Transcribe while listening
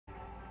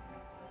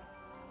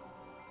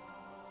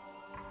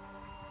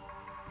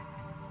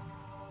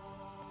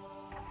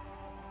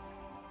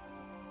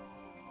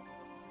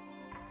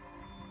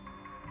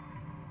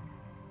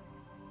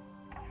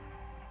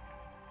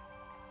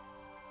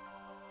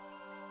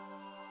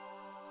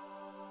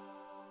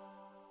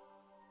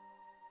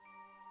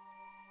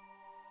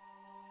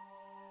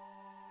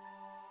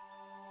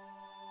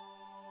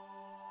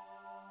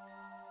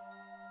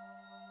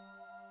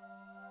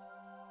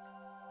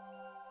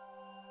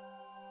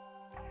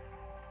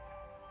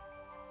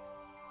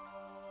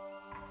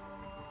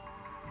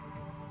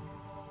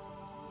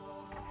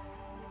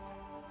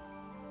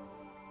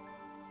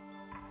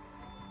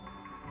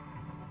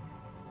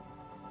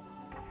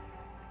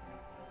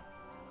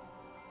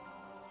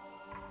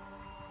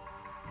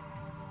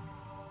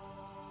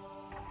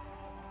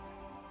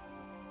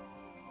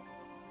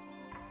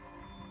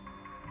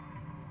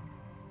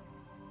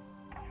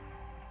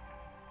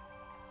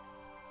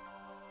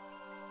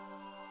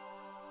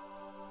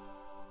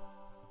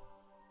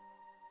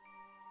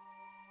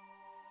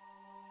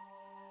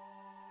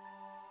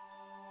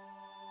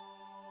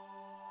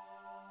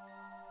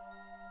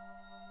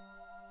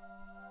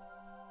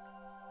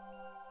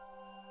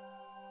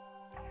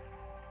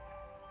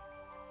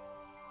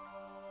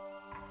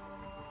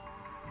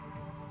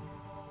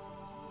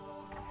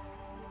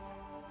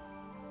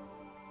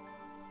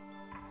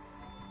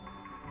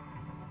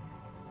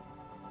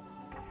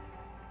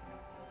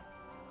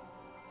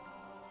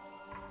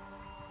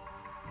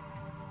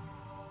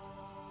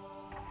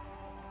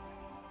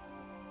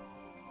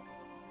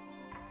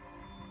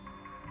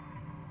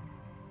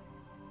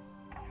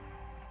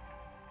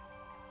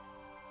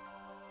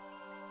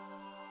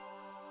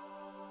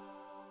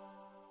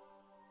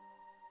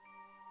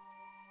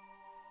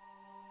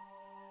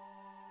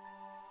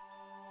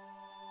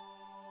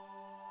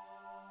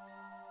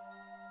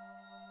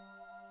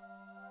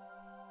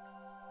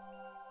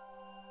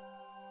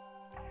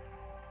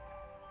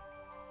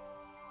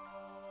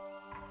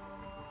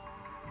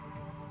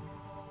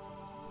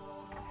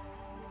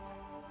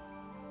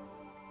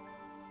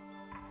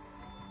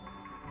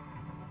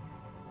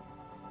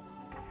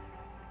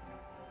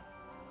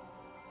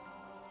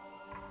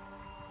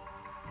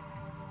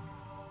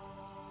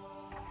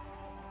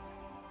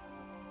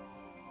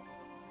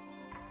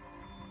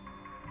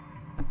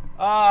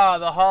Ah,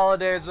 the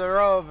holidays are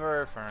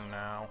over for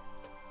now.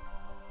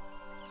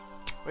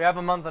 We have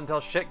a month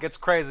until shit gets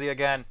crazy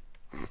again.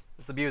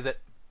 Let's abuse it.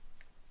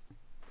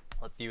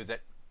 Let's use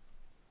it.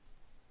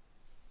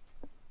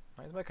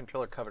 Why is my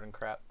controller covered in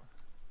crap?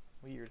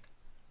 Weird.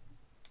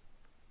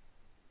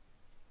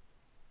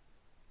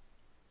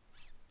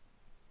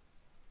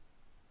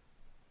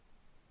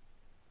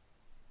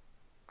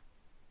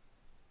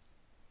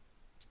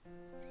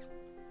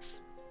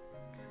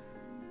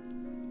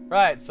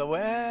 Right, so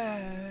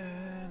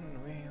when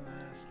we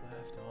last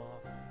left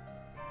off,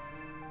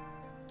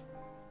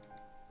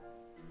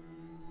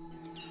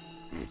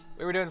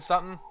 we were doing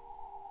something.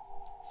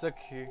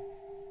 Saki.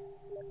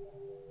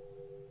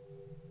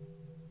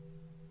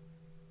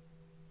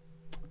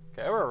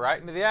 Okay, we're right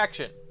into the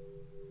action.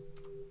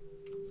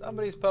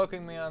 Somebody's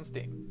poking me on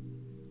Steam.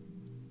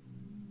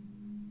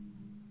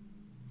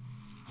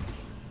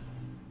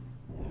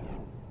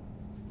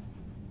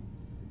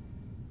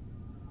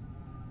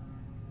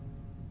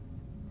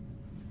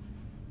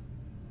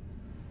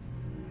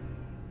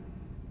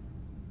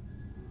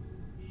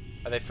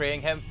 Are they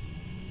freeing him?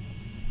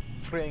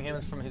 Freeing him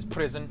from his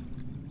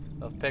prison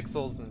of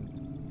pixels and...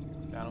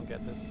 I don't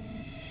get this.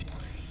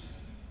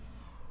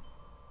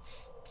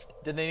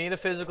 Did they need a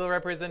physical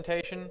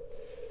representation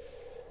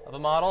of a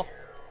model?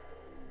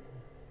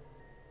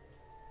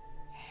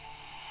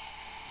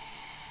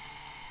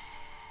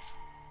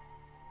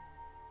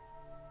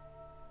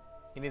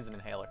 He needs an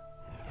inhaler.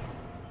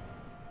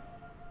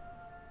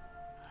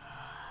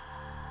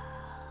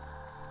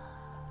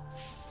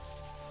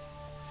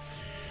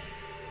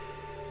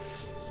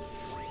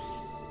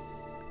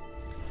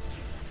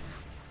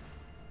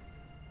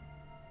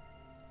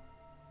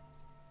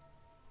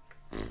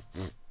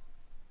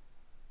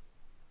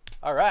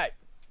 All right.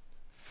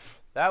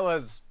 That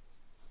was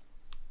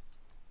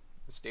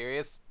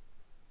mysterious,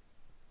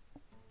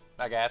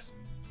 I guess.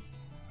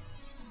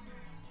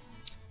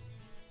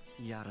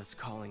 Yada's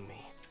calling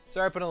me.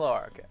 Serpent and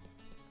Laura, okay.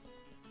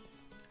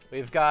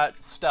 We've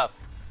got stuff.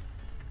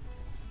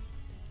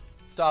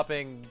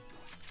 Stopping...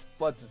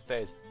 what's his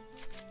face?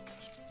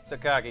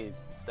 Sakaki's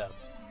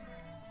stuff.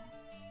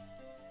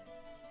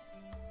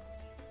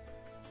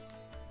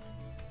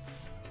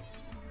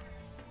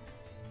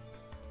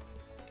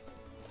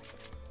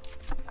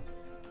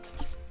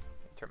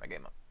 Turn my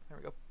game up. There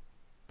we go.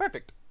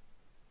 Perfect.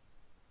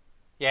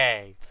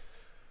 Yay.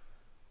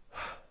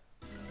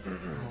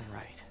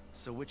 Alright,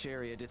 so which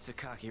area did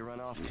Sakaki run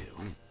off to?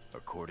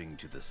 According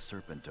to the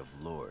Serpent of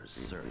Lore's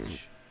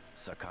search,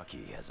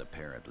 Sakaki has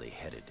apparently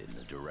headed in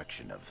the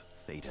direction of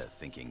Theta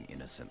thinking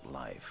innocent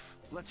life.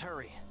 Let's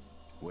hurry.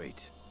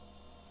 Wait.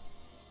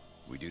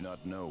 We do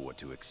not know what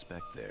to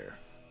expect there.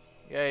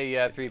 Yay,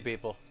 yeah, 3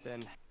 people.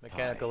 Then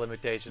Mechanical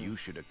limitations. You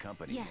should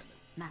accompany him.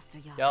 Yes, Master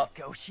Yada. Yup.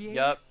 negotiate?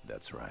 Yup.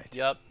 That's right.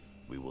 Yup.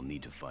 We will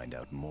need to find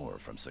out more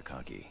from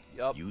Sakaki.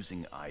 Yup.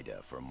 Using Ida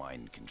for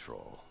mind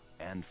control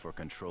and for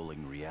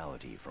controlling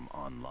reality from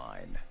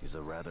online is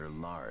a rather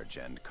large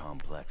and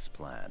complex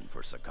plan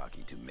for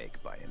Sakaki to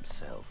make by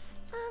himself.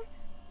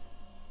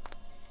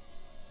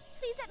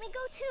 Please let me go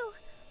too.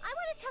 I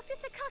want to talk to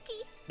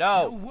Sakaki.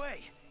 No. No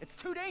way! It's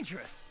too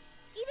dangerous!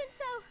 Even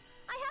so,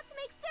 I have to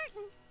make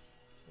certain.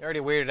 You're already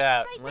weirded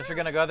out. Right Unless now, you're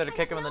gonna go there to I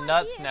kick have him in the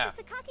no nuts? idea No. if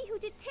the Sakaki who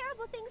did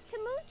terrible things to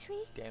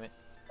Moontree, Damn it.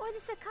 or the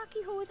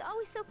Sakaki who was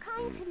always so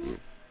kind to me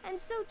and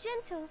so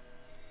gentle,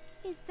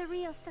 is the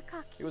real He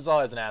Sakaki. was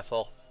always an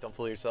asshole. Don't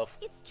fool yourself.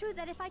 It's true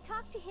that if I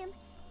talk to him,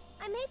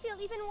 I may feel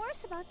even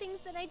worse about things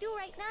that I do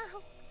right now.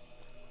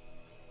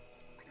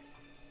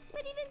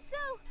 But even so,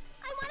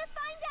 I want to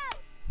find out.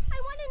 I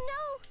want to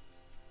know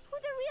who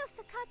the real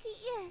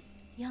Sakaki is.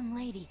 Young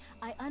lady,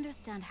 I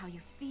understand how you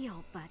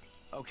feel, but...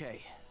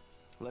 Okay,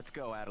 let's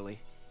go, Adelie.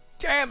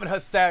 Damn it,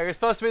 Haseo. You're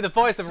supposed to be the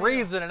voice of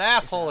reason and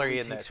assholery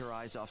If in Adelie takes this. her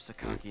eyes off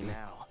Sakaki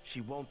now, she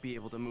won't be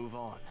able to move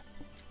on.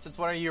 Since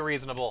when are you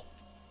reasonable?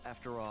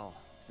 After all,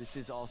 this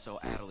is also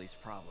Adelie's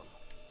problem.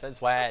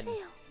 Since when?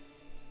 Haseo.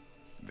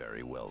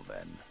 Very well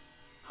then.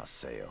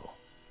 Haseo,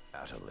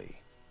 Atali,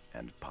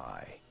 and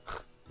Pi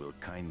will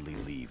kindly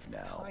leave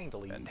now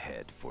Kindly. and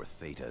head for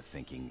Theta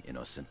thinking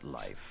innocent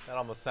life. That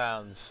almost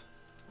sounds...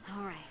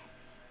 All right.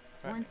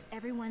 Once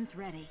everyone's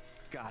ready.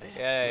 Got it.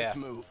 Yeah, Let's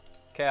yeah. move.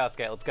 Chaos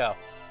Gate, let's go.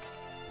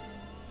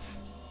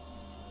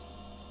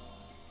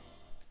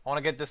 I want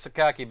to get this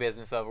Sakaki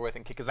business over with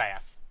and kick his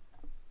ass.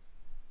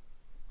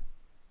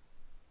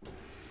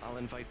 I'll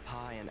invite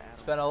Pi and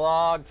It's Adelie. been a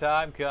long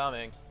time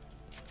coming.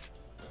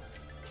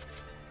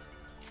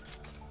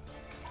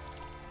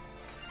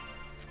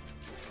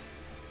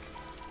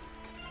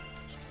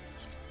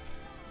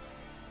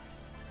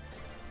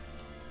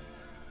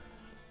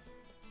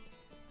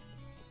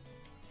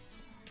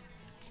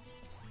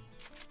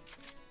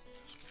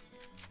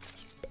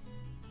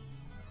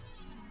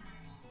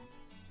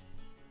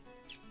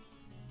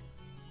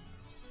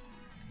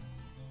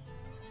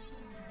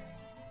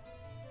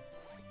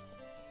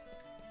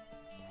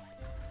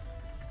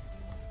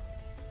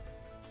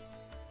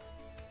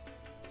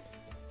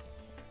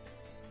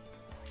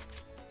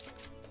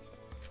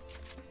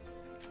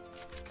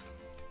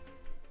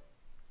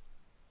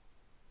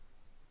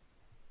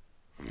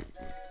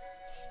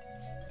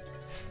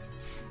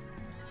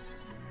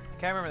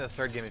 Can't remember in the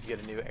third game if you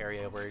get a new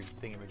area where you're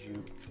thinking about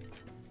you.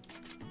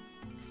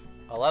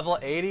 A level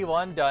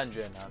 81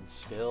 dungeon. I'm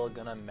still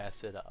gonna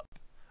mess it up.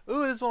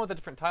 Ooh, this one with a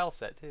different tile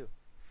set too.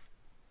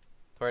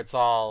 Where it's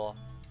all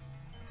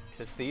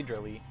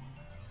cathedral-y.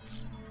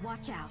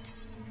 Watch out.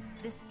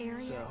 This area.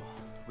 So,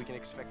 we can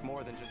expect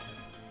more than just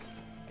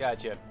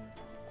Gotcha.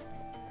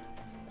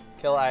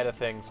 Kill Ida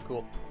things.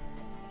 Cool.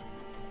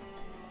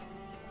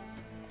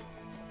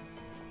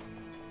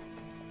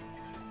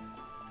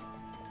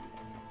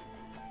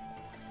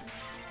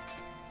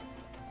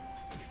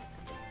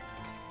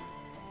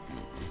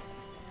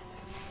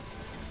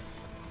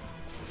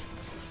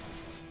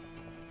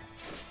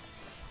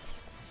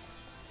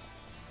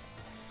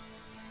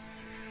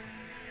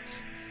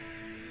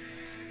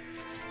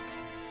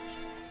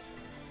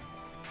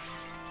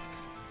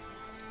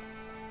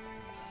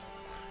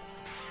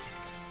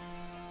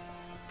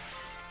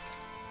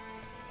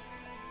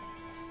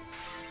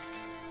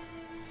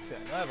 So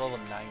I have level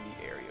 90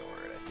 area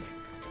word, I think.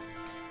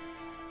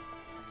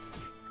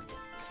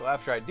 So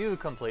after I do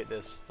complete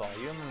this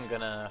volume, I'm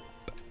gonna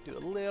do a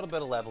little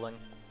bit of leveling.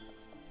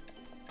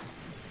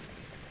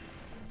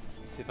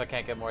 See if I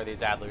can't get more of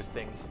these Adler's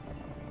things.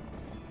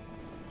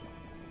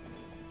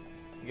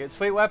 You get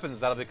sweet weapons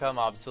that'll become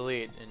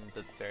obsolete in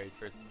the very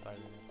first 5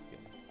 minutes.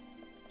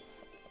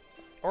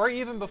 Or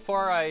even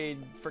before I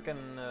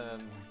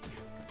frickin'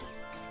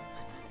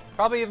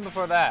 probably even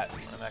before that.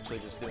 I'm actually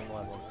just doing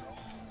leveling.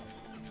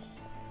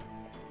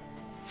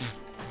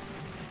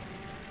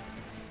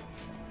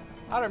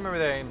 I don't remember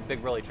there any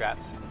big rolly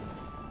traps.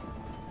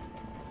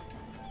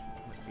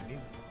 Must be new.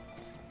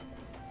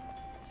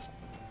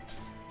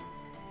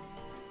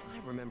 I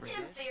remember this.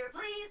 Sphere,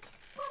 please.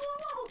 Whoa, whoa,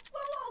 whoa,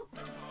 whoa,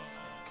 whoa.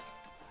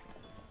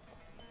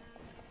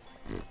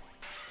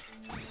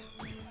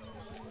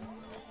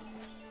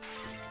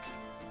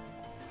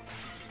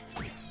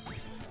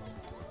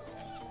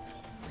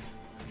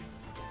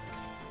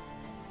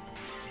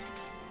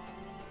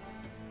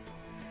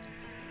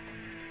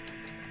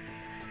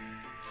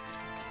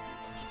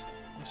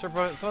 I'm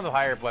sure some of the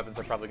higher weapons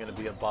are probably going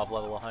to be above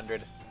level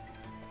 100.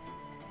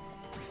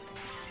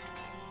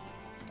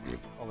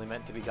 Only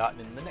meant to be gotten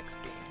in the next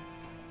game.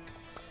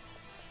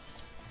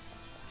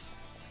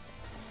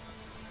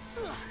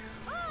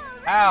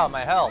 Ow,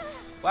 my health!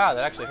 Wow,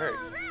 that actually hurt.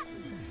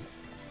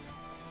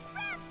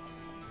 I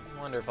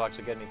wonder if I'll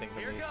actually get anything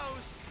from these.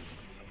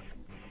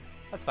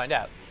 Let's find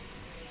out.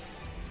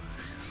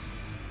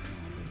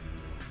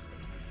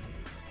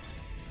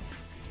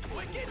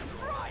 Wicked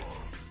strike!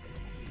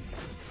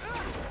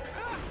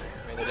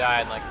 I mean, they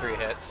died in like 3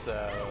 hits,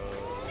 so...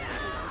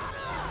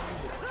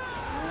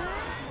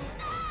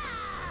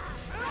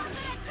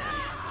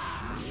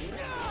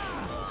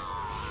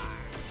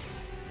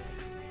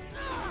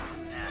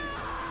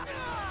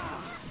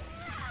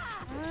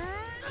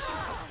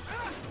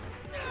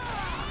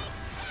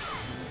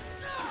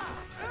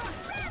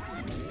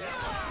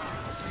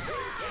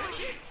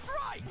 Wicked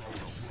strike!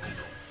 We did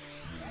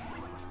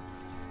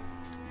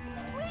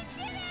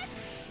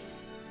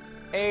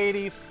it!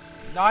 80...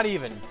 Not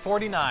even.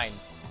 49.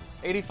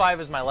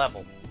 85 is my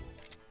level.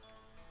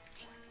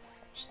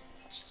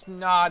 Just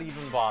not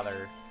even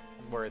bother.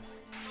 Worth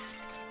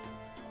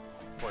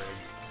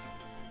words.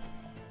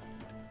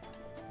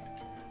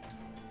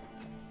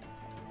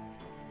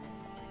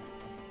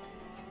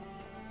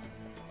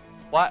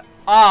 What?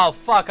 Oh,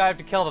 fuck, I have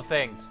to kill the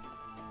things.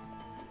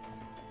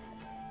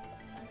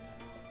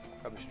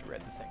 Probably should have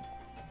read the thing.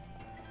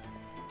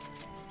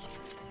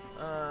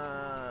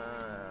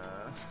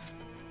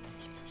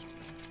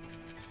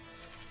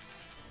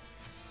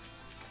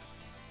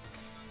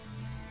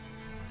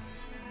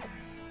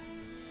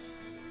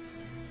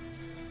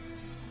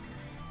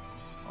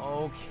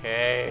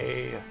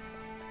 Okay.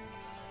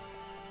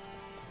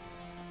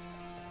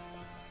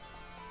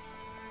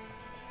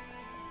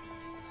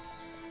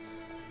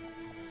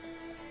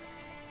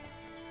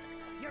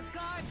 Your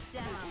guard's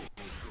down.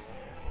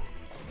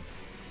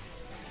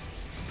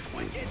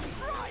 Wicked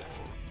strike!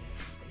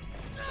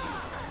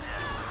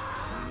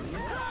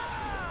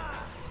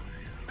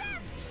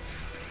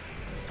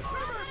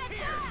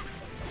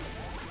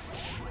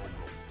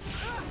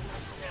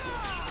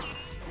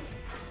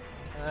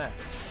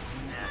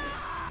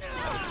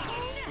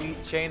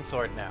 Sweet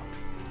chainsword now.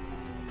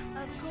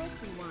 Of course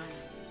we won.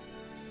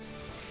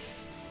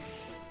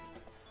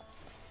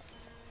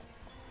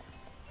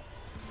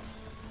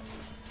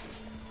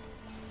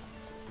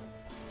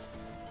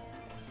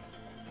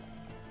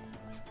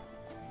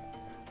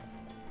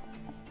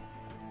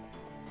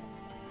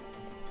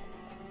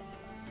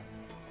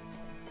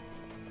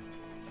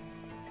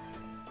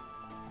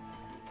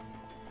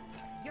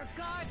 Your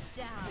guard's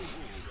down.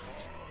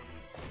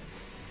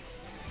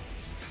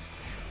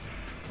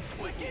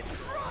 Wicked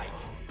strike!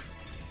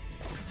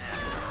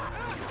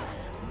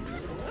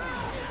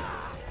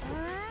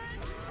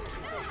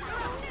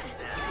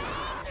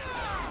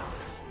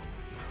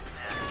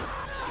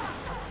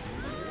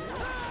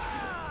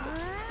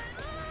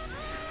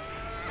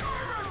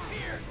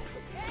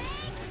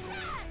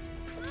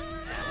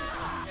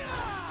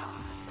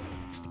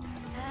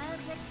 Have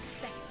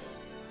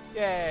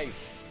Yay!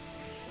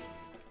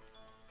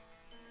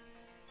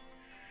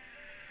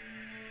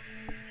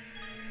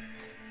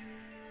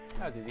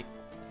 That was easy.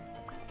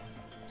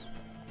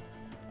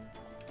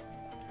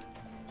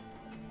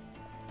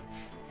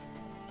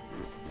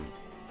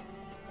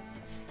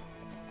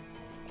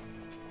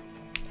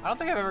 I don't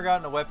think I've ever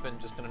gotten a weapon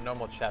just in a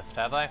normal chest,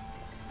 have I?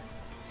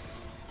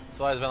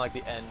 It's always been like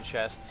the end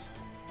chests.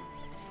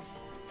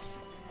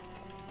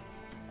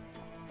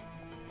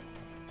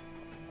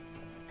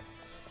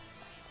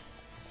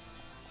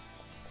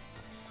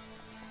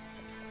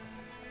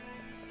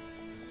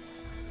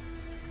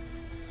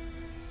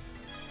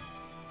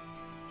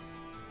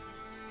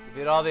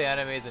 Beat all the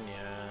enemies and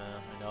yeah,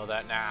 I know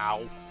that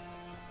now.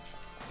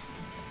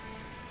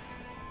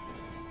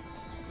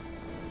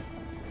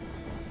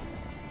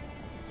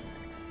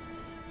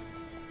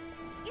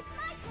 It's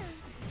my turn.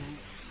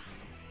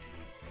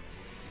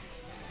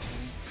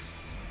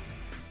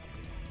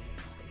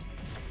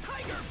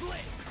 Tiger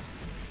Blitz!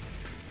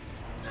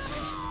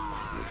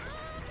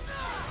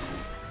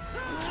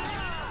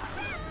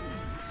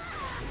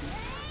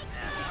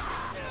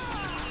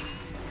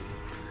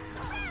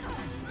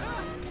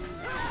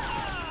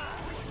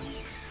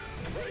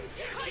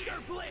 Tiger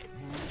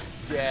Blitz!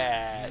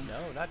 Dead. No,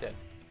 not dead.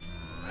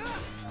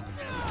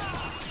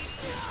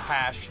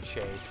 Hash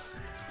chase.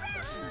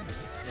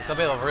 Some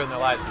people have ruined their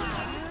lives. Of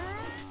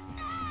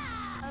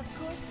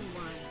course we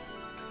won.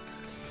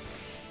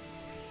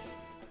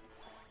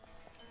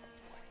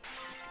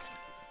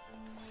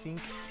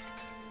 Think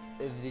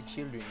of the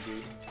children,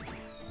 dude.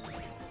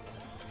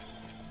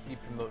 You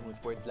promoting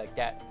with words like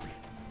that.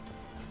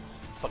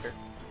 Fucker.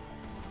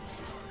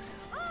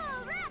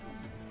 Oh, rap!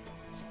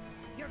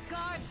 Your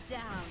guard's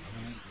down.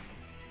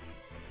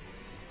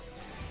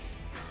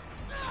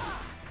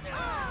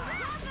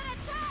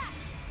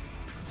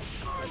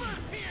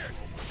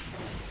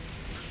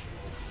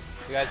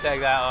 You guys take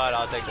that one,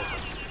 I'll take this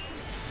one.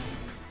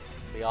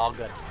 Be all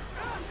good.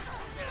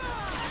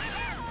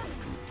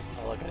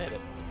 Oh, look, I hit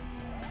it.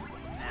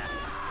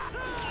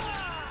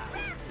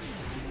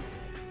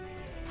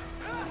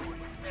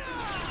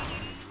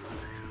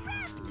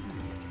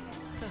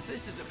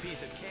 This is a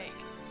piece of cake.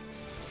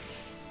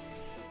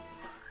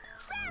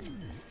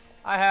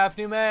 I have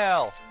new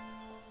mail!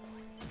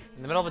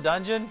 In the middle of a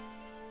dungeon?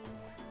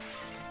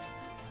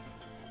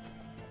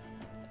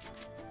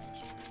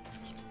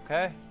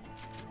 Okay.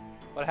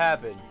 What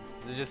happened?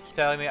 Is it just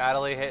telling me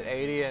idly hit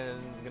 80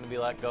 and it's gonna be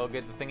like, go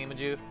get the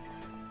thingy-majoo? I'm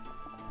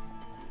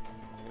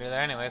gonna be there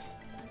anyways.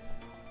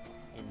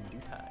 In due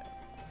time.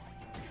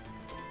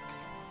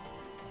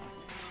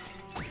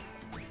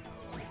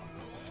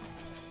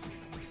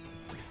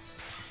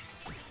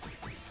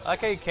 I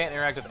like how you can't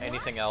interact with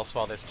anything else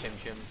while there's Chim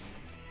Chims.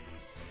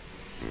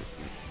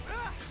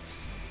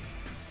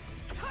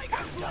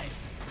 Tiger Blitz!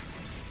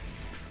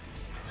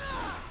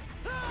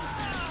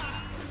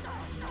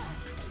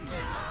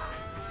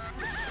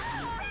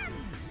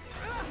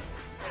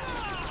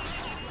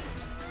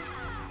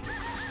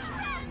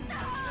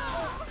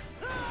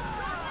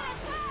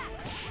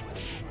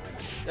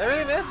 Did I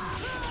really miss?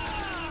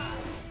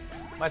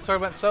 My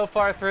sword went so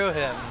far through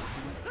him,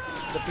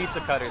 the pizza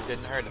cutters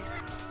didn't hurt him.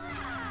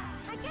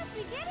 I guess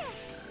we did it.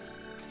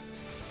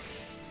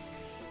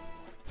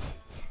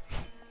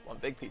 It's one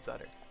big pizza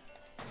hutter.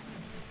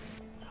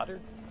 Hutter?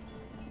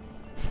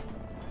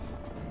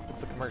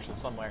 It's a commercial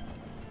somewhere.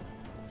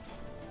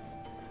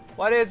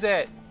 What is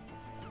it?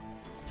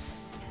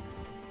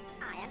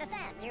 I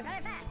understand. You're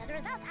very fast. As a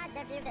result, I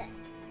give you this.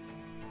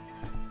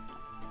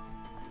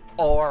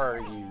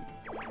 Or you?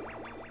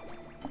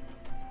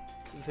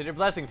 Consider your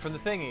blessing from the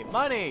thingy.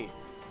 Money!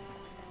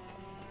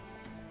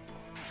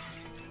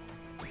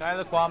 Can I have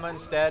the Kwama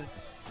instead?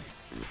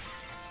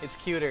 It's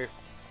cuter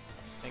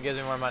and gives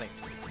me more money.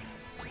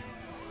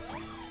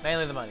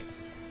 Mainly the money.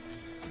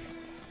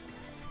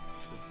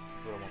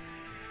 That's what I want.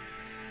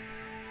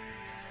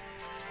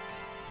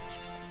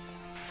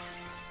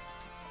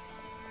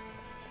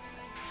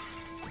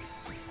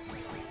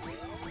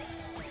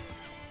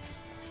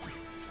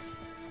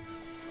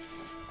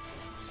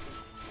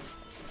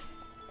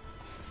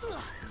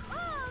 Oh,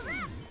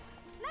 rap!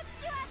 Let's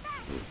do our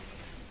best.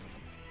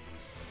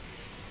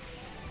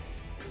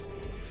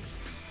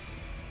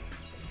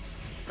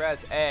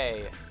 Press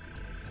A.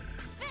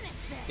 Finish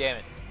this. Damn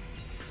it.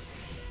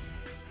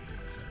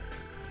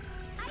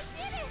 I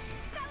did it.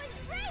 That was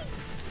great.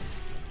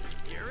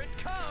 Here it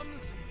comes!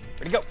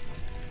 Where'd he go?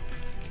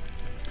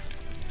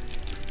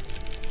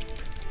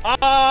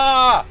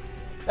 Ah!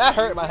 That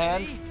hurt my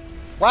hand.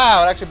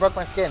 Wow, it actually broke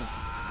my skin.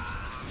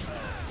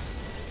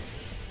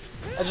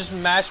 I just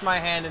mashed my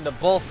hand into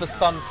both the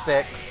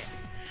thumbsticks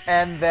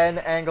and then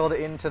angled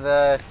into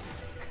the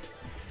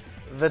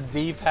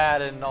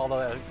D-pad and all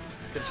the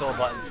control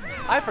buttons.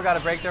 I forgot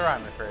to break their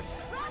armor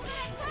first.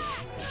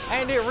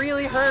 And it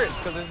really hurts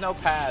because there's no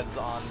pads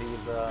on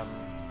these,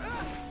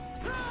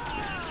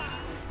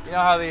 you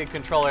know how the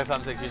controller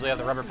thumbsticks usually have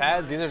the rubber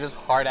pads? These are just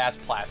hard-ass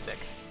plastic.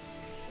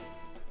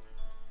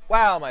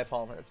 Wow, my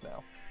palm hurts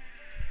now.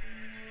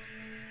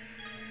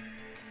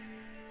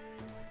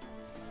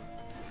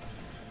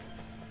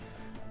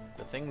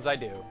 things I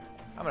do.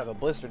 I'm gonna have a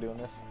blister doing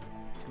this.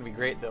 It's gonna be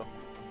great though.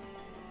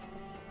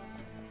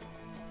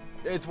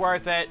 It's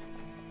worth it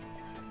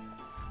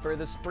for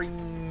the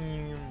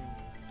stream.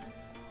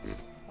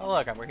 Oh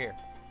look, we're here.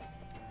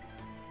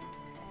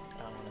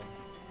 I don't wanna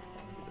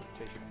do the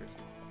chase you first.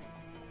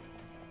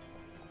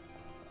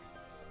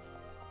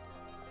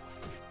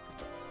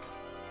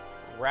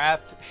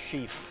 Wrath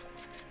Sheaf.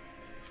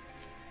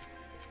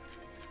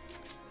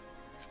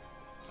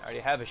 I already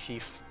have a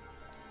sheaf.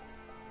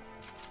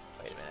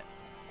 Wait a minute.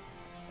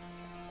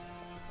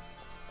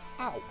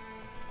 Ow.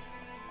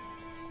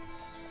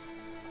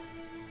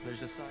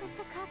 There's a sign.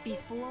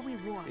 Before we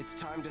warp. It's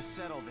time to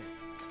settle this.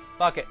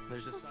 Fuck it.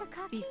 There's a sign.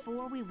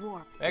 Before we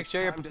warp. Make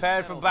sure you're time to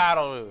prepared for settle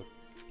battle.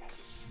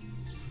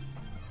 Yes.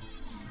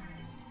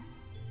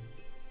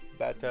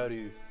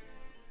 Battle.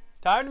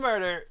 Time to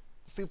murder.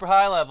 Super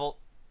high level.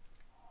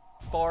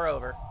 4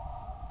 over.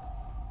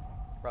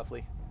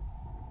 Roughly.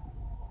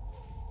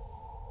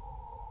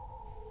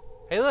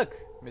 Hey look,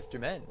 Mr.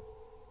 Men.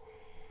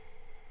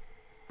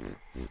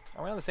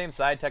 Are we on the same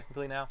side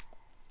technically now?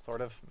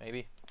 Sort of,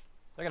 maybe.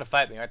 They're gonna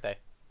fight me, aren't they?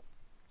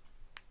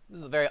 This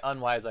is a very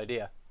unwise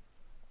idea.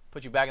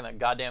 Put you back in that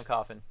goddamn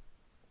coffin.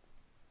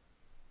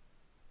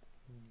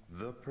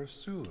 The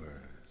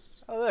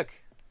pursuers. Oh look.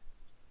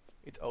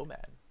 It's O-Man.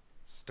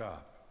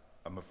 Stop.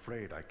 I'm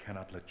afraid I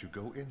cannot let you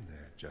go in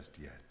there just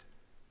yet.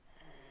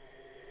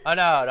 Oh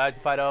no, do I have to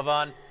fight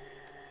Ovan?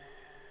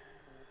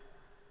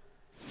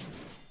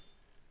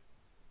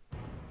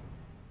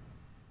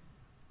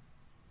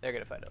 They're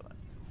gonna fight Ovan.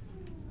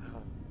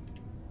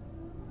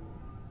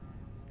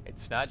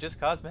 It's not just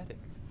cosmetic.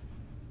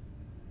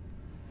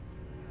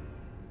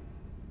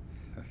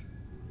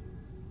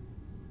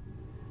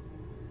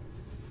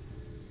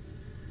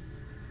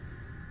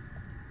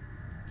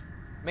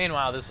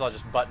 Meanwhile, this is all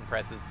just button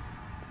presses.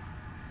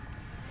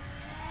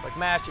 Like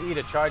mash E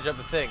to charge up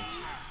the thing.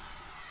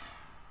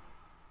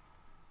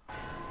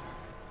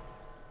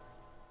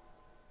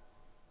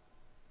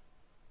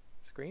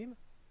 Scream?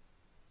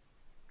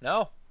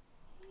 No.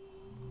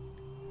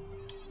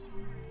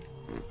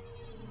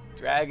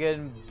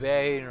 Dragon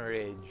Bane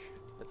Ridge.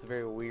 That's a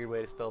very weird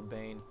way to spell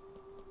Bane.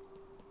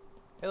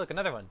 Hey, look,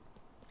 another one.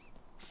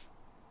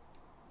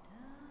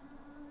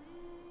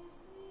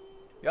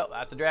 Yep,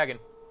 that's a dragon.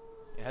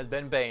 It has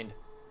been baned.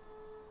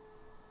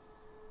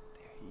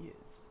 There he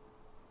is.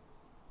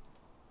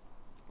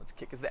 Let's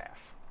kick his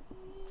ass.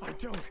 I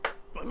don't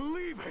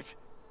believe it!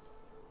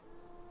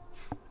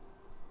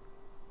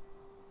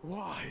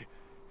 Why?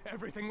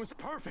 Everything was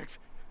perfect!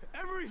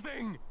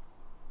 Everything!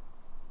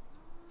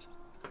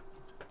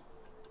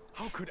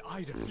 How could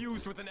Ida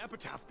fused with an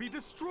epitaph be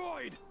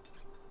destroyed?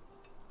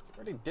 I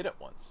already did it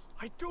once.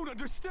 I don't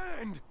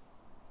understand!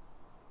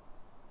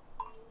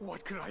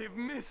 What could I have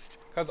missed?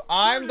 Because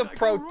I'm the Where did I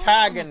go wrong?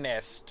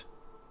 protagonist.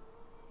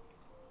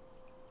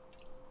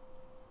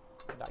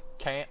 And I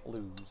can't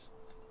lose.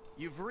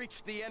 You've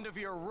reached the end of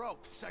your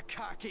rope,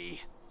 Sakaki.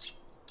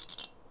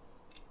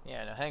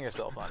 Yeah, now hang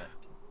yourself on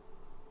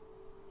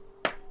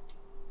it.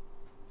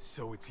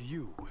 So it's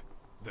you,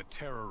 the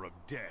terror of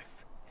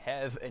death.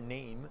 Have a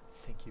name,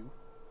 thank you.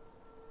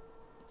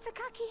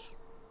 Sakaki,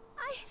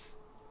 I...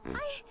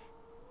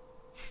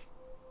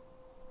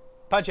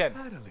 Punch him.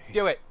 Adelaide.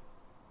 Do it.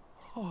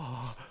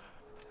 Oh,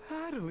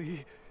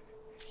 Adelaide,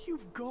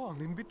 you've gone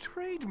and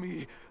betrayed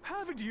me,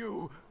 haven't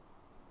you?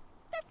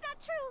 That's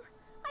not true.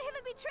 I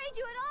haven't betrayed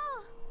you at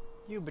all.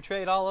 You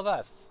betrayed all of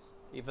us.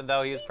 Even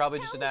though he was Please probably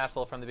tell just an me.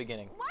 asshole from the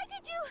beginning. Why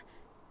did you...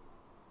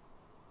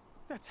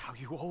 That's how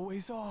you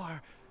always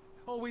are.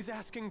 Always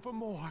asking for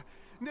more,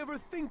 never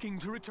thinking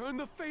to return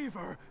the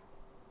favor.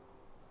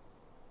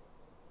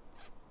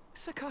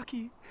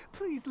 Sakaki,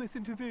 please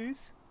listen to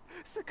this.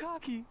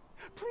 Sakaki,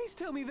 please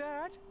tell me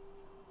that.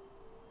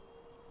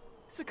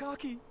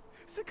 Sakaki,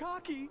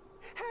 Sakaki,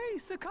 hey,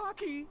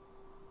 Sakaki.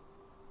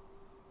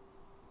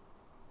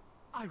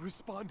 I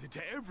responded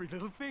to every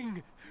little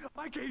thing.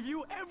 I gave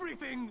you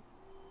everything.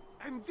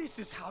 And this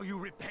is how you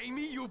repay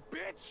me, you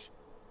bitch?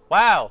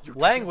 Wow, You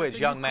did language,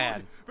 everything young you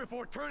man. could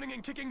Before turning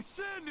and kicking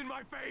sand in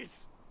my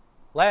face.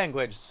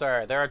 Language,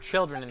 sir. There are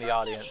children in the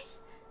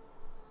audience.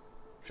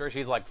 I'm sure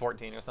she's like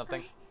 14 or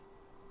something.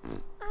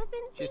 I've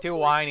been She's too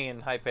whiny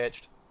and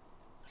high-pitched.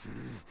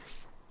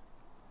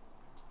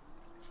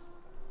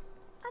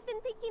 I've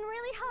been thinking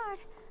really hard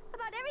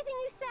about everything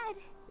you said.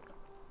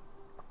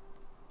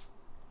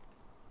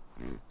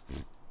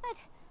 But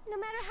no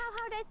matter how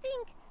hard I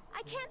think,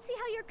 I can't see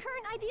how your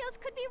current ideals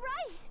could be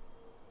right.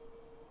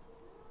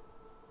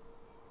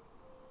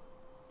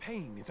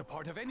 Pain is a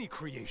part of any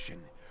creation.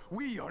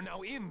 We are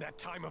now in that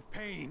time of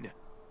pain.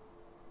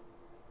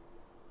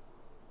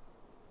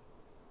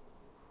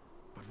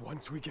 But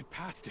once we get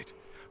past it,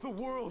 the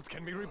world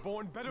can be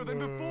reborn better than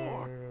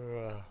before.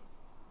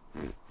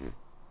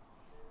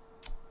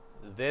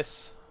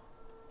 This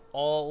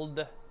old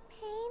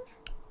Pain?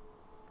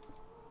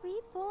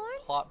 Reborn?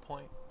 plot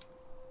point.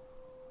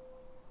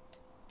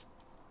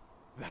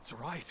 That's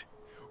right.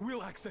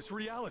 We'll access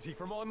reality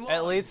from online.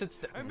 At least it's...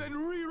 And then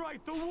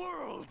rewrite the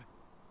world.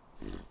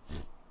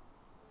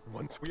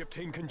 Once we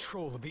obtain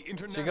control of the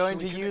internationally So you're going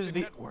to use connected the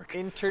network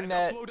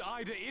internet and upload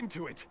Ida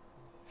into it.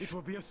 It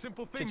will be a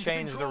simple thing to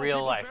change the control real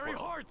people's life very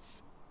world.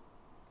 hearts.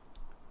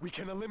 We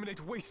can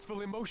eliminate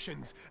wasteful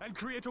emotions and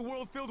create a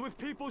world filled with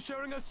people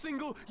sharing a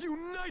single,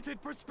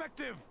 united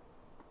perspective.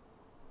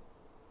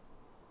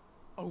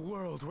 A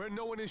world where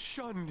no one is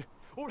shunned,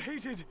 or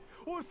hated,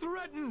 or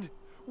threatened.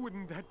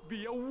 Wouldn't that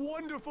be a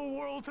wonderful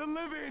world to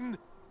live in?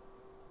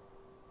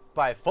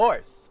 By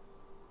force.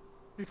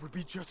 It would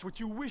be just what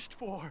you wished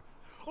for.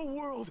 A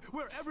world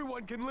where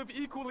everyone can live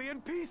equally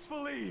and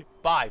peacefully.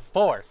 By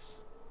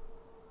force.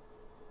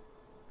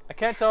 I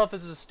can't tell if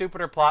this is a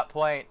stupider plot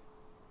point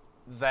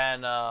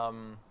than,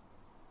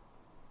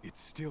 It's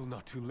still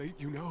not too late,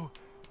 you know.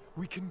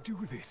 We can do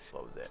this.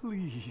 What was it?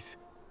 Please,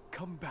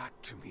 come back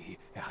to me,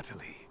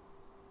 Natalie.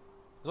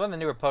 It was one of the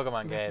newer Pokemon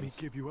Let me games.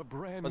 give you a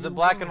brand Was new it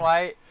black and world.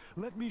 white?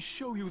 Let me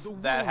show you the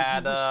That world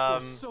had,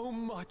 you wished for so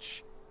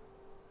much.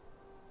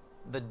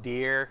 The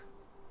deer,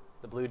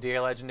 the blue deer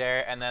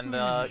legendary, and then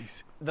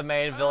Please. the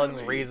main villain's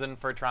Ellie. reason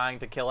for trying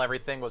to kill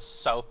everything was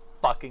so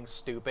fucking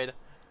stupid.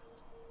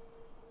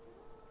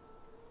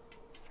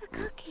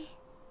 Sakaki.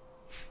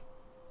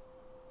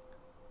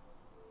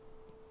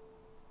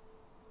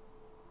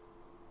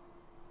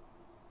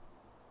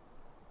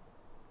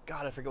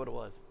 God, I forget what it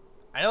was.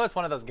 I know it's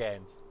one of those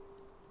games.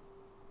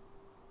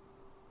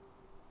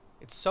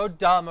 It's so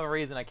dumb of a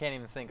reason I can't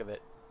even think of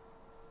it.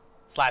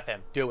 Slap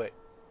him. Do it.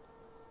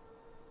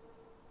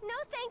 No,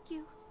 thank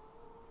you.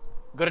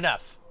 Good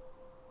enough.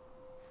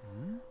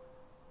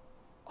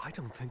 I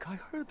don't think I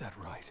heard that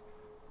right.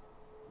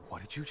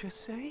 What did you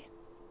just say?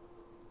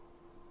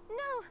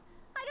 No,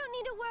 I don't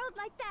need a world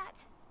like that.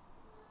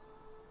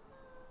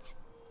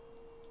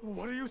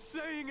 What are you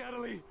saying,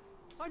 Natalie?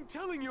 I'm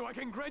telling you I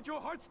can grant your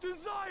heart's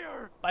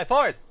desire! By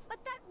force. But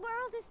that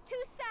world is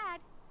too sad.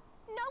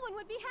 No one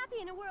would be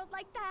happy in a world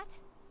like that.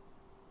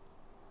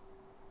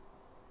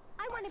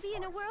 I want to be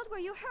in a world where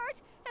you hurt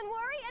and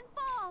worry and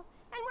fall,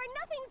 and where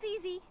nothing's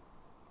easy.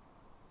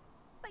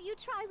 But you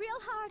try real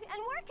hard and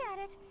work at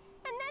it,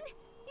 and then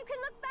you can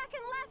look back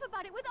and laugh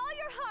about it with all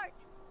your heart.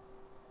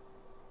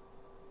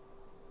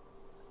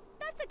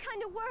 That's the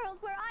kind of world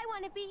where I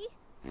want to be.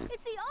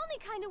 It's the only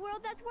kind of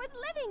world that's worth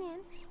living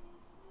in.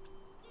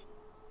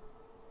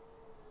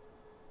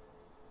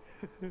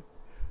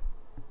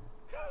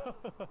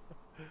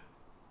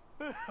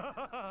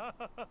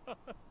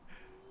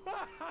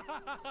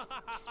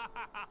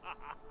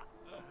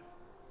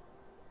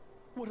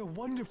 What a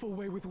wonderful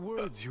way with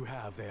words you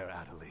have there,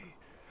 Natalie.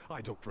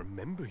 I don't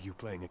remember you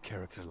playing a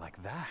character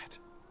like that.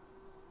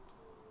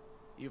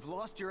 You've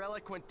lost your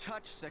eloquent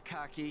touch,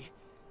 Sakaki.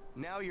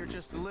 Now you're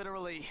just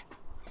literally...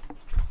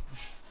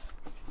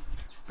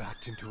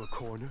 Backed into a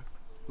corner,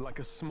 like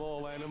a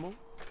small animal?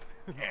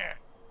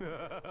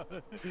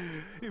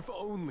 If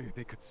only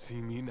they could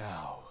see me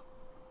now.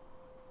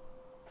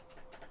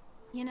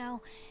 You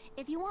know,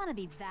 if you want to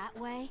be that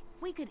way,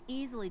 we could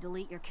easily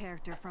delete your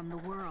character from the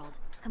world,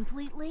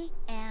 completely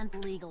and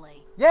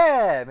legally.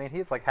 Yeah, I mean,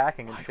 he's like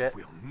hacking and I shit.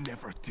 will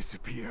never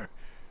disappear.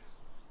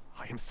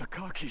 I am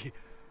Sakaki.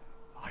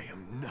 I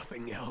am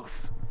nothing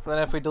else. So then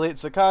if we delete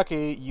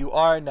Sakaki, you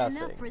are nothing.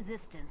 Enough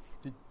resistance.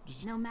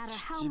 No matter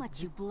how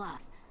much you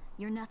bluff,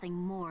 you're nothing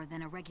more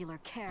than a regular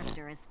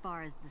character as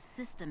far as the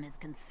system is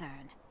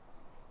concerned.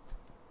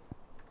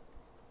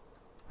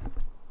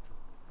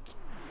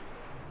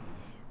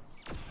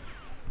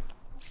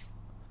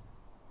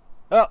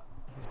 Oh,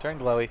 he's turned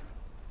glowy.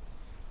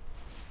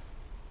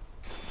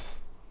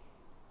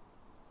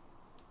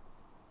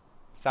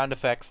 Sound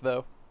effects,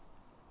 though.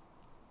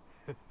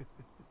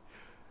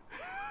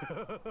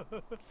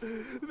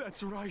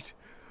 That's right.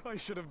 I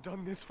should have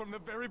done this from the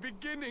very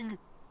beginning.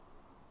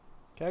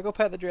 Can I go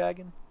pet the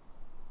dragon?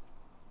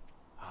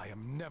 I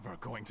am never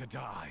going to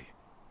die.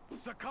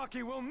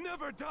 Sakaki will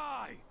never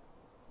die.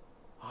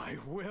 I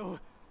will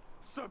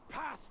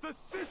surpass the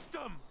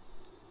system.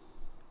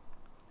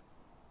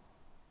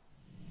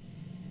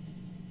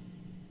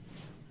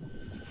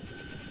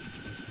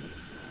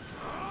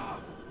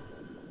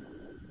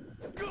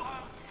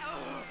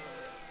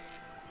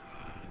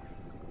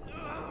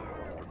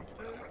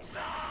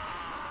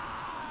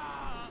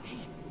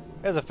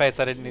 There's a face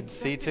I didn't need to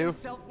see, too.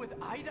 himself with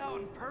Ida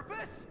on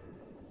purpose?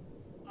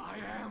 I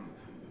am.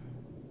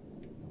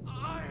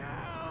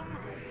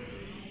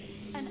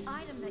 An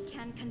item that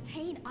can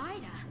contain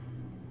Ida.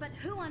 But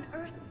who on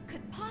earth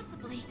could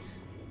possibly...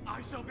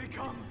 I shall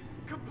become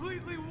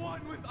completely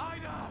one with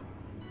Ida.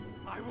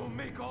 I will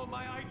make all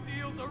my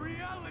ideals a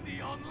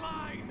reality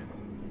online.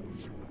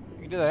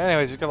 You can do that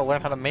anyways, you just gotta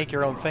learn how to make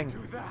your own thing. Do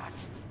that.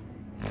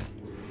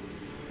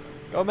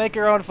 Go make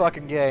your own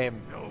fucking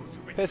game. Those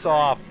who Piss betray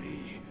off.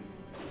 me,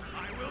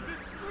 I will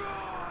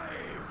destroy.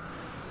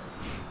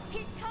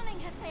 He's coming,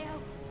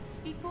 Haseo!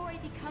 Before he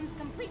becomes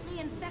completely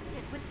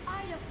infected with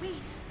Ida, we...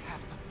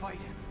 Have to fight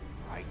him,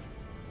 right?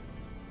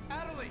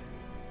 Natalie,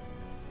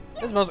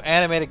 This is the most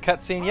animated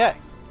cutscene yet.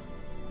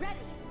 Ready!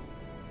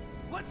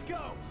 let's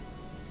go.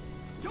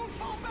 Don't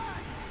fall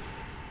back.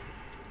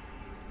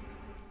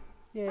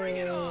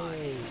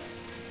 Yay.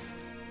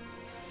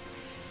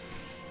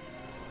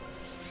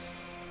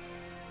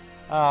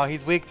 Oh,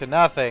 he's weak to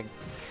nothing.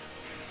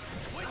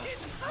 Wicked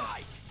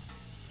strike.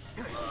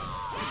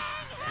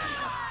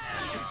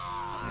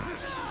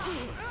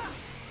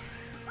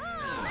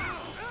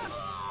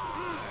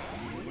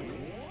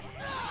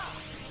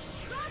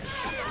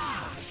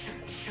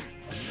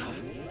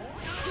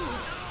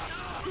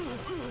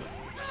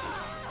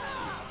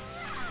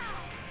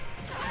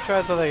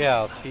 Try something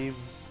else.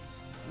 He's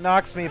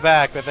knocks me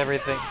back with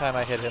everything time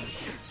I hit him.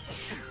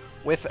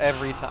 With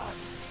every time.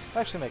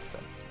 Actually makes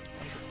sense.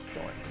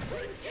 Don't worry.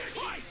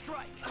 Try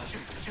strike.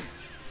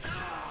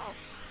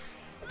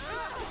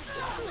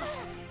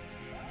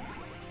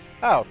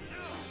 Oh.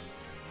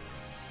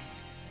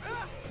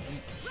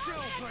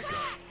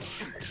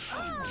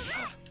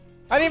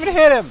 I didn't even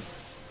hit him!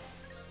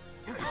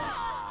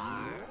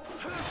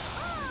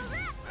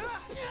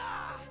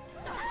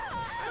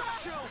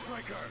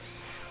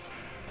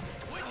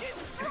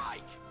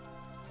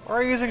 Why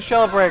are you using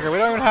Shellbreaker? We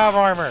don't even have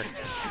armor.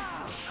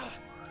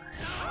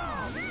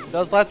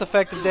 Does less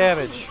effective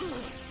damage.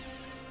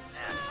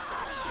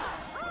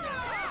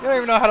 You don't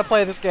even know how to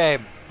play this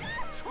game.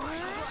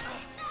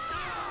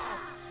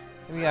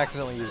 Maybe you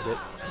accidentally used it.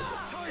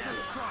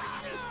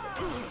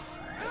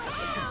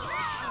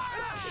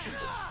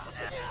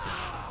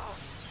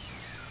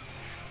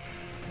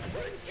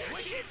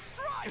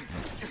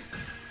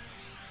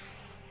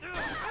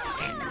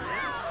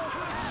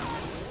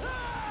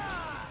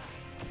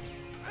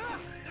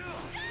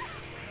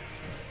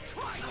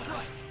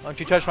 Don't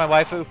you touch my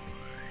waifu?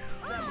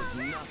 That was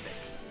nothing.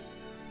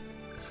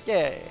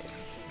 Yay.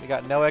 We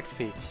got no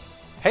XP.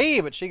 Hey,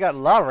 but she got a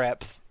lot of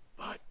reps.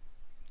 But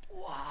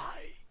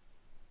why?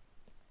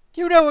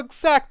 You know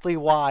exactly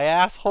why,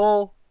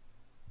 asshole.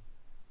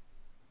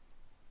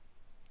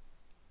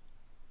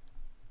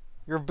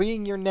 You're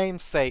being your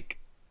namesake.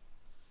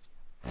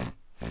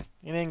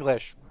 In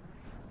English.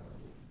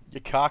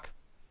 You cock.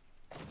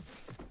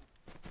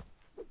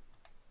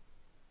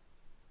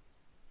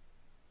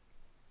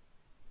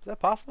 Is that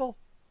possible?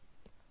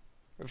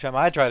 Every time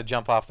I try to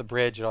jump off the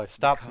bridge, it always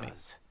stops me.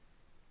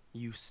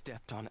 You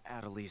stepped on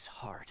Adelie's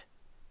heart.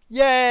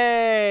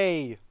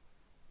 Yay!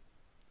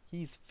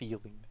 He's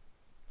feeling.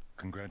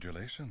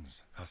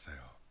 Congratulations, Haseo.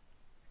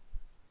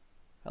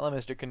 Hello,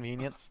 Mr.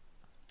 Convenience.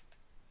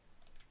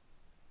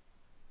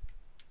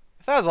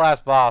 If that was the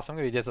last boss, I'm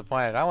going to be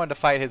disappointed. I wanted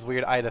to fight his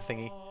weird Ida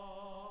thingy.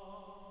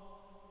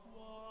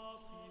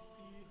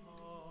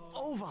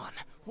 Ovan,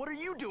 what are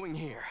you doing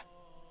here?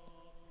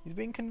 He's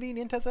being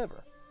convenient as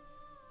ever.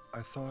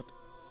 I thought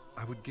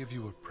I would give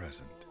you a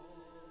present.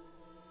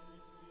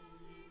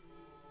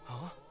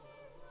 Huh?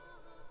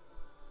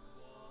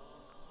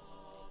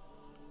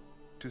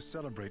 To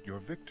celebrate your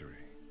victory.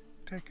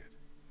 Take it.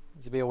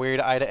 This would be a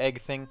weird Ida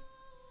egg thing.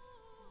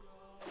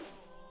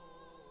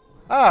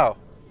 Oh!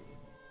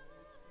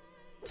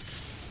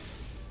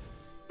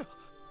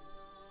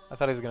 I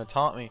thought he was going to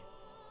taunt me.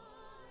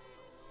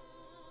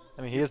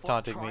 I mean, he is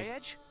taunting me.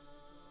 Tri-edge?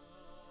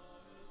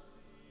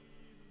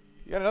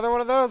 You got another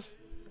one of those?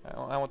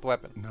 I want the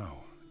weapon.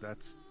 No,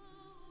 that's...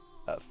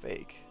 A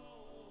fake.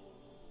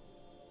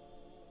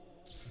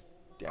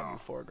 Damn you,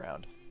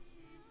 foreground.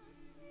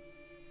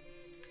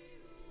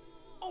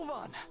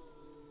 Ovan!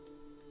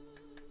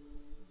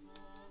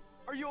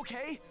 Are you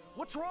okay?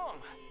 What's wrong?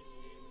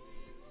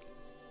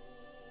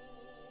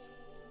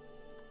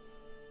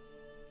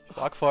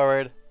 Walk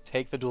forward.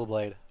 Take the dual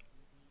blade.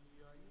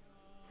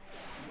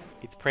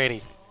 It's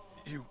pretty.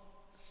 You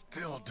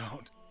still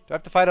don't... Do I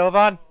have to fight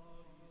Ovan?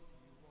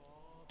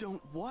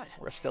 Don't what?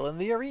 We're still in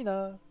the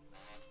arena.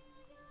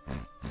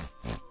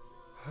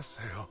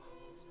 Haseo,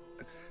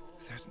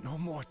 there's no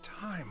more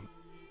time.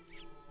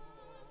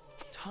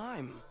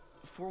 Time?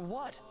 For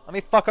what? Let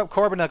me fuck up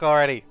Corbenik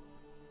already.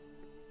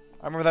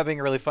 I remember that being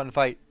a really fun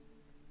fight.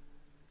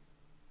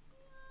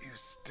 You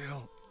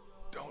still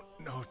don't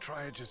know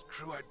Tri-Edge's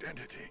true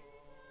identity.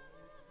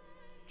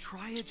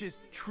 Tri-Edge's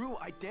true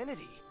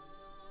identity?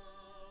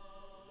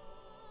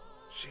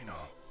 Shino.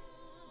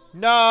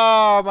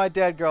 No, my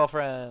dead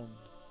girlfriend.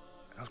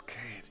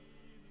 Alcade.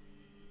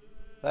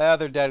 The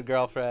other dead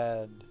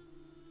girlfriend.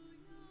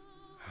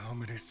 How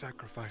many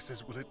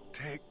sacrifices will it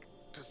take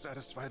to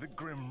satisfy the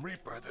Grim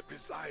Reaper that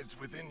resides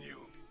within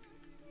you?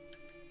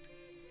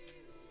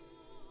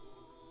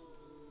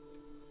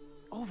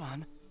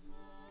 Ovan?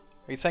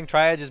 Are you saying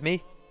Tri-Edge is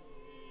me?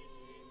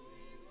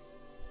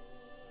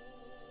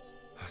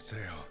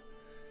 Haseo,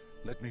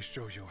 let me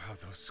show you how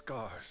those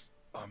scars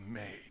are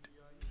made.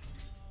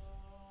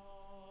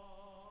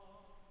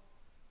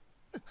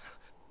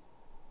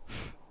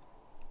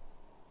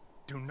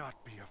 Do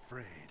not be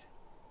afraid.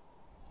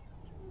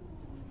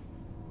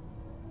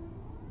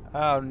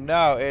 Oh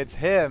no, it's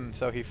him.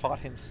 So he fought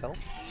himself?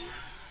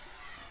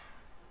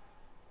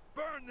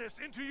 Burn this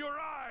into your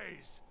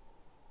eyes!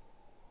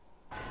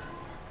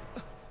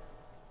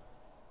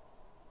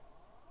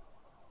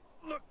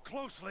 Look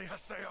closely,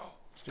 Haseo.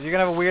 Is he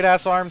gonna have a weird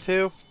ass arm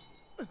too?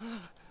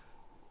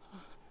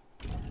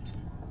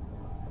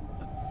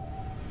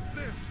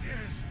 This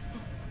is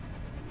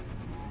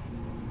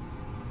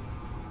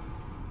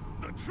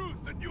the truth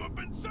that you have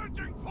been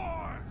searching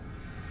for!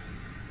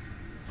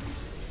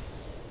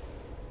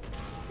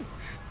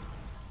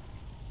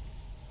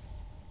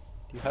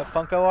 Do you have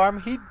Funko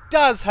Arm? He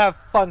does have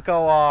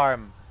Funko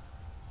Arm!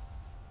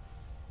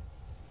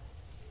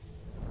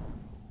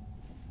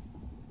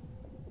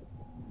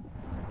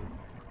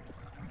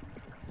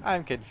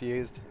 I'm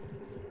confused.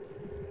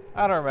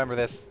 I don't remember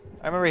this.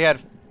 I remember he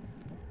had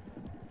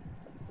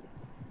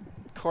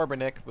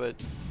Corbenik, but...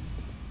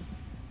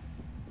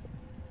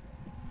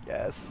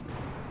 Yes.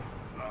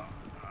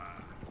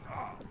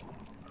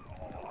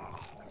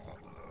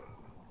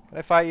 Can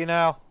I fight you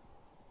now?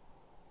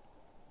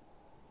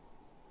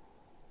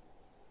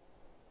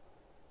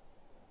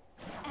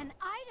 An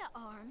Ida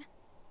arm?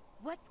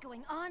 What's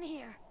going on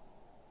here?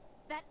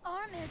 That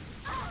arm is...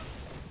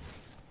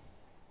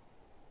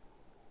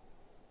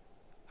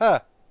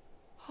 Huh.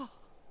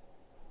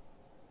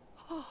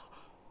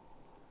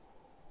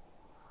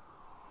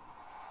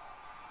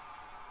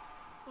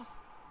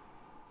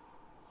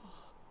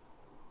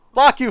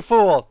 Block, you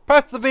fool!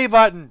 Press the B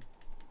button!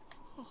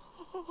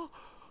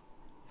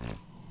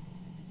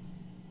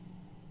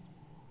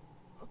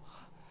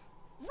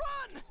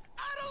 Run!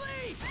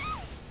 Adelie!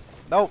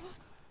 Nope.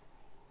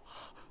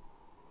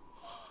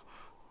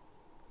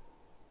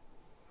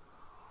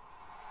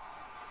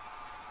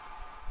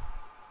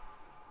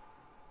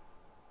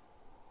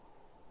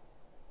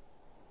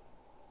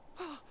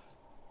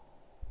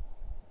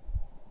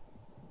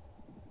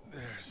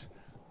 There's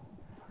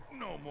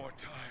no more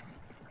time.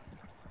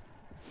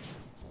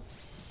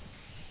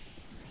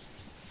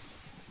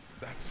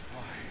 That's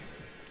why.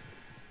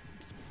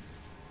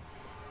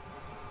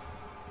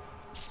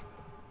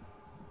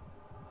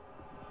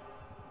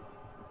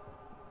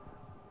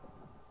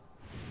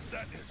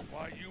 That is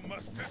why you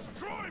must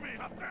destroy me,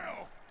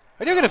 Hathel!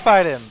 Are you gonna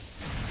fight him?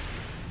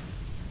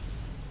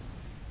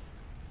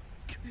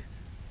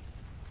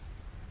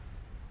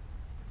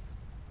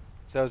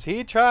 So is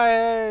he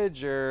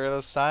Tri-Edge, or are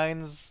those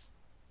signs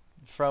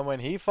from when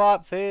he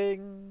fought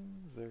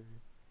things, or...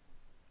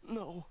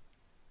 No.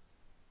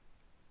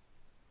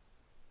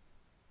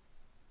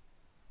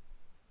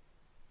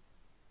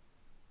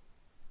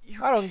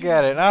 I don't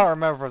get it. I don't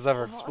remember if it was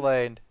ever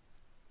explained.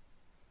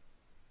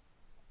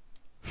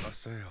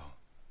 Assail,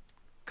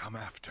 come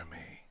after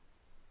me.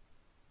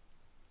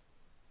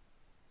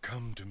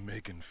 Come to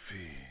Megan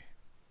Fee.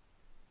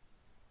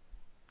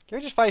 Can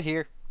we just fight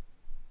here?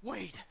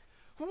 Wait!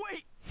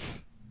 Wait!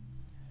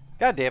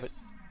 God damn it.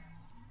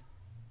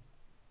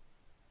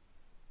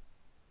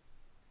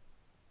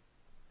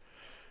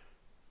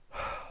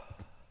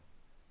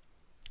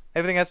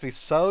 Everything has to be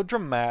so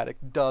dramatic,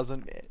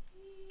 doesn't it?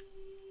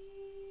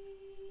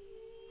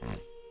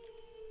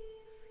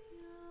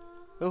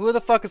 Who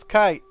the fuck is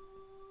Kite?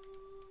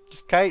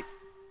 Just Kite?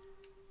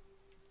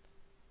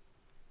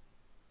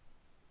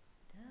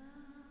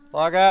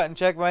 Log out and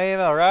check my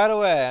email right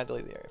away. I have to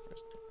leave the area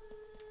first.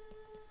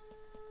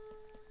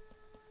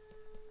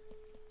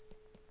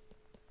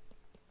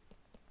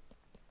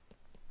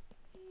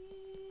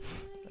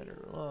 Better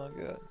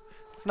log out.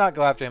 Let's not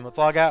go after him. Let's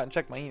log out and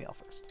check my email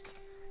first.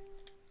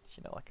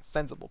 You know, like a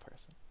sensible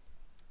person.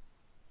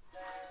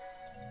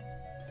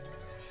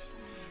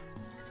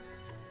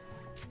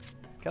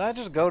 Can I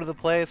just go to the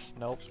place?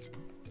 Nope.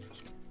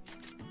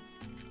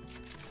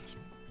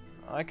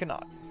 I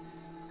cannot.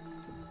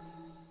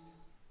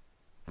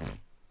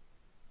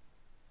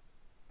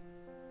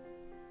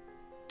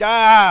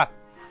 Ah!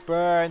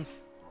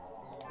 Burns!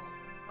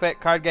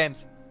 Quick, card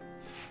games.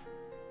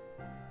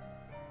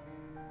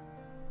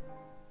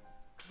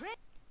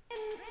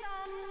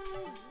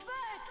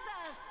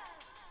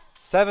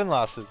 Seven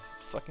losses.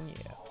 Fucking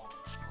yeah.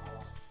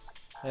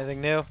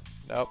 Anything new?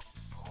 Nope.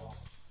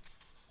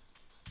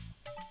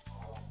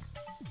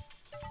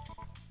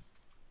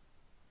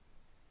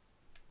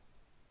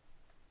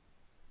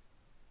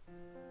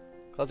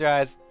 Close your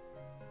eyes.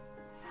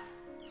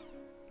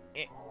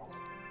 Eh.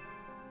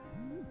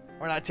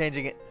 We're not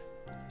changing it.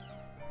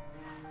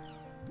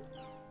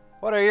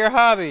 What are your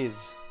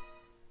hobbies?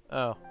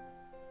 Oh.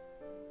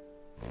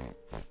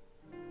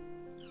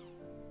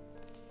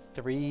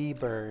 3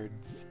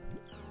 birds.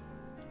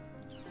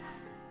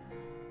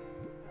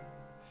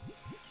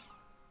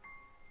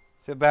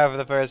 Feel bad for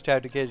the first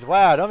chapter kids.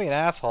 Wow, don't be an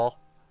asshole.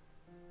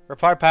 We're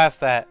far past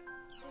that.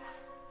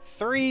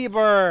 3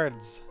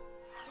 birds.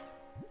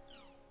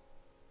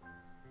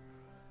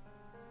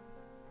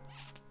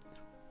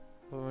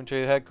 Moving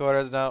to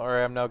headquarters now,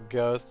 or I'm now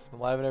ghost. I'm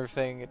alive and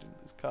everything. I didn't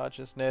lose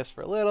consciousness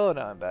for a little, and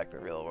now I'm back to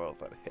the real world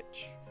without a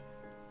hitch.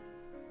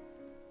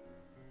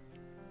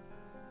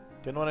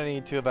 Didn't want to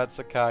need to about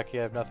Sakaki.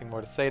 I have nothing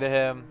more to say to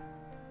him.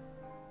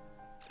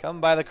 Come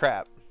by the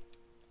crap.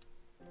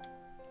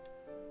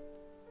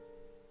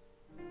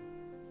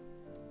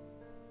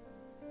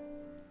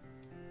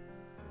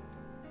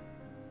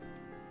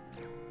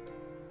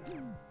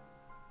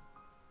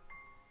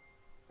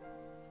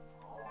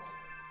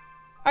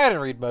 I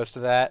didn't read most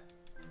of that.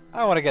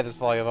 I want to get this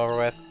volume over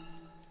with.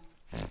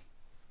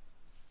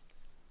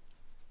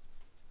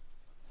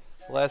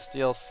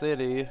 Celestial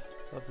City.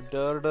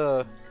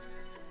 Da-da-da.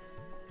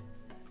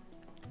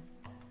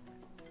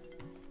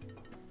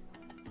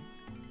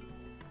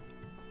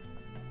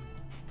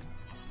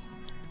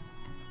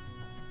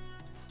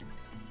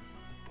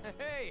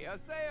 Hey,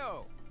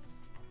 Aseo!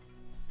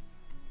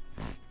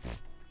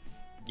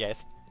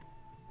 Yes.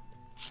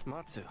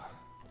 Matsu,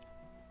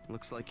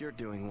 looks like you're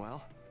doing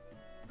well.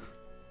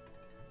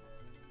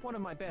 One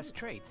of my best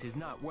traits is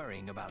not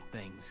worrying about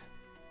things.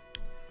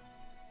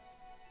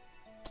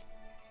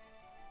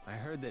 I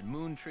heard that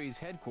Moon Tree's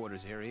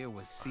headquarters area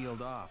was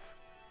sealed off.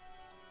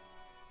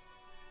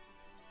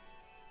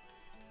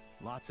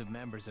 Lots of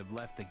members have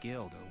left the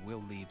guild or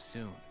will leave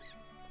soon.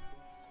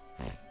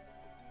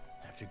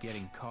 After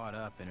getting caught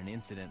up in an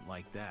incident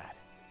like that.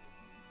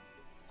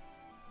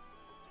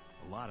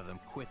 A lot of them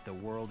quit the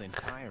world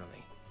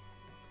entirely.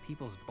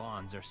 People's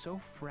bonds are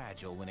so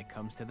fragile when it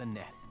comes to the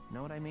net.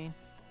 Know what I mean?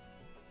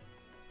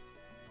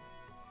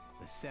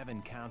 The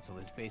Seven Council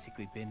has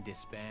basically been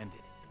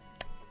disbanded.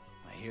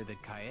 I hear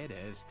that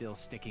Kaeda is still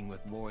sticking with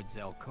Lord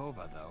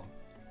Zelkova, though.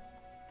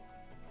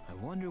 I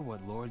wonder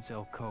what Lord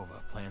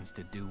Zelkova plans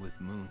to do with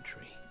Moon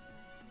Tree.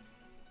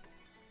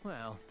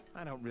 Well,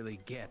 I don't really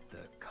get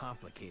the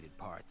complicated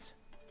parts.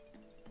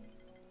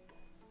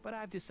 But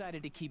I've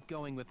decided to keep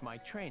going with my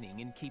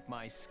training and keep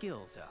my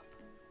skills up,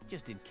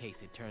 just in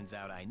case it turns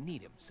out I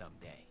need them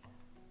someday.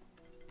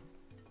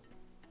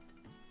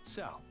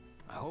 So,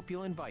 I hope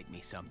you'll invite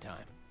me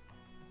sometime.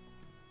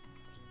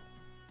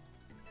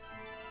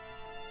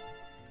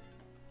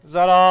 Is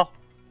that all?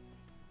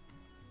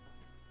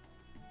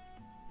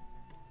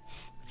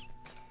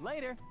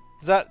 Later.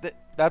 Is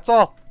that's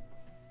all?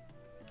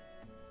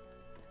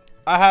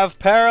 I have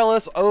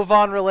perilous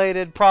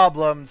Ovon-related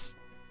problems.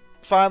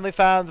 Finally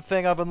found the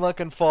thing I've been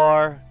looking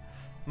for.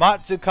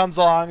 Matsu comes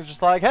along and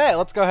just like, hey,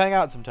 let's go hang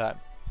out sometime.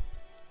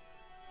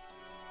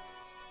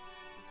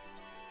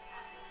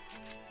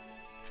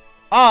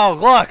 Oh,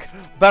 look!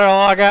 Better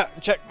log out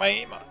and check my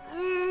email.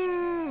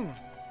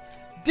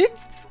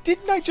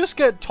 Didn't I just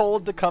get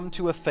told to come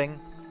to a thing?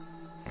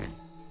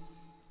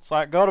 It's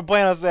like, go to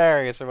Buenos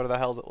Aires, or whatever the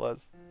hell it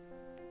was.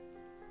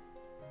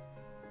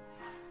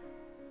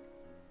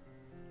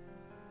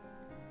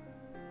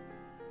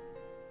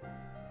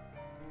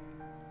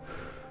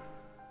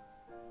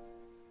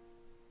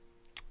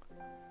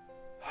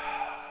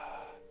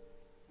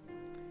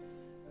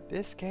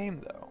 This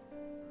game, though.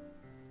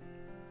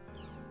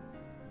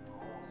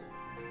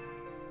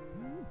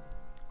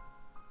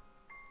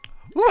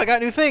 Ooh, I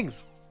got new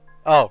things!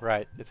 Oh,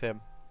 right. It's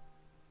him.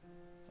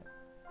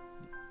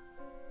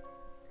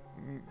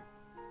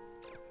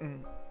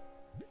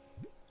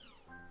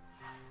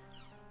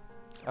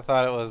 I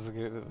thought it was...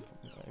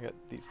 I got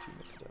these two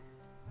mixed up.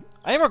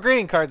 I need more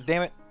greeting cards,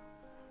 damn it!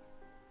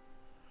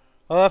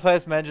 Although if I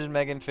mentioned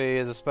Megan Fee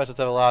is a special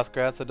type of lost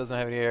grass that doesn't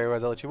have any area where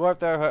I'll let you warp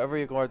there. However,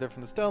 you can warp there from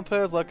the stone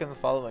pillars. Look in the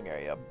following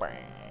area.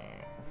 Bang.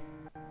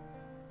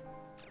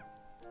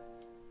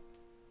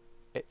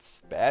 It's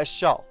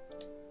special.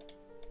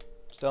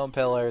 Stone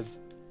pillars.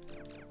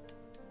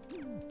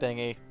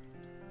 Thingy.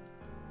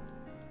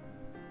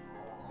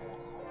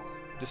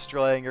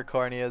 Destroying your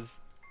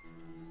corneas.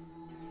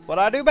 It's what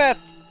I do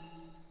best.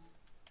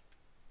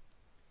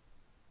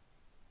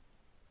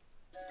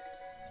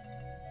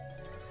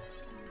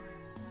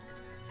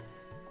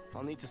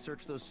 I'll need to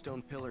search those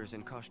stone pillars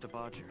in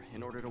Koshtabadger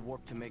in order to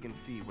warp to Megan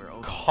Fee, where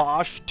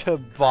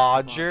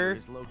Koshtabadger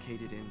is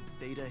located in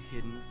Theta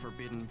Hidden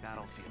Forbidden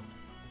Battlefield.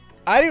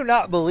 I do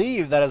not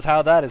believe that is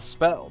how that is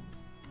spelled.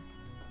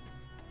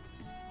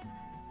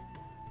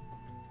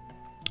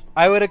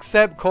 I would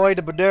accept Koi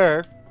de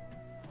Badur,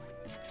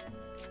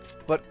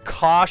 but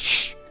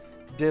Kosh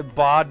de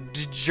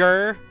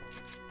Badger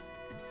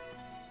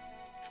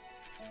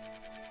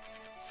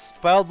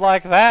spelled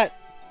like that.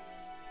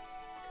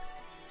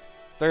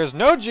 There is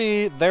no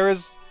G. There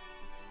is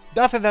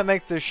nothing that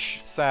makes the sh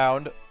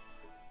sound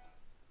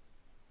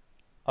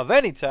of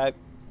any type.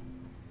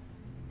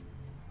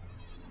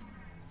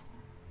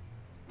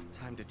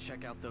 Time to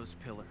check out those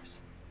pillars.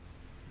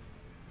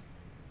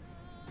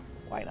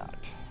 Why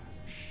not?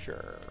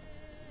 Sure.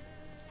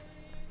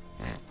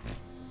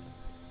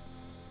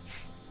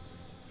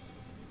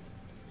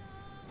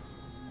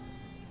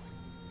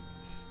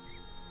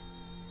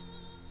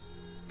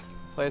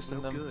 Placed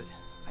in them. Good.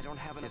 I don't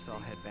have enough. I'll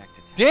head back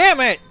to town. Damn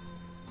it,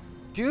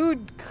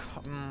 dude!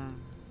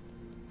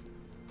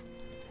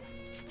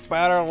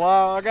 Better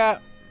log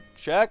out.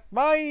 Check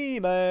my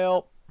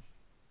email.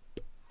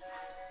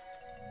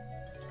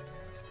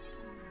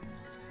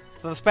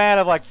 So in the span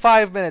of like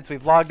 5 minutes,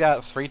 we've logged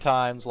out 3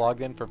 times,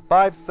 logged in for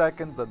 5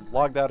 seconds, then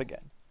logged out again.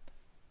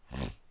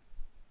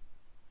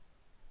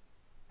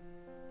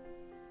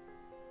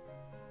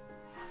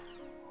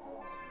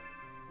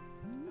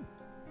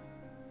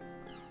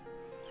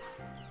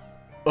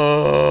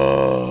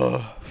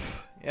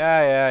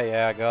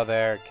 Yeah, go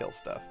there, kill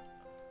stuff.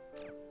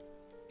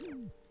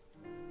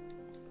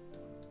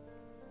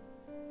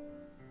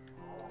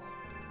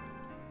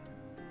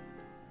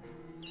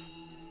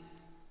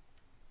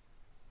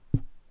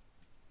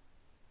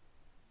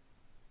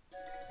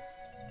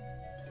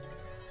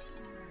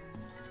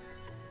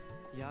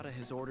 Yada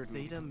has ordered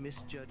Theta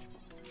misjudged.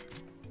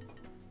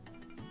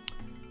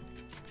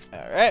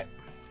 Alright.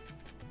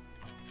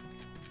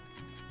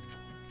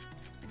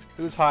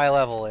 Who's high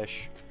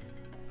level-ish?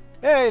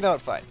 Hey, no,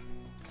 it's fine.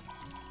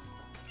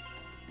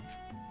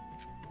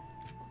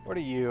 What are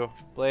you?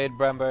 Blade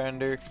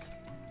Brembender.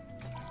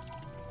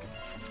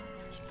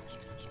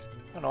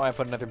 I don't know why I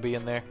put another B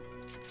in there.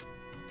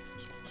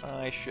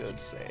 I should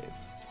save.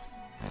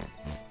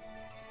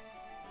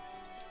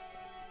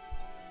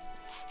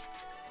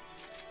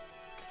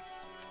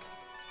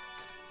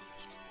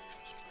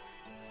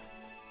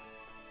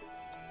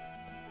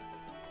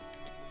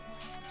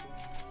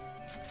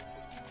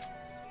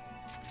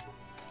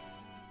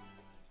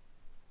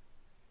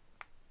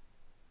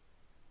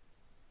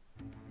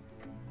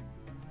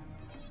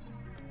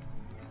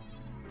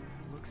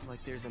 Looks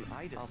like there's an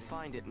item. I'll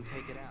find it and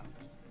take it out.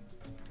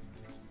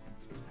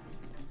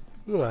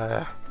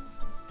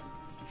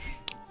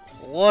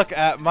 Look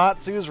at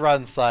Matsu's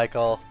run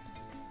cycle.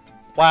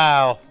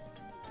 Wow.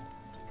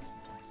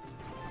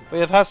 We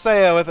have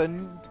Haseo with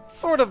a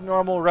sort of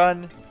normal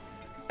run,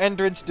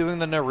 Entrance doing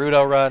the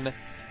Naruto run,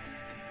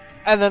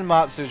 and then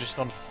Matsu just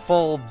on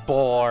full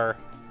bore.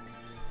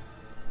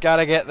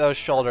 Gotta get those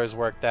shoulders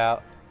worked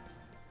out.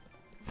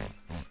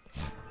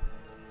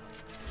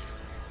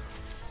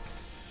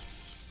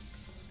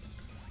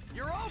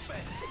 You're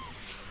open.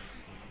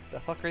 The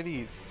fuck are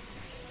these?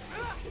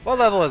 What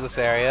level is this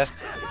area?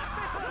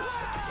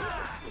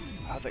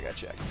 I think I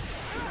checked.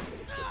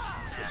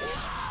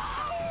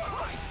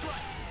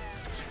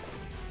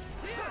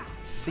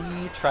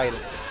 Sea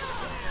Trident.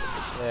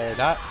 They're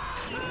not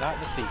in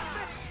the sea.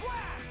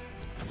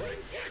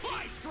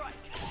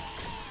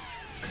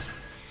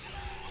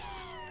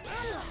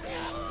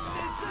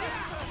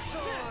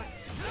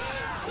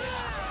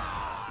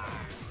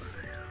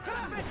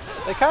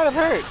 They kind of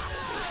hurt.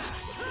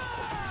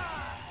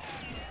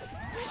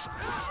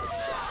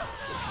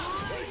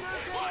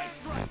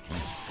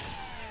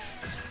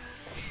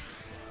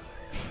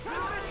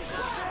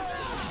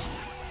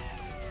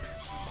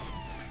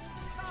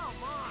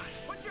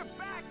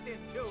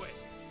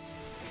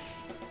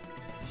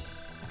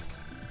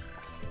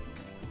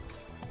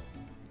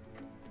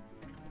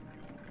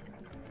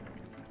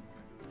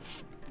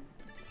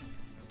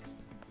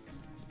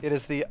 It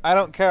is the I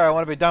don't care, I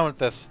want to be done with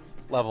this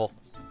level.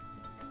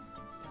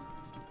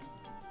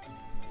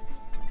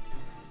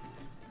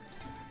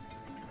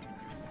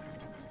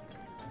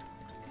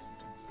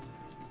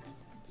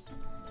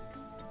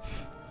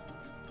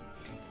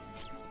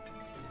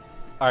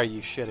 Are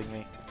you shitting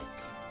me?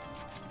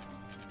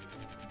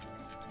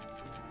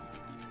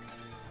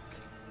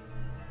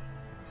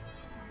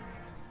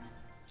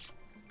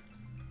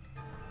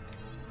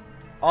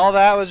 All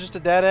that was just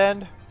a dead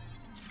end?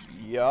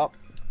 Yup.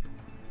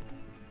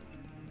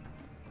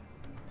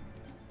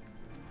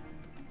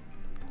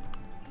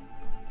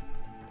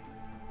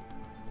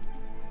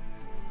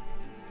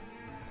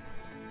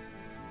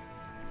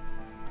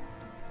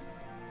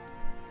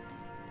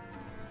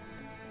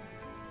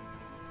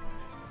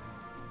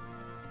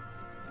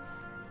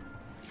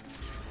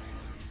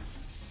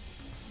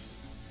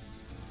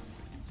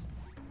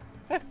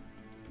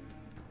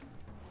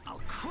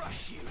 I'll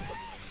crush you.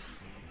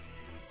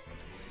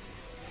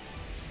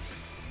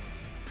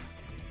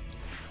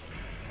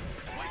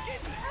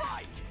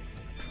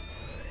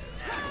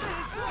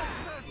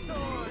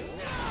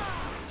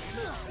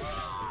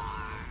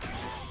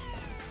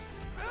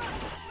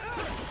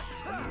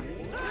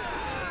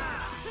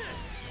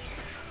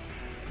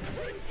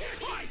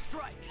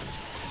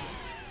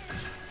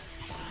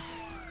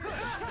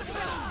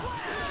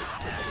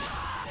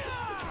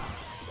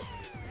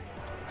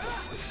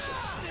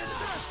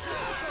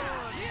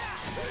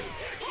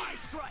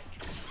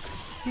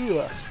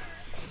 Yeah.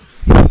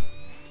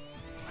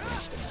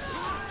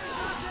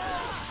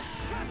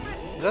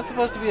 Is that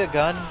supposed to be a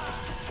gun?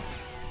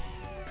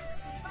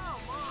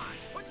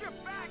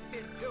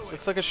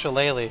 Looks like a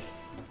shillelagh.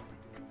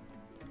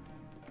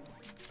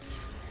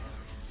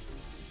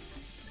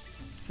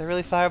 Is that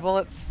really fire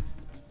bullets?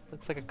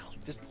 Looks like a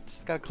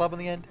just got a club on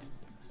the end.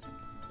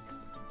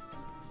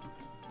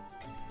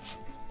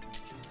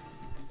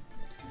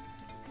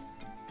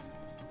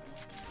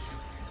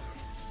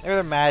 Maybe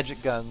they're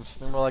magic guns.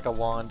 They're more like a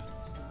wand.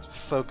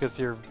 Focus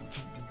your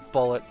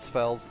bullet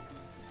spells.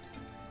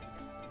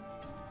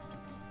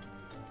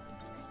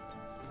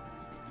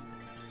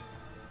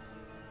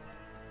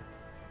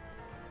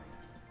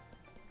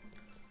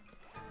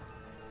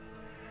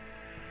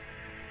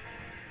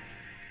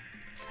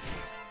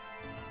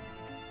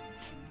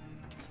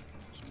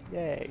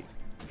 Yay.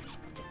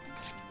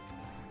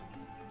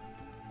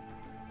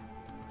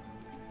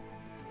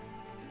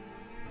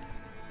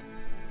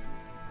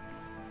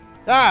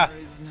 Ah! There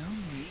is no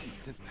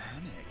need to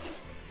panic.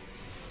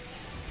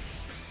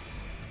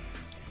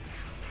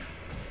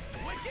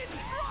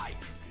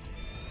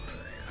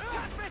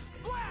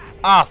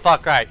 Ah,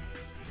 fuck, right.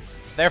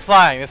 They're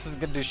flying. This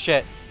isn't gonna do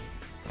shit.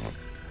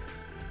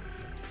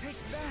 Take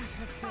that,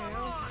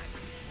 Haseo.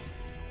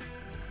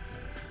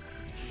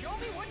 Show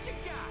me what you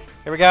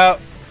got. Here we go.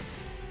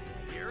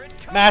 Here it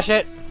comes. Mash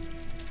it.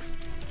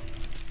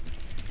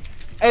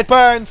 It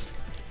burns.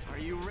 Are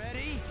you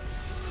ready?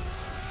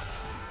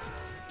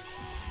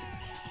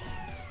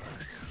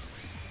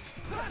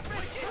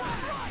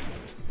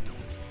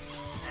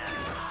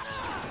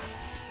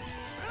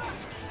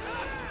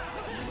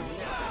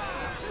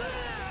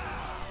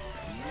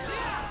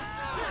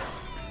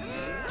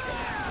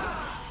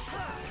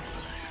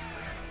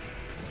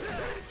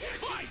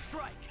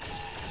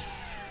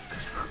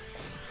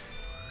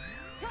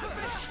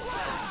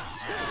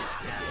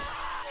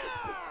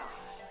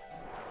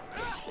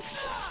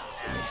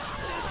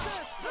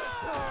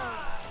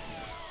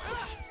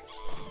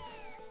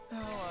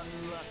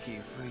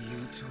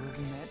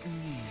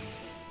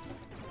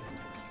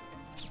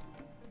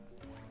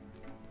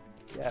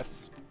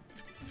 Yes.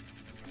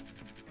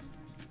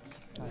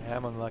 I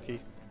am unlucky.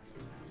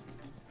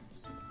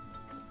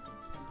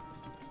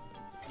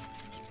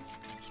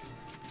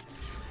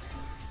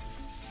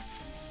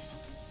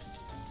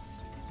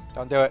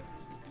 Don't do it.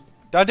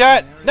 Don't do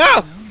it! No!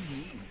 No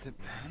need to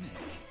panic.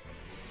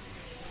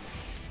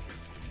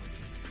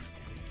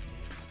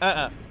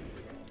 Uh-uh.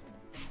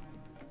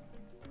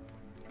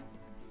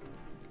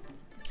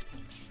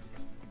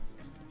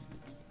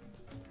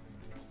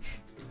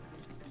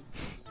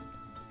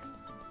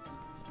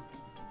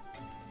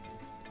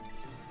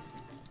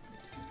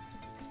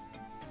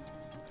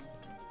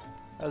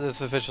 Is this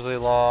sufficiently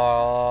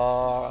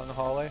long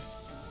hallway?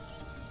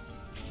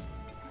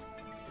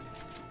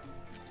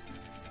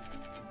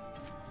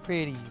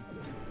 Pretty.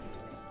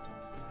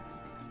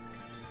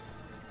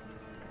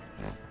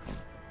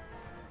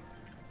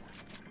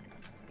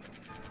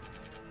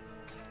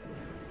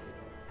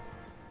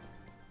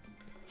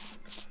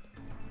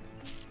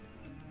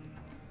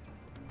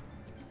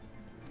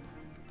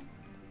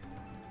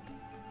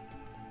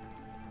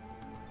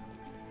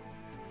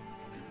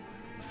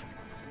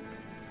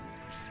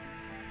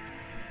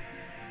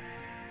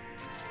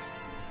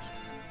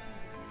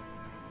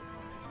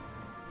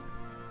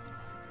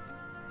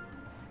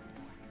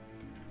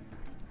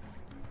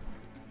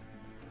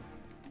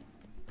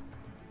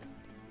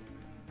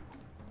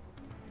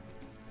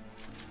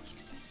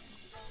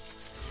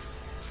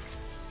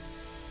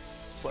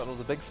 This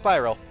level's a big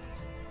spiral.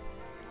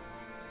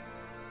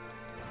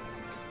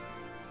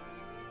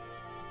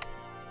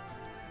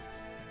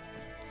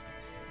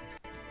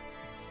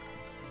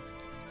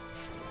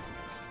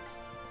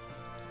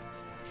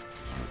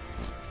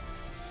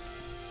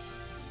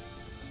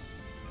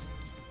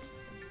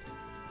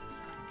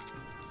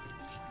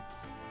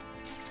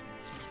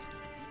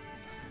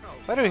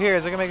 What do we hear?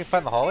 Is it gonna make it fight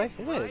in the hallway?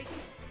 It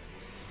is.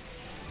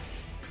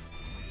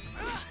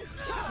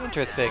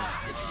 Interesting.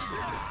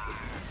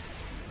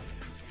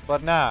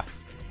 But nah.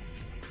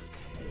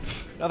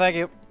 No thank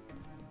you.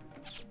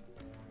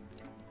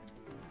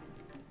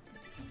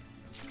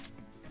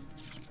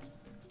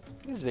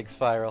 This is a big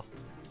spiral.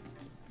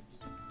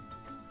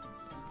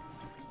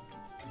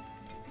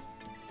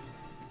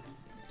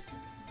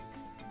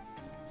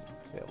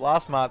 We have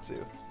lost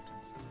Matsu.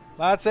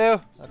 Matsu?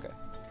 Okay.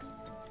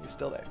 He's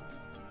still there.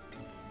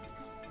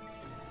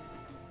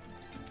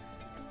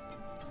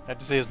 I have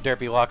to see his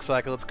derpy walk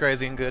cycle. It's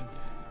crazy and good.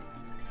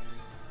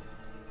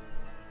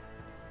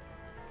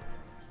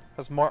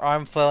 Has more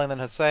arm flailing than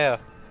Haseo.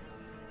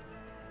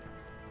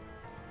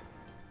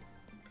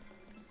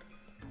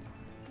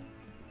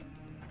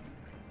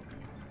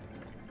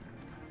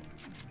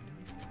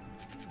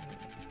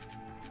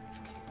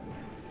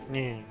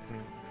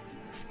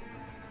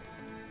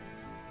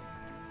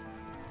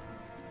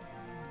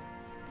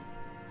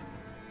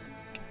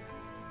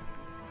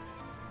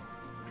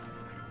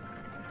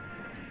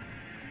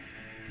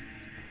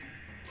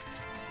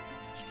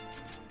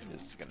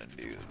 Just gonna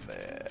do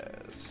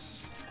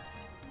this.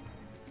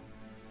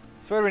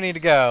 So where do we need to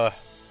go?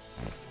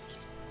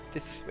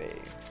 This way.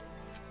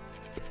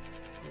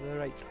 The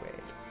right way.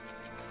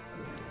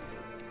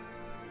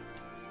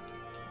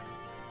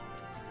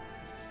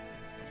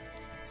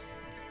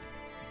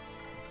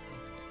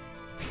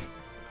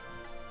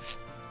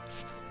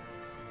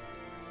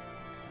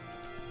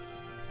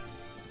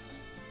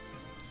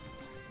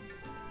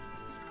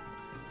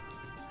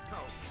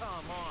 Oh,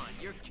 come on.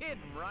 You're kidding,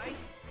 right?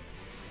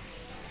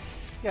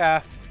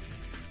 Yeah.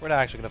 We're not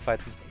actually gonna fight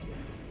them.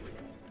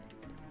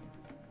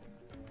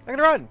 I'm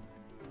gonna run!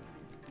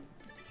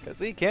 Because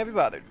we can't be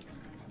bothered.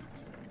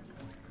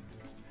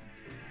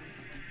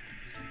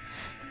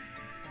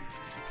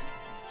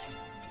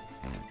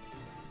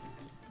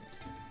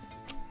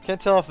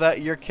 Can't tell if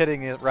that "you're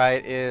kidding it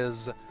right"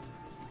 is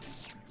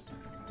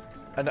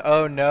an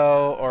oh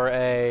no or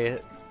a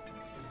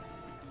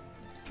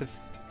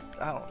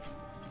I don't know.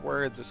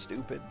 Words are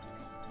stupid.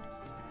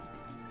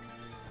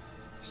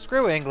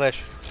 Screw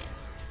English.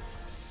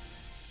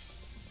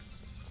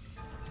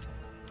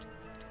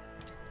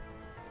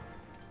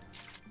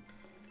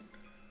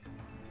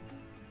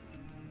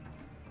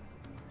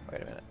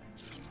 Wait a minute.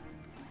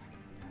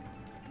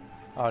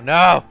 Oh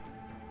no!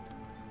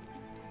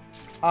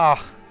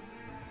 Ah.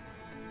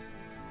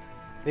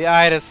 The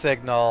Ida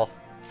signal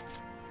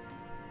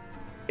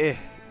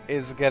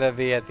is gonna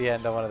be at the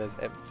end of one of those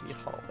empty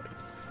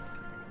hallways.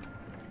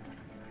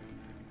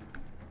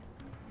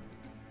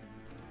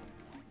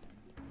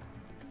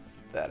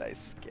 That I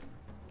skip.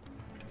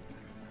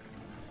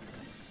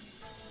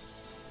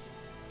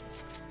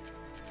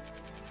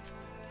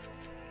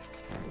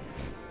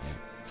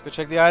 Let's go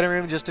check the item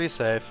room just to be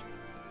safe.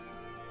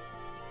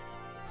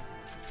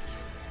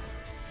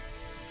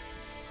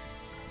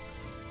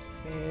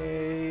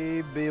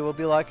 Maybe we'll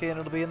be lucky and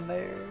it'll be in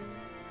there.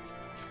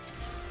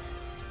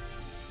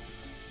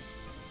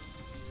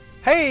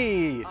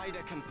 Hey!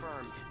 Ida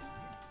confirmed.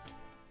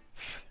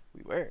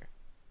 We were.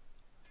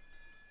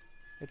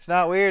 It's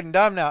not weird and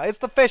dumb now. It's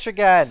the fish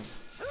again!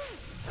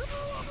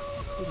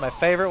 This is my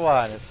favorite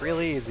one. It's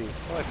really easy.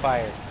 Oh, I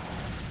fired.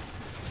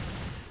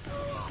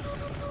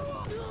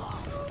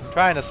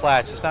 Trying to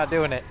slash, just not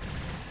doing it.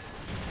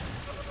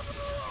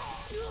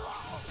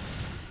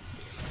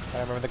 I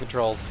remember the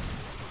controls.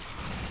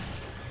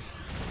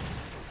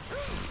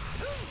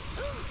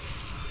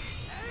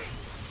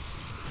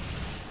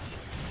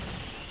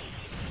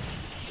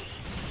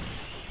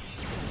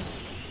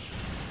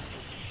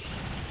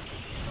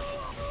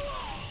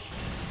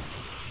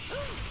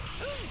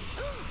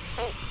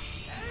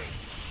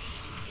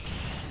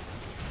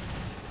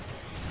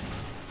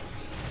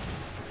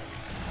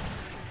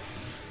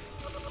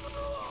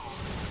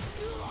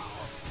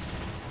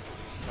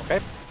 Okay.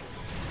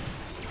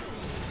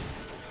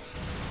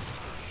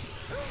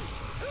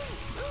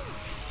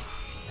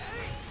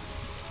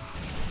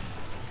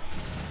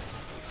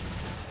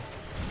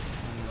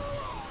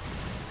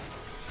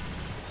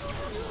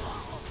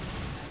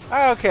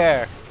 I don't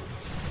care.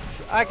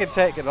 I can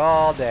take it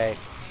all day.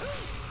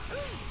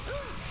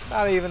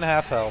 Not even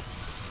half health.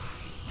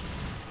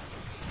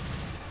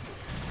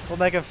 We'll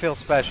make him feel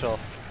special.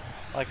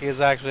 Like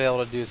he's actually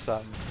able to do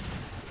something.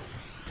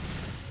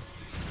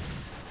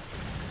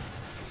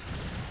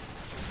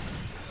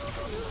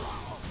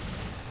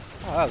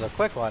 Oh, that was a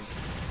quick one.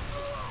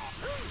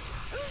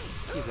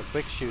 He's a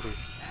quick shooter.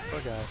 Poor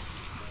guy.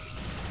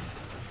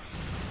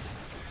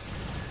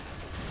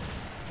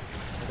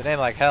 With a name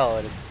like hell,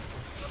 it's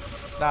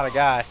not a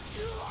guy.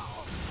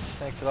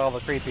 Makes it all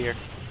the creepier.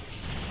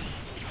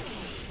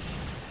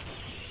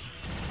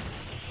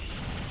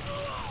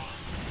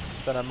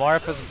 It's an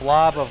amorphous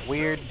blob of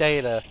weird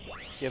data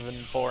given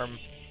form.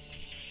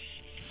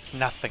 It's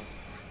nothing.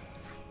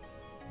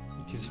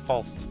 It is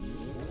false.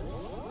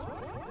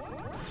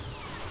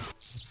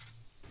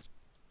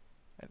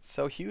 It's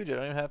so huge I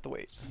don't even have to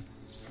wait.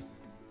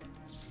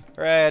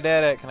 Hooray, I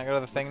did it. Can I go to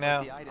the thing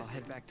now? I'll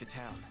head back to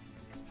town.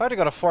 If I had to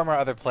go to 4 more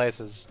other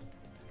places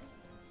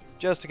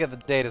just to get the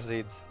data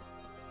seeds,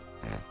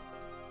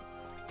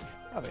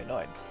 I'll be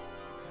annoyed.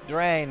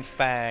 Drain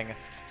Fang.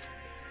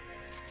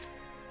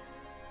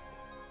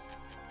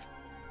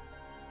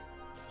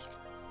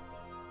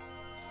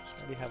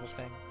 Already have a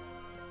thing.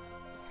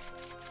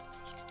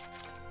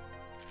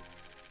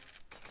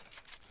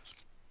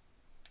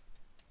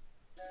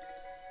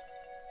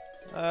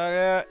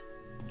 Okay,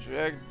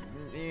 check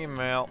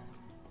email.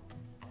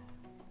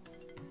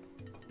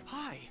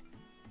 Hi,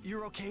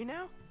 you're okay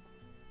now?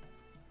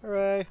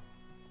 Hooray.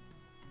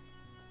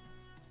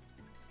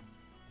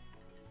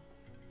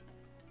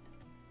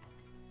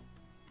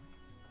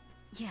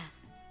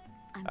 Yes.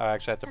 Oh, I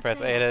actually have to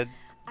press A to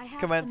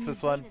commence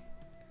this one. Data.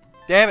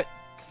 Damn it!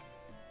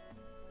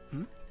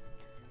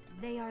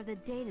 They are the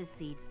data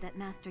seeds that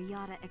Master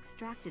Yada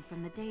extracted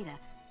from the data.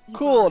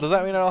 Cool. Does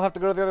that mean I don't have to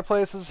go to the other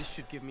places? This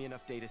should give me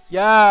enough data.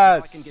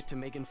 Yes. I can get to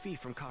Megan Fee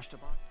from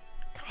Kashtabat.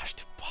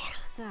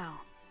 So,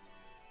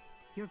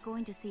 you're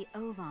going to see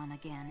Ovan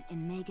again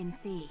in Megan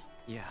Fee.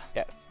 Yeah.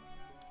 Yes.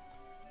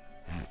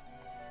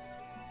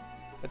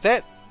 That's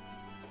it.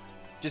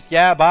 Just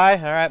yeah, bye.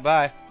 All right,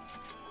 bye.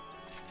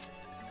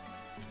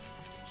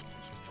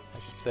 I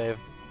should save.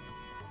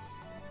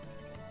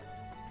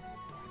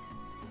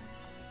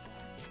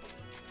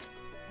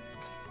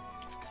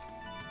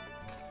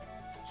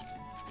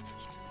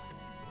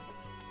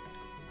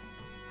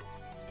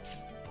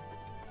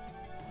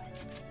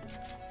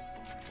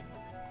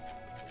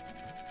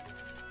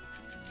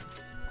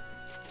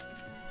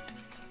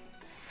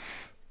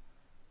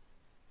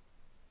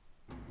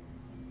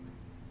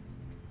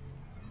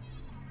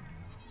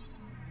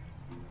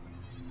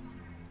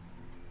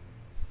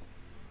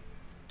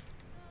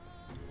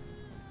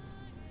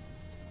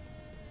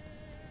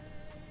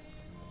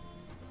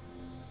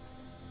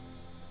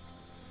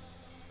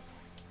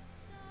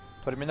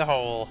 Put him in the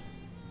hole.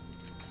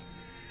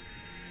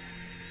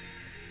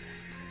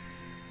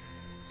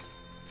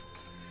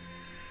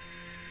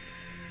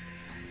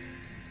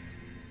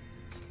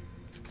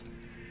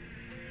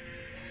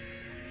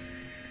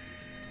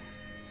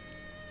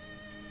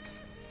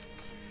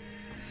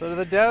 So do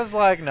the devs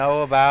like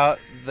know about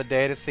the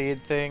data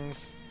seed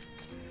things?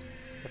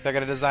 If they're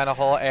gonna design a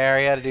whole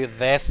area to do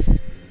this?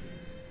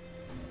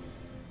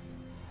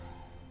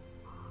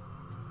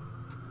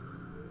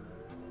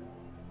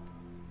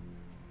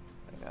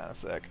 Hang on a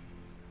sec.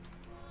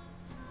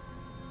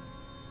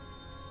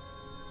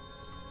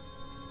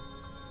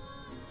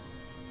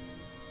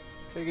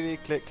 Clickety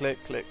click click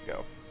click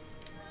go.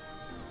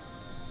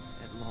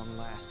 At long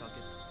last, I'll get.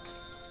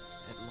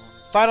 At long.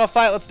 Final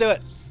fight, let's do it.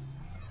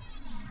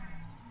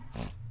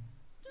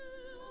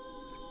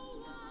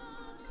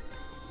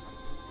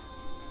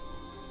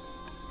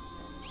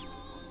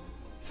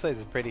 This place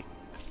is pretty.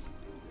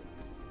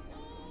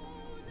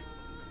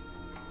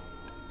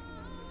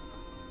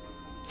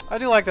 I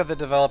do like that the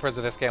developers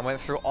of this game went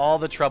through all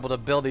the trouble to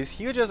build these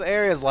huge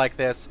areas like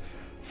this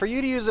for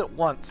you to use it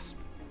once.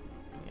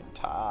 The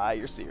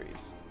entire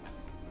series.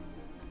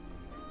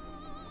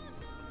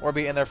 Or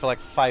be in there for like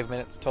 5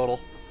 minutes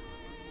total.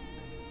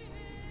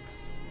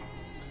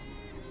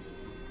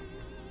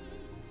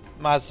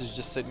 Maz is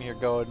just sitting here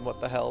going,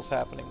 what the hell's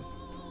happening?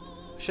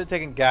 Should have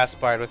taken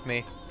Gaspard with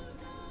me.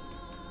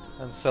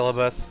 And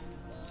Syllabus.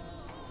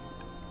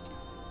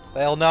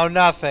 They'll know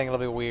nothing. It'll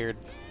be weird.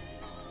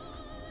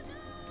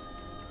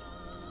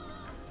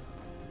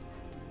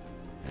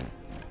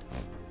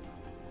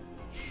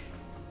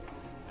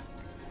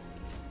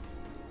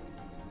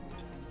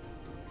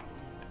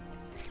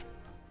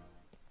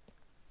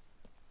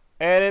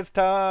 And it's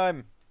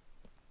time.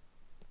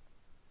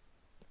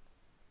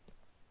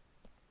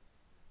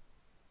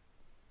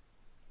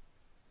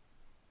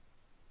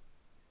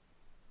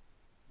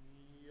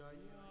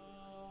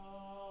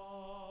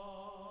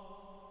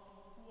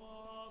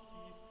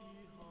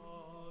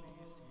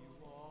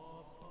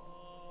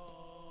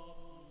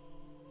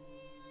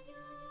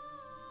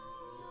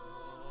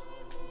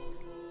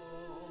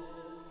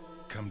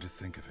 Come to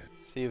think of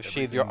it, So you've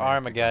sheathed your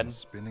arm again.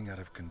 Spinning out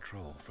of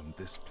control from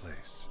this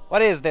place.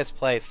 What is this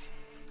place?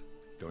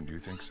 Don't you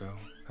think so,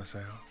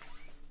 Haseo?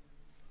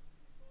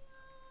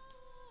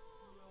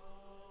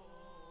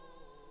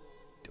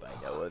 Do I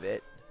know of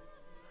it?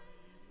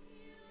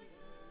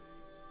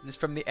 Is this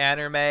from the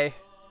anime?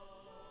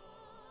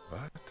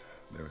 But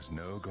there is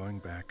no going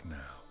back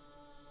now.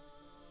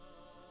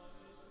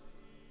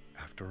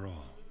 After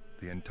all,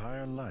 the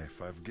entire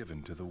life I've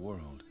given to the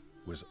world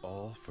was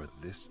all for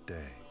this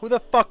day. Who the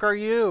fuck are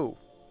you?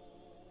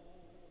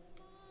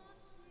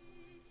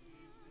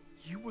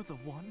 You were the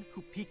one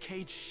who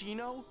PK'd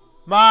Shino?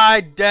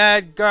 My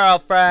dead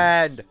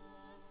girlfriend!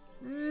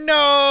 No!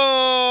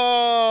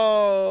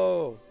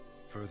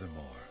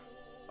 Furthermore,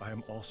 I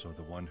am also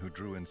the one who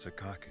drew in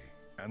Sakaki,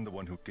 and the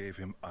one who gave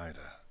him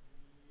Ida.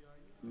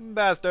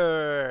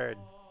 Bastard!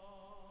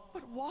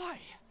 But why?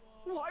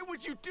 Why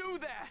would you do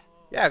that?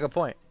 Yeah, good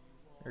point.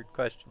 Good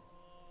question.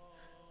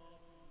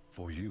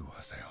 For you,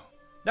 Haseo.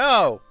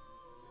 No!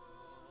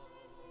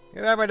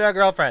 You're not my dead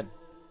girlfriend.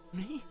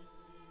 Me?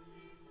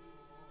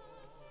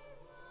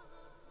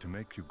 To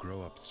make you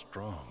grow up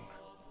strong.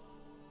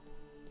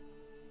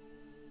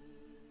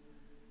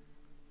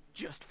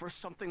 Just for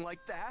something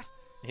like that?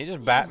 He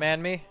just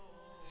Batman me?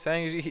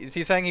 Is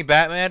he saying he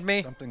Batmaned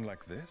me? Something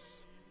like this?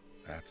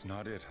 That's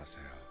not it, Haseo.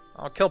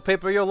 I'll kill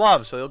people you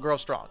love so you'll grow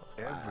strong.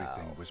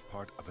 Everything was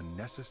part of a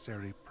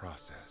necessary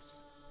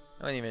process.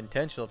 Not even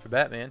intentional for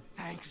Batman.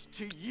 Thanks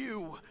to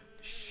you,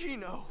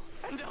 Shino,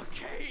 and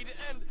Arcade,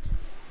 and...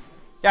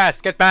 Yes,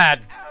 get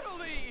mad!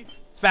 Adelie!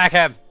 Smack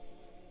him!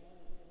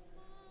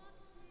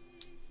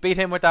 Beat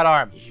him with that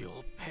arm.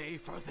 You'll pay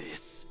for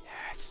this.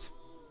 Yes.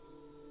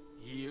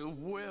 You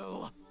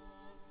will.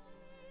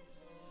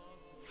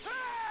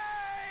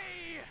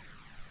 Hey!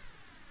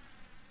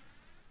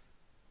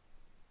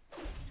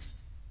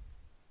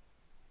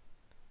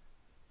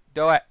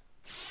 Do it.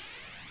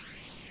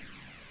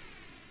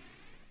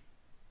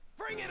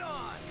 Bring it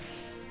on!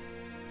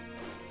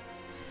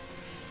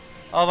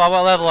 Oh, about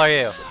what level are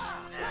you?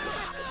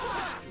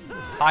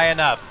 High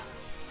enough.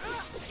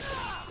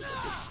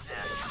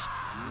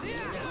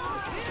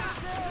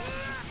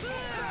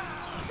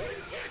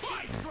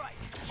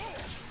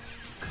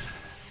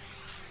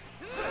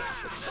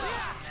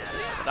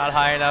 Not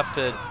high enough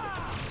to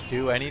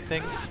do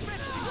anything.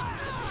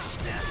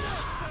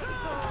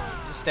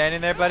 Just standing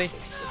there, buddy.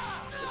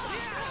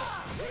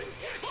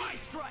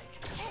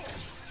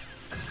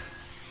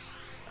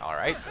 All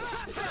right.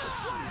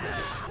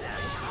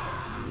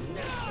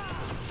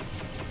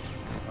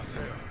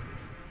 Haseo,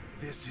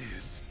 this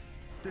is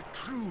the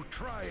true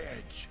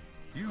Tri-Edge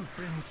you've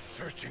been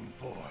searching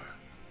for.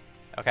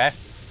 Okay.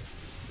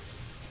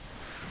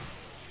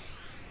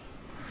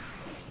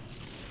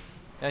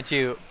 Don't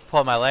you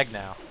pull my leg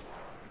now.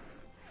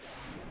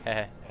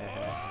 Okay.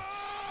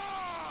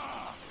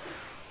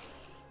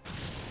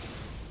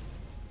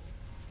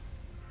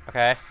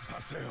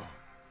 Haseo,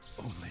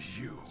 only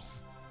you.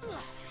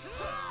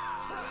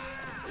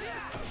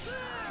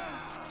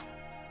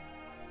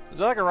 Is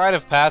there like a rite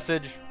of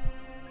passage?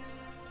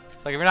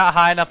 It's like if you're not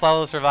high enough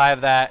level to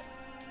survive that,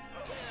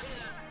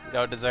 you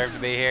don't deserve to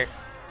be here.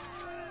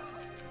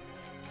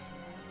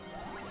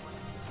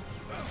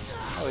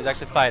 Oh, he's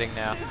actually fighting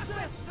now.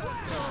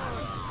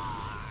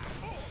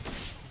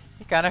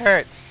 It kind of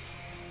hurts.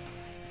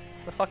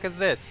 What the fuck is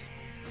this?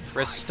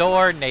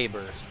 Restore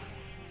neighbor.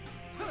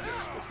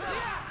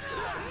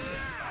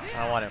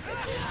 I don't want him.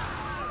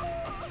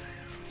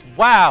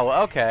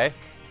 Wow, okay.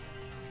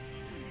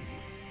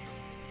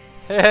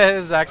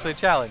 This is actually a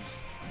challenge.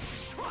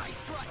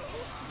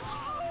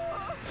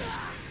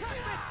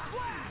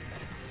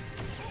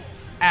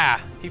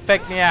 Ah, he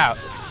faked me out.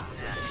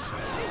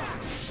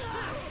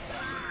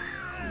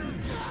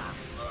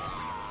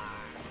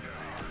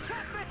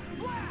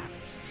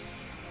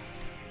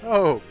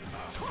 Oh,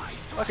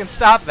 fucking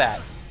stop that.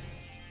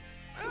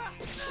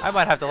 I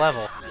might have to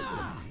level.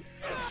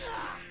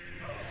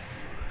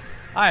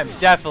 I am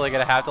definitely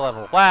gonna have to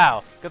level.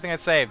 Wow, good thing I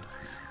saved.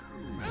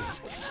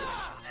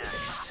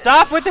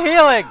 Stop with the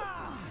healing!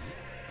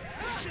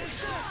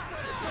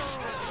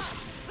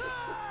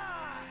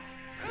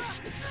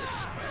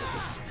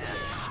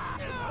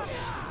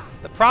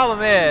 The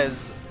problem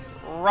is,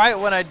 right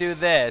when I do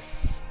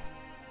this,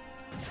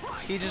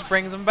 he just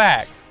brings him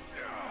back.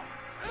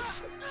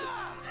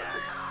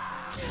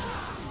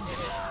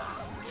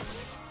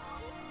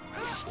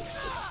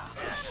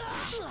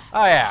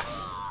 Oh yeah.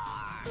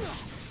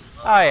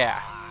 Oh yeah.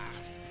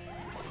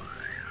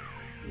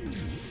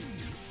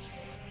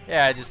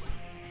 Yeah,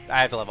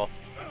 I have to level.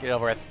 Get it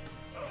over with.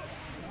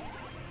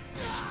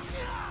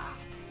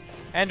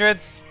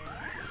 Entrance!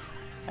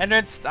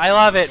 Entrance, I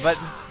love it, but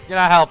you're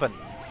not helping.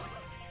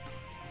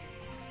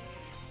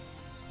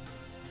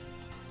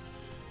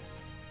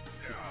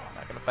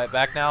 Not gonna fight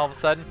back now all of a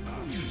sudden?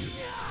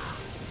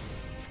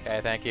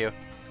 Okay, thank you.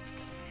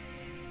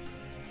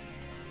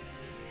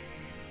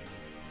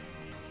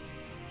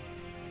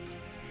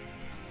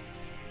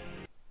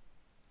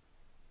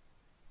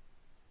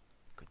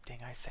 Good thing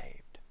I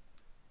saved.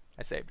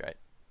 I saved, right?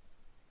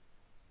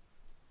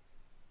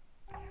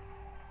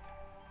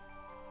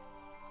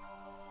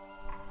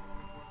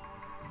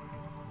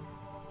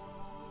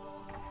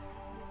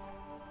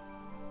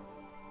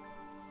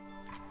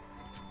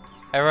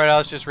 Everyone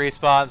else just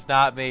respawns,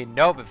 not me.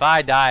 Nope, if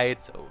I die,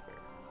 it's over.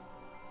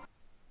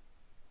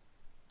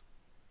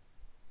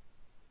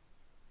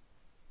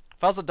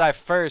 If I also die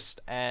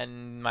first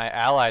and my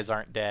allies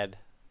aren't dead,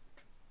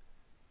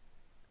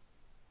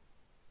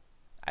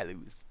 I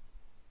lose.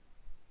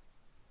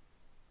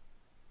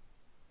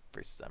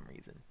 For some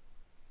reason.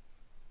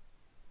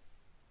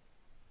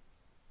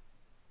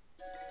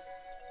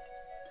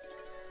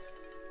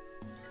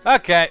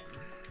 Okay.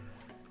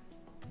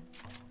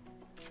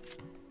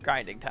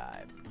 Grinding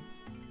time.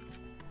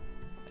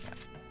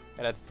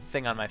 Got a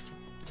thing on my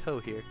toe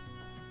here.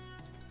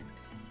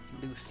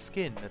 Loose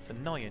skin, that's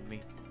annoying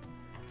me.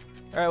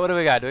 Alright, what do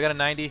we got? Do we got a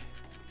 90?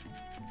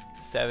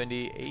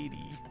 70, 80.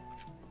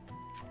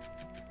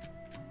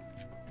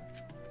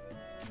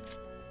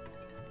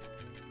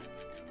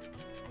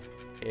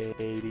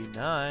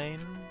 $89.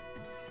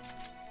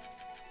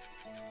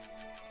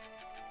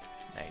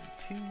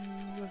 92.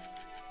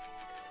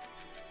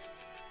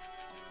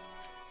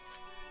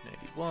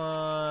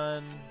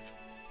 91.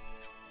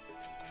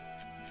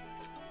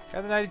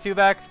 Got the 92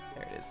 back.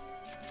 There it is.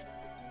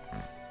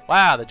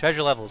 Wow, the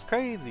treasure level is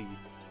crazy.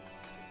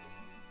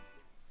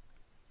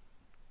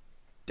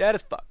 Dead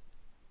as fuck.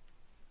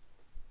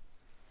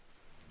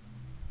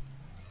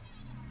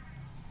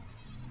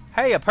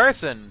 Hey, a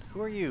person!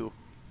 Who are you?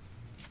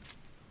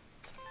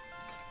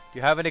 Do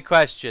you have any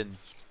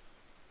questions?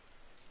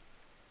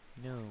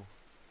 No.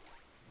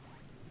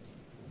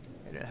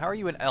 How are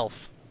you an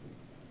elf?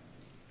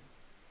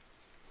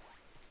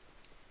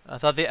 I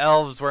thought the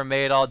elves were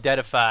made all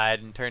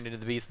deadified and turned into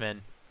the beastmen.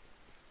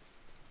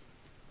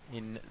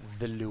 In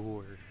the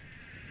lore.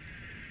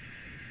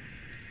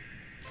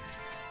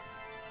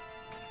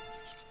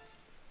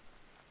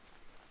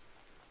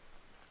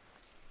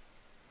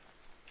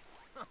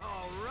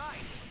 Alright,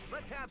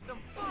 let's have some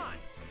fun!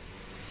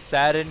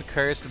 Saddened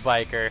cursed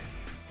biker.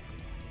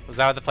 Was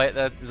that what the play?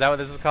 Is that what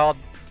this is called?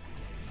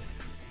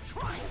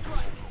 I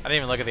didn't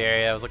even look at the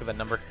area. I was looking at the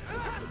number.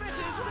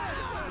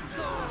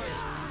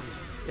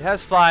 It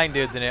has flying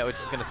dudes in it, which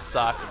is gonna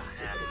suck.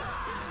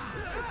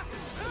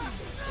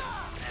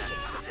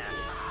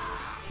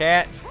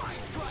 Can't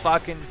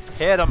fucking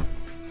hit him.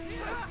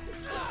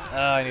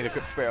 Oh, I need a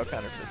quick sparrow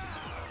counter for this.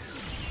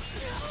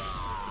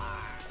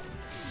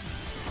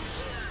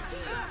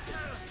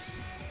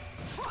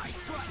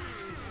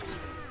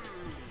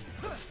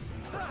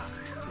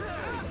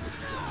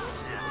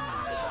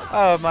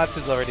 Oh,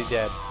 Matsu's already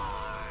dead.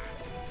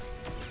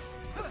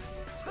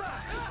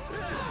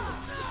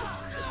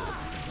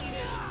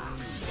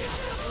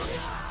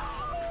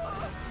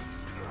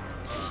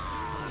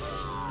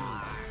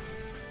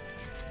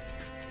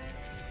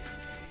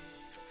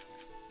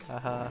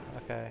 Uh-huh,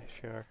 okay,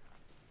 sure.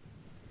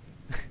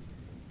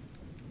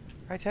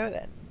 Righto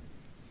then.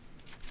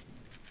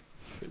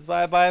 That's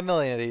why I buy a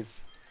million of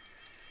these.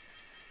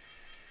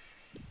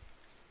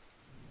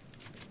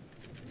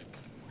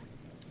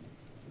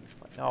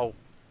 But no.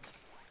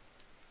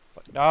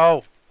 But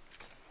no!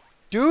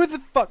 Do the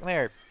fuck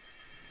there!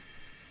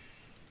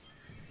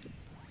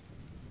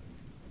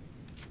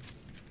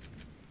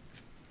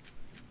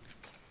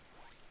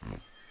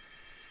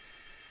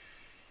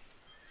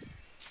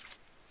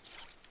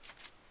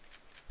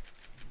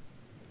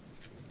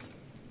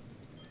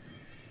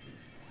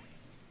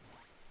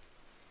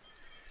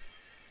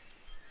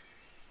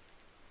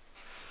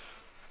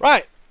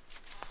 Right.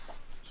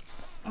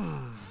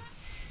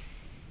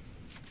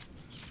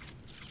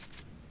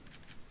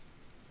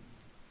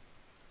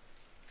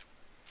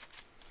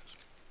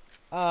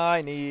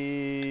 I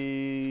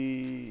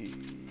need...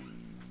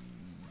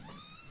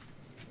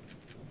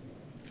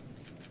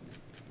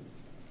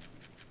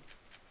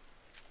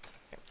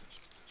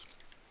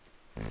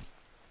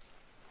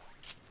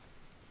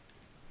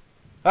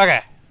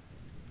 Okay.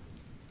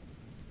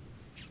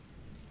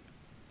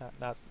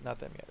 Not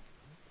them yet.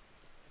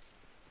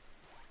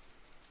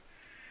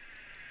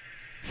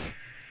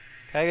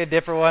 Can I get a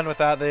different one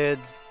without the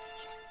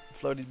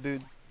floaty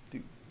dude?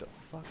 Dude, the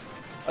fuck?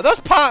 Are those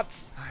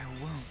pots? I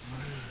won't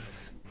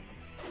lose.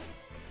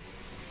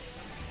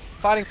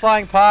 Fighting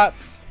flying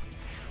pots.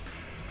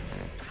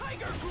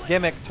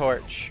 Gimmick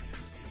torch.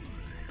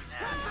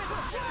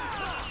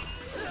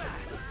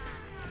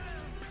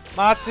 Come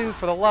Matsu,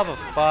 for the love of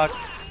fuck.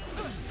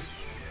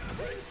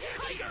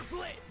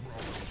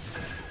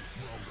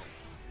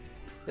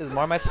 This is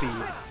more my speed.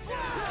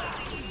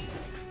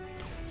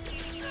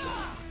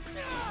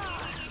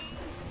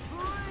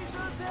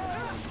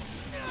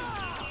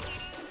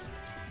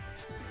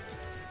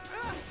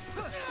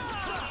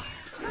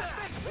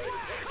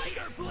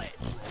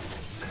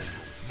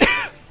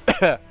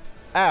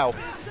 Ow.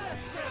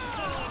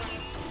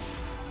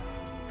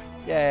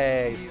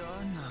 Yay. You're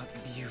not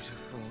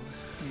beautiful.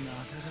 Not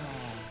at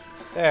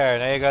all. There,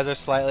 now you guys are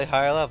slightly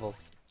higher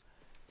levels.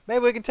 Maybe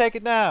we can take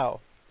it now.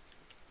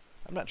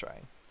 I'm not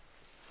trying.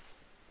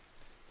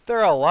 There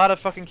are a lot of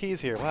fucking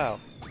keys here. Wow.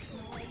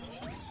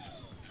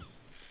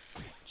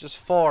 Just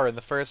 4 in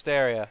the first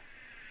area.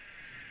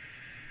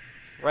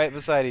 Right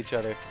beside each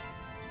other.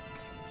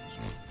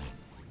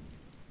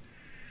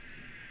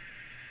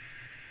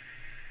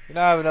 We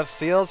don't have enough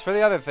seals for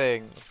the other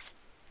things.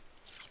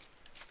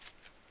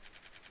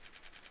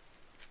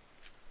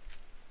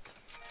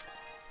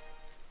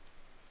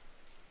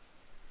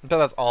 Until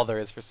that's all there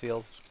is for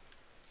seals.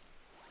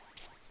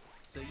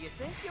 So you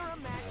think you're a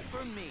match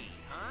for me,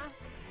 huh?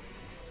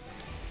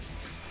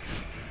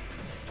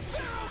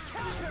 Barrel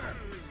counter!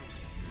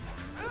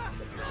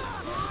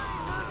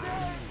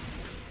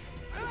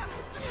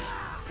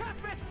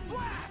 Tempest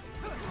blast!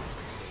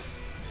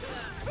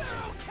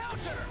 Barrel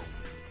counter!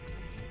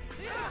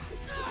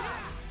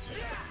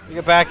 You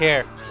get back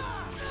here.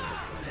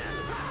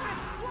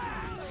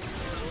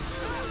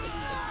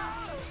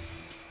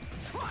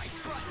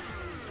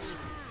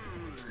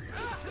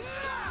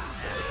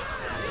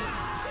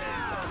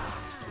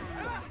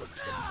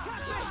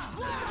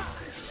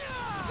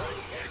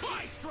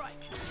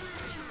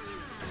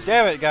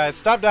 Damn it, guys.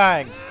 Stop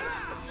dying.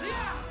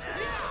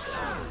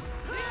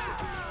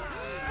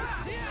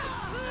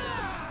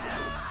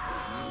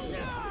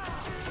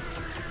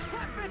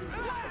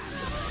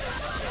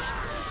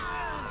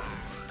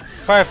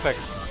 Perfect.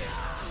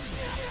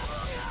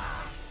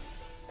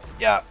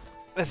 Yeah,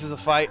 this is a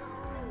fight.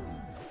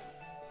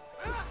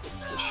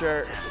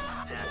 Sure.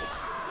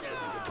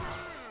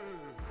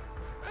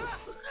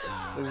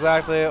 It's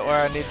exactly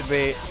where I need to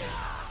be.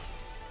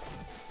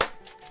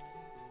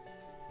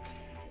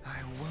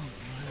 I won't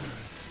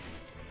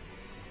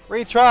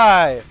lose.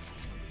 Retry!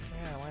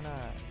 Yeah, why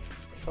not?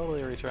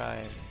 Totally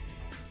retrying.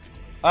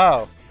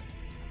 Oh.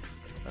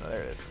 Oh,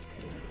 there it is.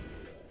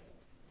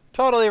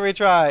 Totally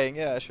retrying.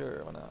 Yeah,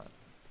 sure, why not?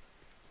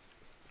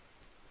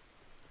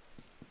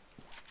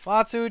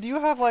 Matsu, do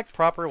you have like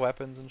proper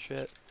weapons and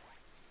shit?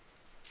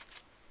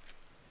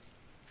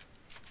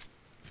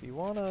 You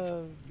want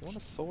a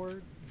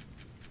sword?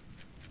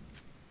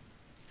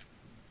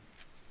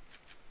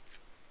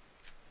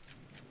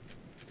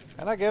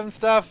 Can I give him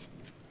stuff?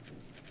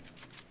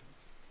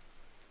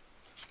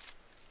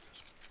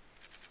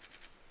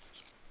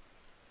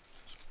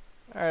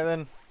 Alright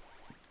then.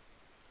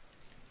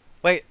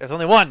 Wait, there's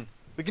only one!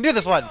 We can do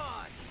this one!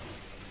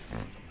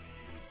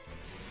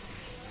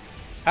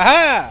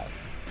 Haha!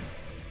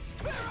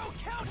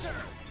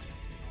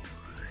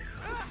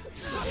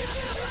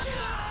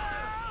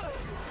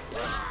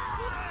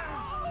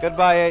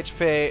 Goodbye,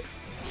 HP.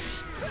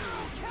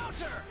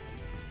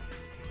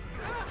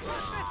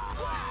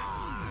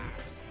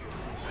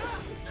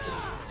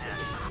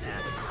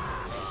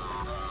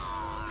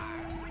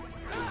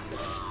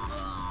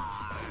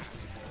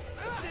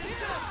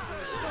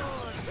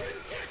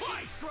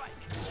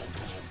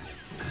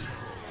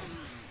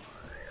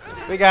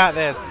 We got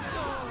this.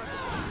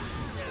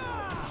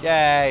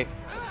 Yay.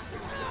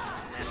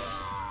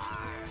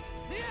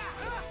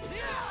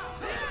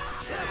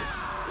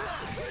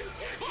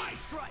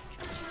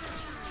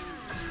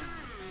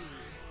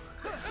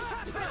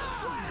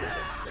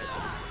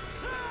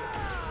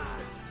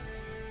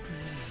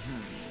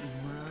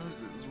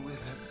 Roses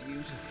wither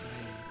beautifully.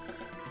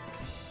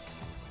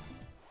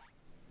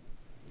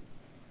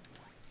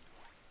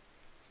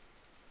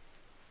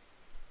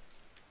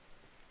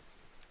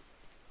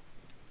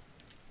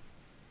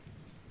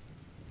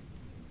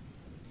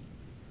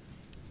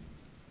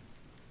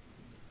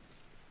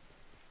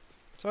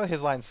 Some of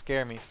his lines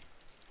scare me.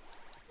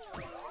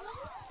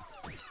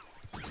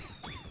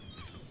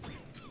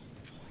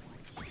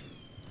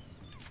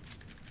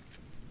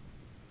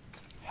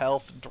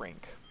 Health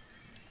drink.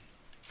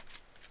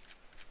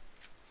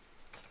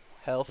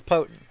 Health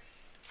potent.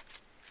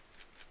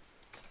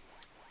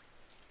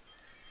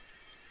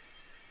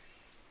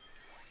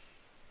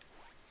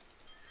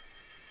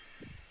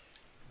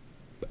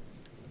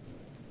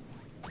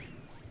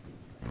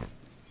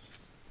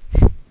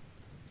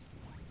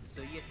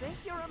 So you think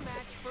you're a match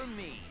for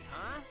me,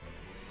 huh?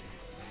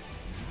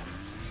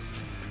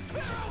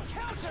 Barrel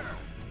counter!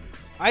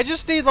 I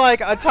just need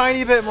like a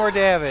tiny bit more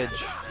damage.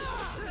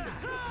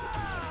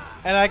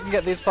 And I can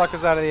get these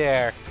fuckers out of the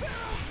air.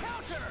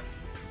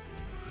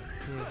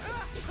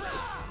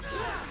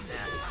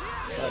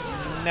 But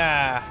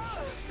nah.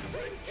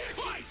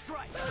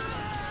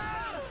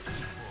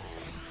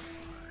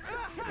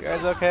 You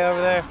guys okay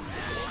over there?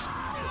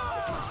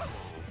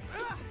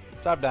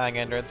 Stop dying,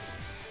 Entrance.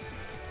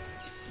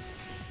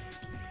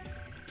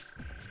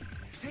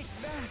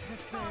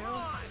 sail.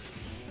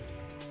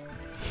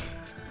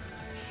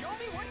 Show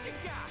me what you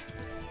got.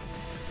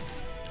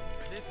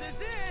 This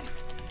is it.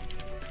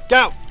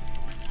 Go!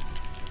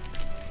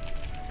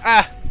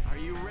 Ah! Are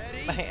you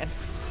ready? Man.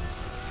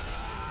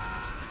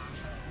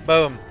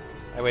 Boom.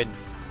 I win.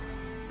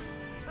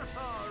 All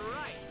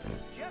right.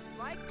 Just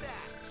like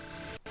that.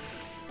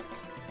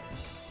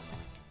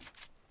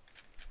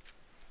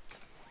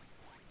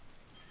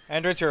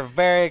 Androids, you're a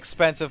very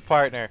expensive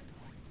partner.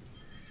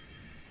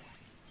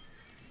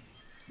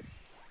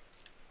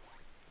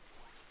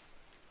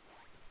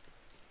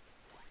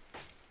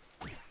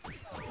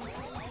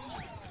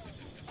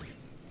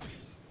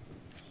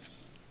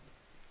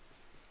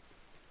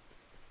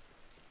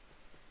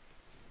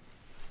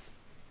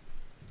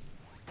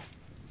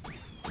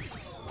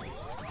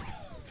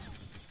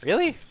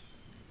 Really?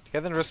 To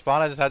get them to respawn,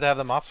 I just had to have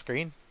them off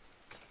screen?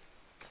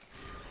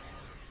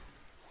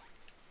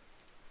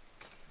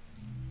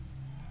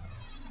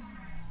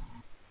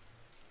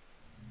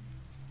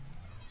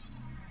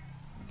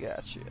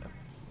 Gotcha.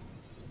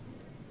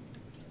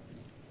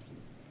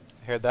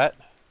 Heard that?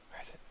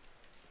 Where is it?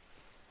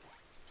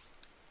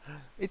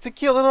 It's a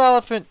cute little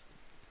elephant!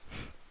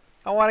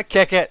 I want to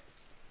kick it!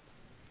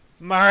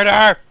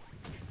 Murder!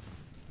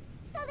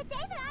 So the day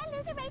that I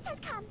lose a race has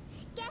come.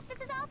 Guess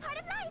this is all part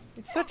of life.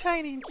 It's so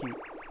tiny and cute.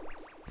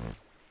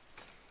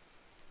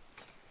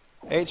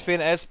 HP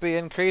and SB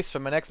increase for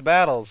my next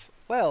battles.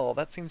 Well,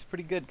 that seems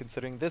pretty good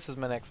considering this is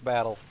my next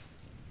battle.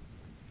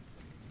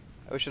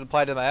 I wish it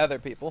applied to my other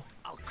people.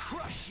 I'll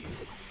crush you.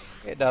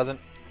 It doesn't.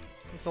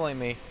 It's only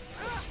me.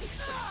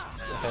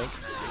 I think.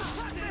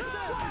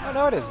 Oh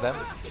no, it is them.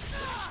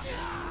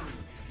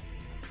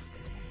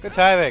 Good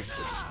timing.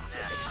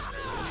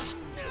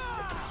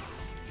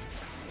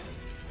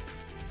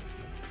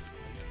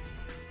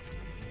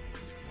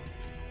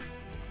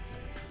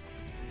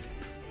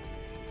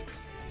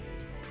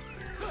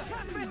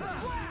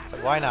 So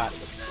why not?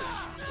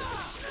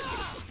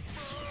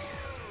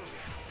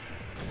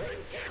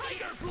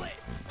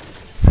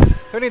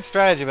 Who needs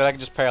strategy, but I can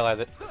just paralyze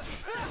it.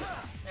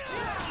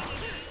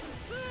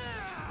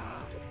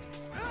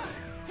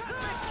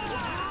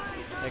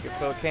 Make it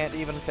so it can't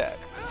even attack.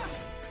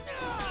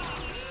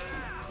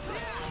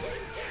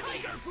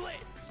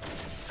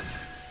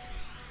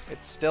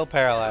 It's still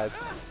paralyzed.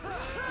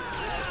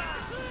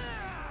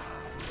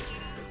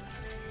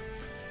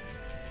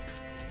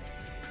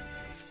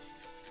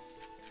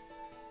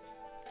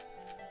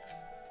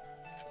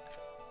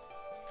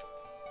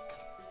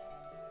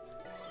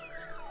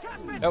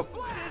 Nope.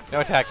 No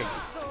attacking.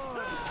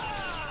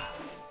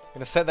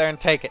 Gonna sit there and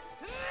take it.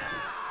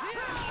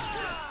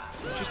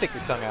 Don't you stick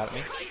your tongue out at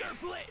me.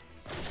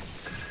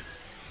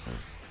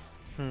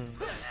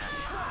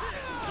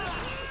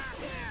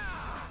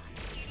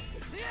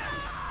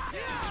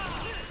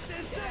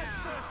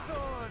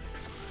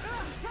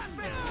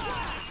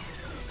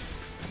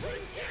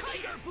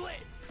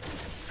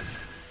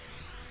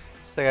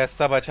 This thing has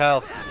so much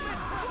health.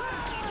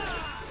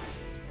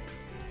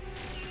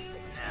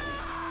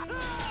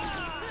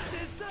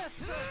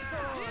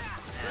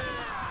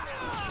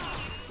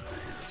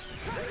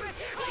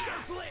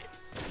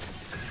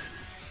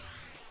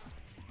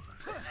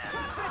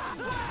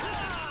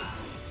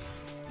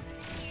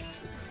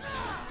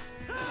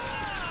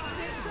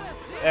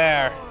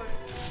 There.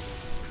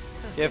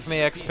 Give me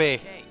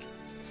XP.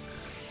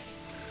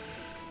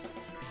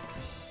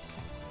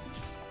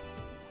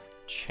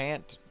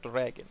 Chant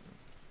Dragon.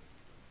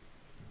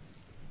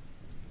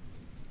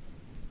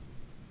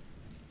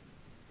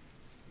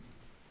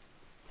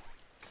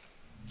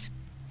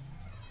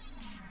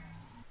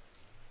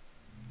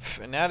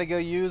 And now to go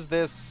use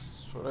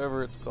this,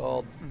 whatever it's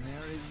called,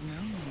 There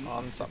is no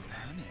on need something. to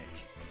panic.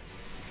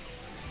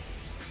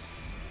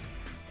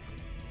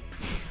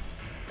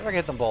 If I can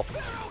hit them both.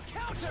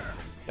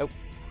 Nope.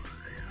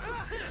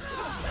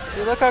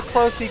 See, look how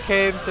close he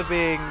came to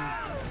being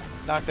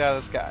knocked out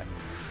of the sky.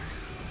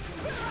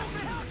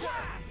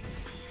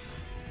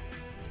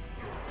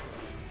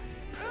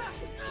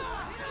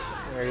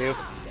 Where are you?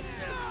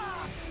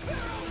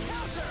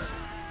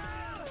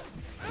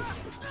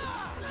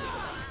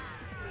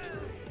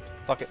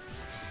 Fuck it.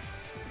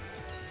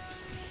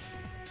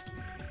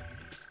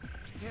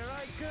 Here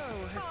I go.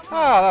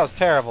 Oh, that was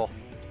terrible.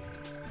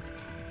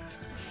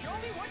 Show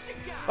me what you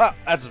got. Well,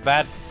 that's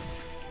bad.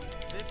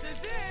 This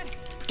is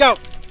it. Go!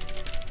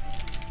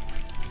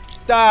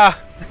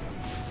 Ah!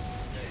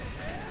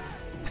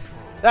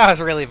 That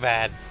was really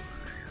bad.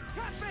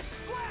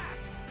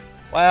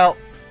 Well,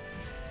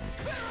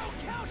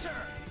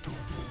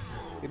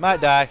 we might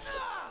die.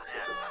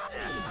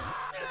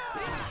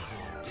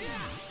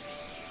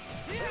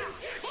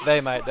 They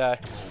might die.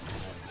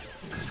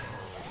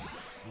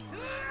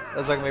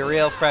 Looks like I'm gonna be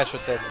real fresh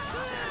with this.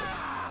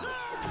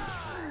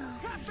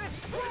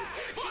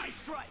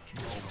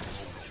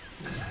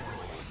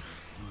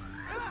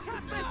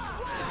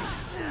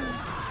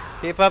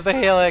 Keep up the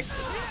healing.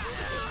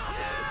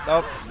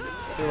 Nope.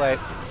 Too late.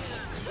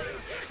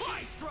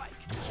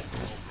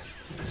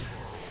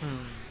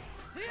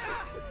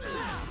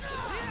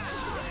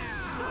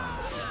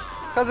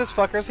 Because this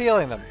fucker's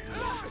healing them.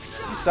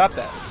 You stop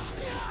that.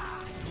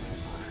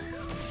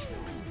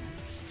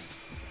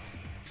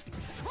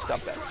 Stop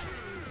that.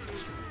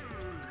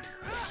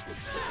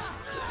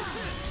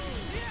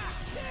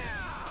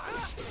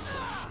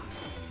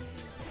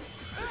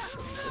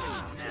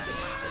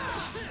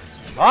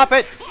 Stop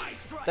it!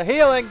 The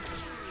healing!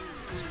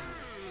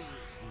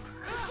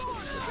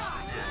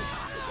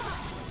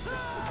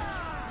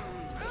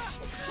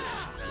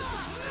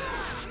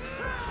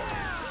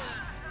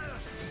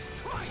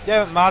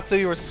 Damn it, Matsu,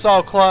 you were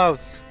so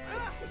close.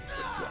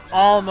 You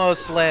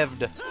almost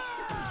lived.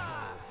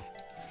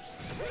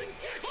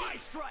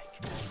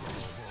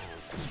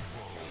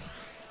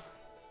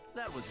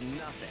 That was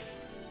nothing.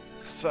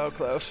 So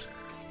close.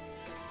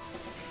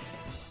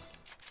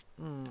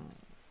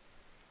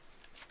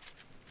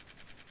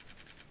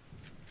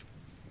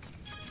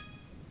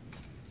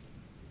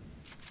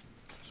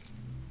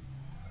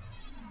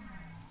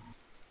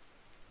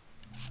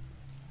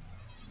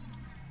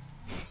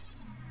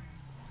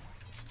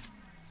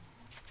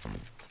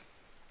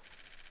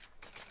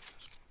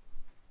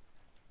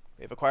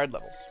 We've acquired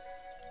levels.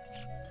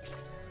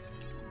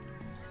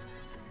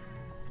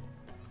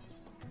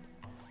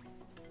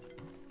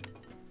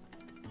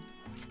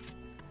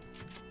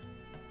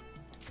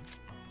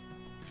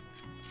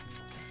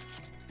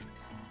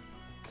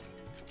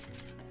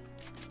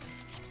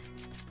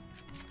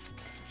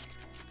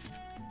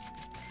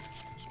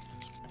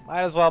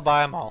 Might as well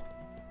buy them all.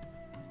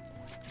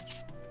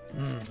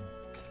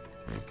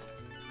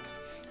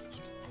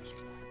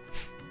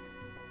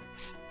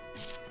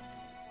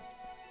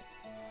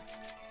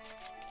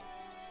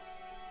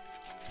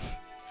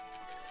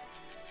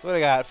 So what do I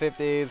got?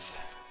 50s,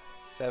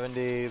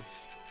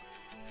 70s,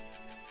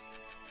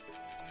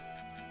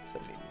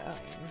 79.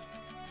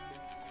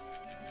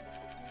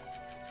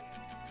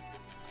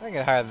 I can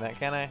get higher than that,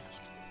 can I?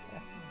 Yeah.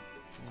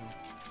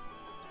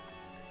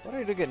 What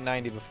did I do to get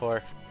 90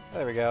 before? Oh,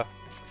 there we go.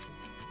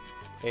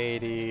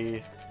 80.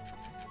 There's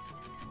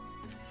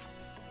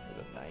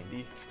a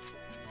 90.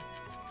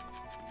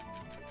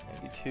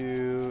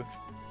 92.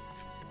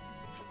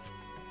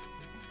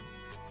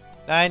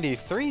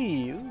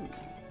 93. Ooh.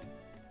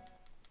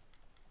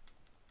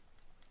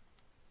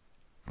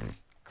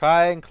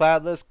 Crying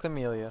cloudless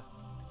camellia.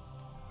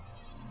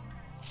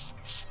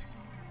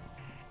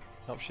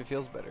 Hope she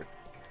feels better.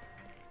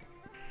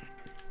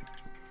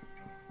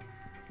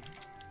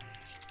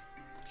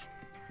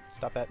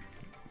 Stop that.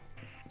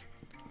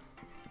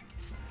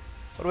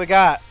 What do we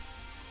got?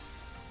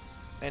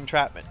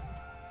 Entrapment.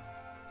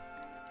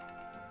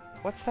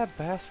 What's that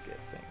basket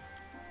thing?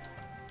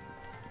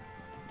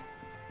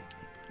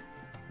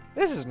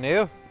 This is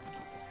new.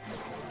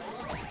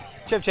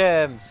 Chim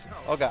Chims.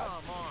 Oh god.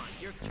 Come on,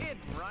 you're kidding,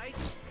 right?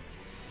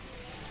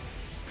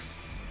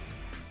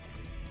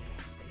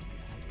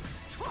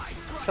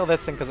 Kill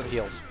this thing because it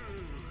heals.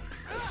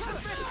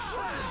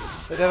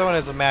 The other one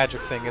is a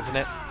magic thing, isn't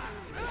it?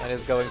 And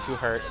is going to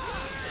hurt.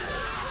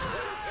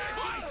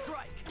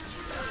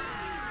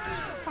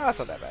 Oh, that's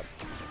not that bad.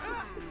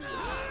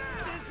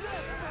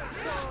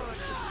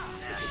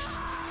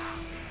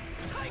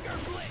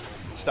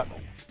 Stop.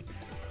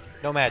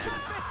 No magic.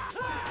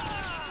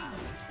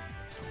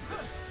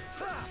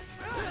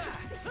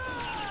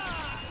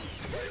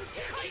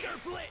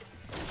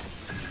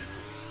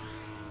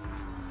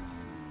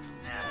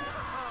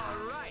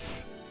 Alright,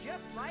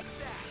 just like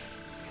that.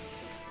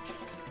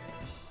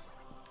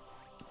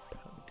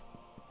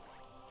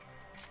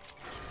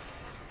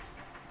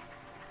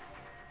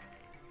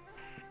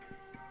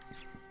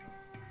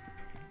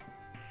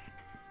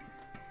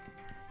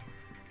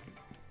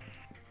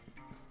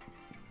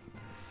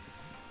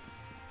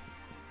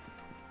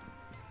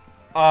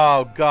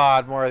 Oh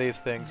god, more of these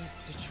things. This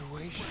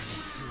situation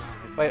is too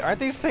hard. Wait, aren't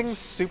these things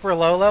super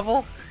low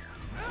level?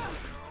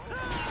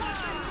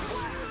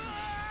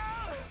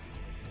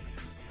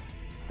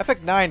 I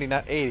picked 90,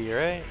 not 80,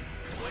 right?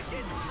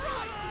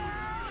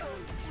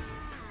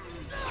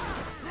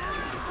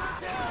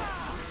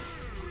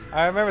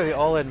 I remember the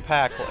all-in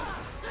pack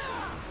ones.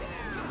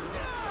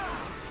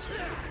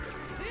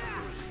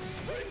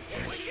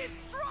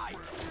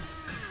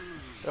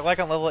 They're like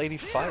on level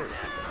 85 or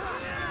something.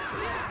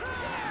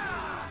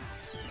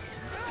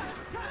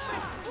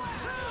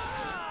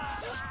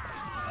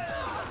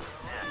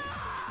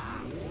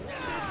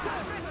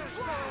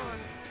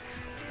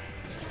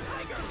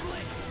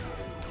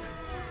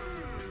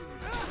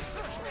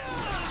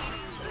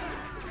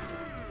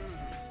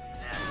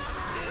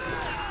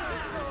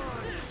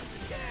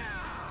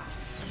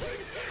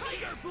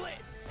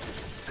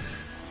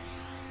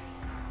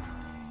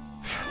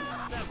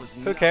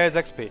 Who cares?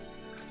 XP.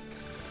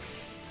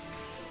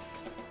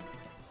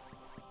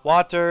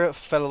 Water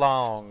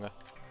Felong.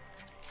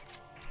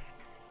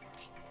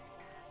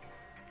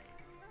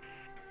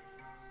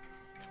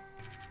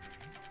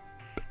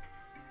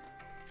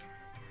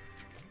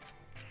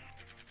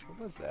 What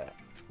was that?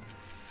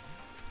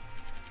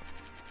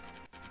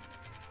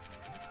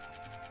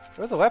 It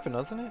was a weapon,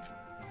 wasn't it?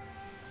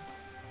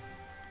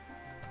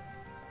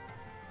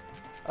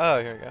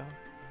 Oh, here we go.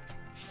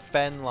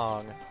 fen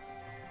long.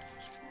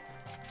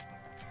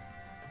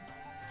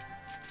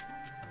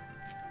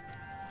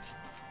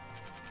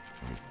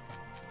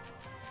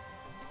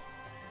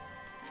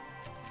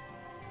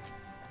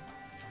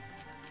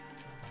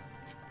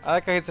 I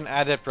like how he's an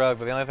adept rogue,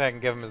 but the only thing I can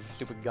give him is the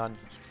stupid gun.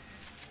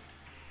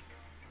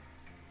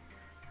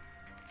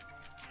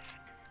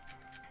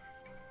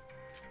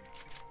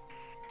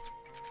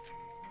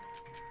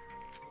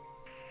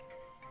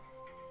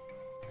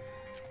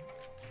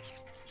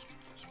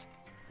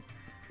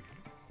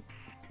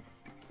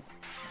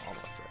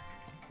 Almost there.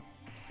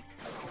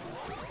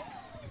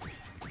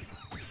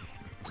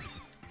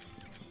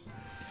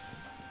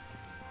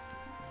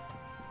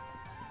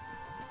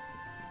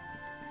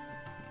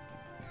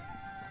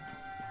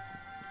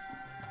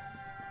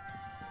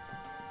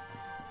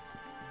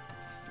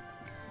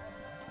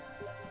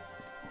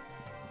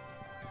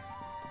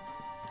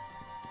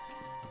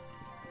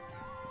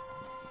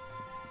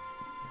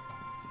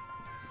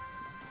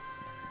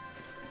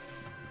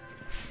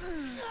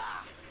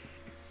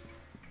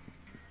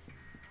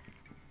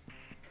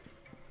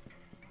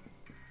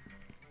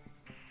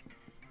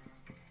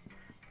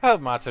 I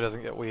hope Matsu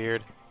doesn't get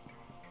weird.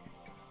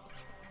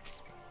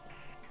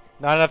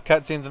 Not enough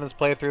cutscenes in this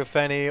playthrough,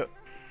 Fenny.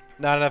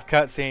 Not enough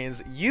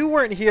cutscenes. You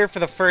weren't here for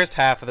the first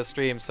half of the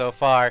stream so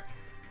far.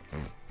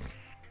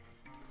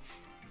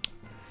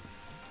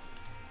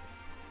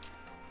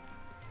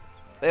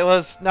 It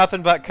was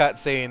nothing but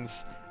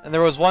cutscenes. And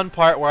there was one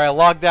part where I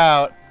logged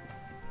out.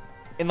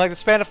 In like the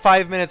span of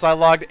 5 minutes, I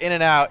logged in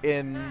and out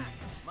in,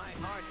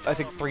 I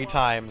think, 3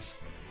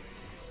 times.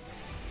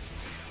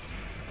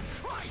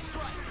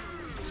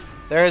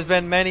 There has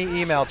been many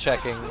email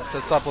checking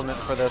to supplement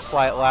for the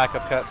slight lack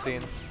of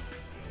cutscenes.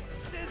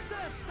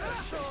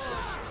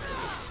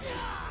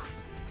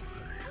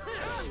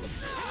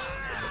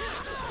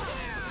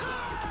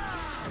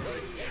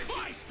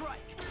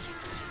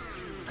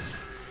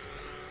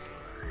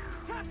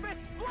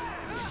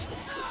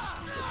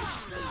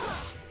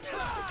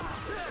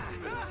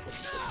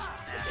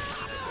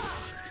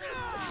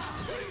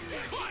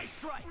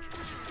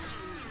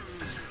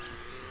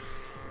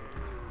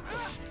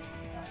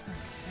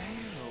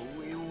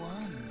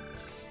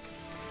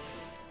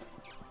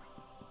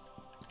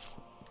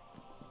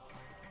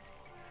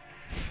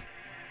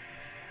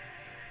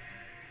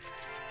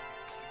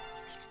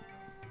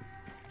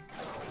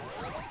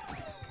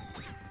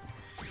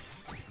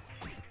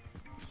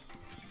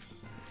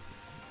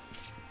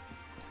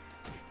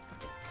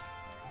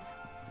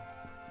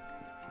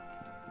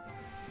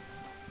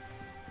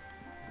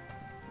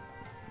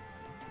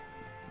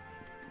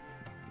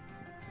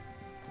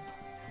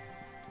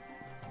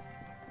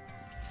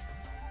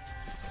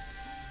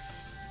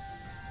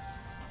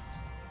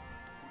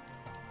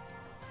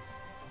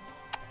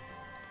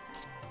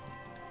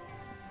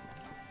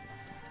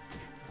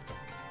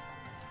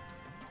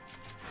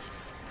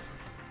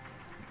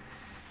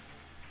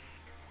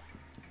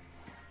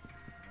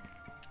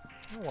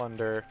 I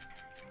wonder.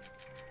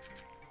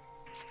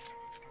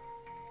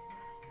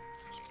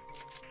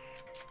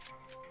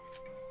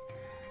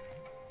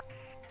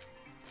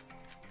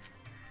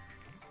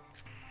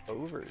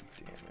 Over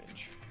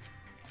damage.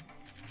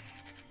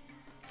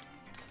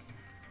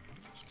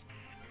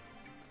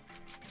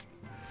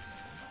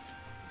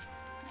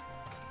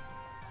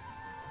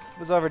 What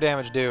does over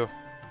damage do?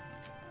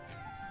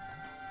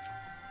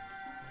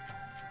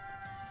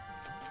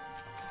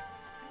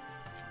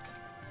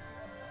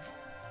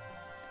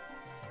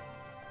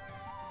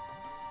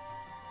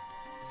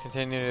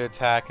 Continue to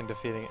attack and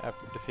defeated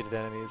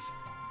enemies.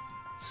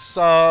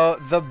 So,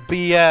 the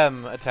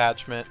BM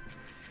attachment.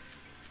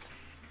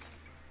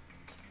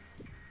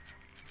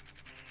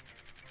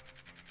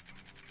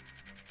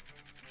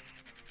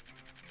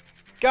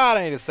 God,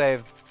 I need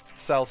to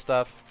sell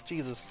stuff.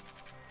 Jesus.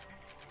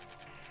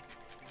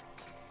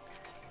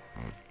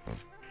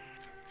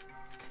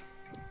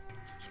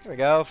 There we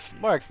go.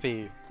 More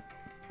XP.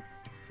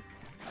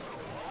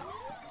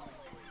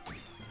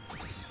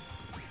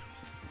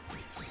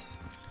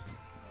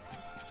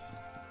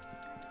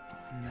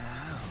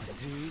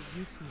 Do as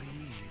you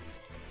please.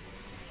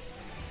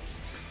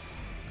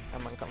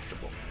 I'm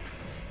uncomfortable.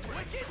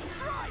 Wicked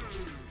strike!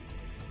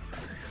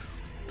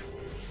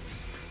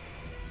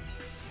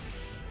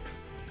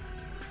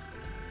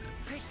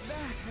 Take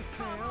that,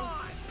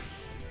 Haseo.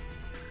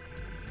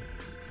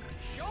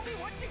 Show me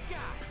what you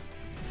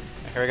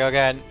got. Here we go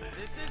again.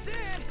 This is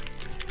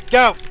it.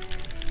 Go!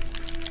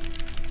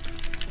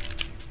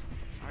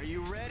 Are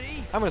you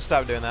ready? I'm gonna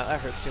stop doing that. That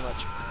hurts too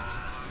much.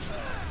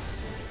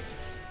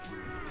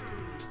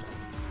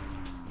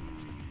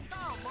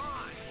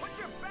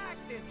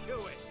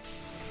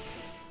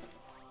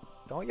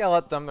 Don't yell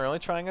at them. They're only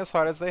trying as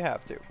hard as they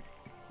have to.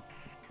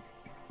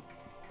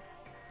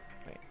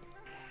 Wait.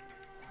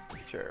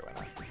 Sure, why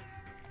not?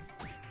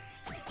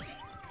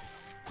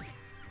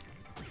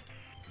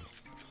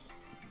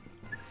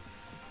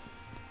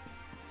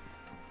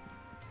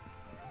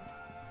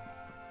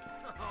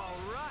 All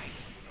right,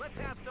 let's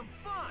have some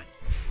fun.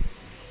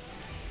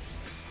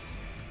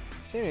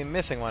 Seem to be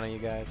missing one of you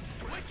guys.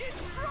 Wicked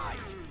strike!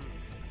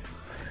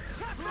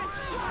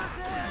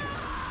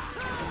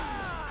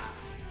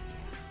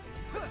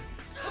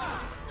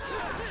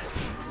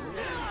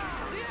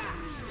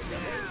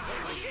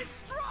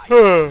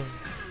 I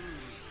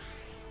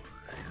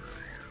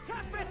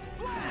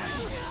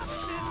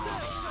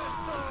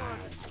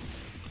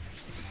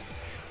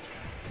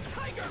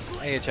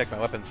need to check my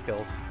weapon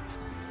skills.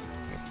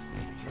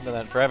 I've done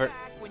that forever.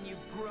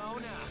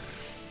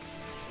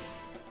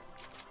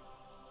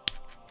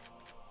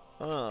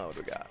 Oh, what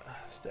do we got?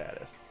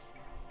 Status.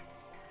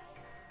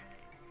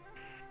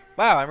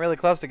 Wow, I'm really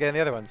close to getting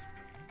the other ones.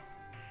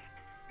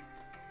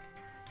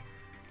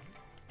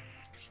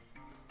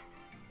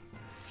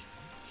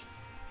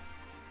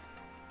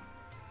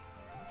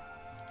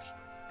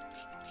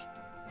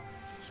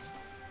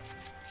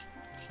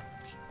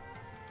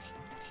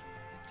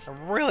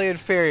 I'm really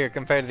inferior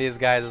compared to these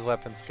guys'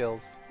 weapon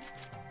skills.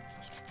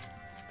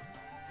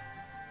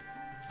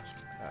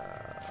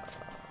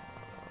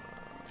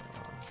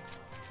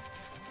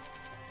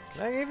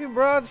 Can I give you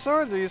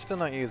broadswords, or are you still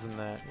not using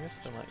that? You're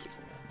still not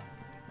using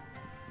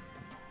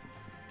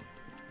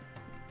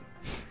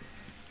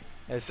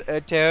that. It's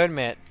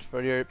atonement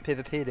for your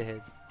PvP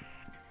days.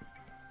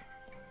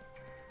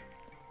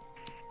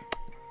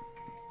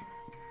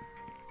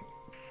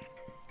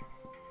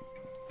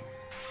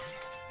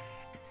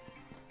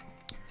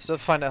 Still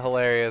find it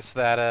hilarious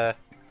that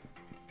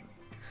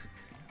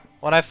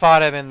when I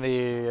fought him in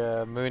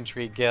the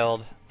Moontree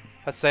Guild,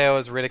 Haseo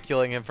was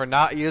ridiculing him for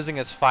not using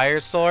his fire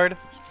sword.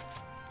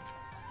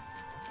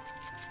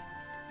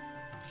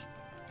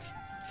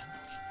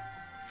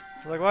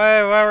 Like,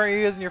 why weren't you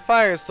using your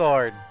fire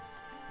sword?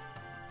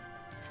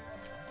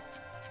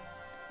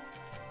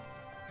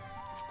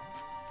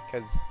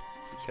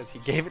 Because he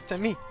gave it to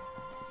me.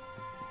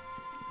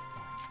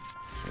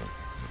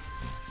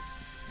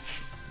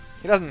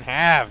 He doesn't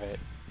have it.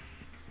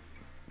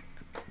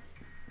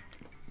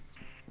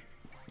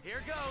 Here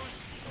goes.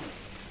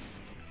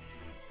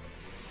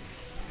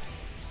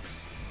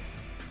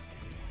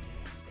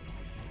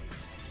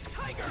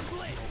 Tiger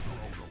Blitz.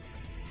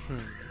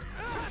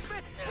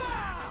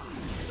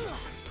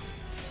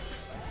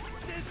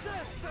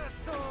 Disaster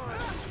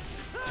sword.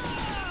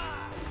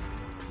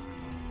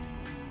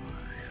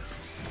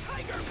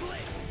 Tiger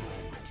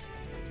Blitz.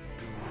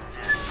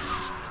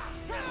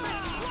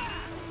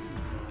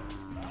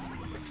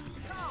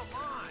 Come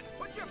on,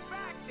 put your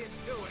backs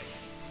into it.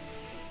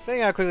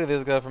 Seeing how quickly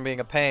this goes from being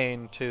a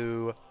pain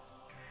to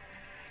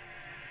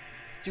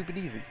stupid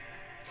easy.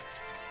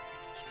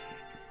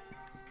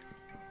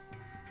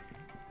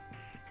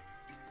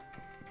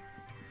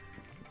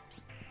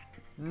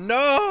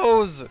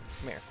 Nose!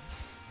 Come here.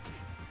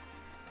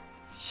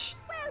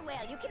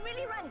 Well, you can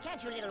really run,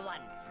 can't you, little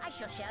one? I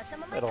shall share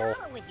some of my Little.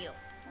 power with you.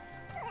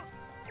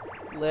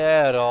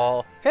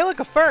 Little. Hey, look,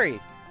 a furry!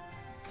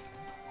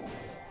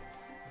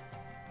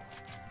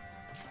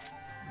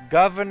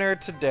 Governor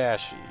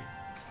Tadashi.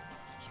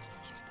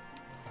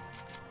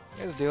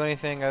 You guys do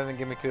anything other than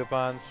give me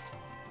coupons?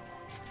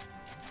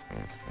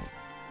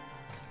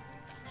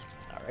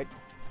 Alright.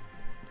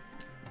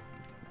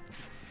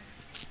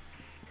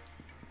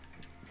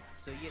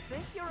 So you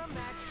think you're a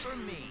match for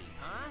me,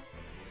 huh?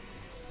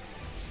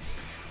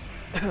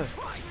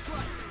 Try strike.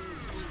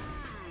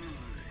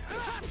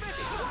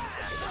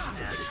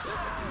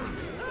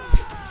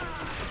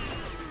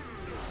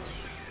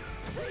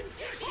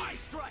 Try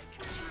strike.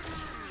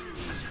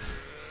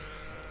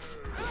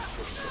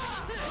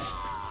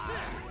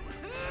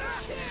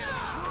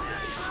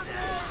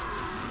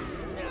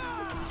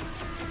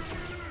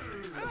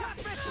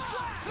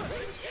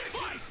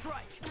 Try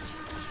strike.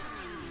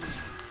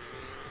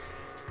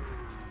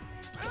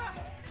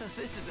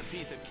 This is a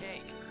piece of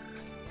cake.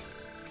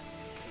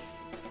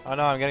 Oh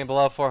no, I'm getting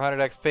below 400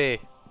 XP.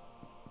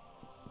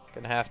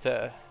 Gonna have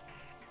to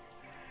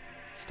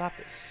stop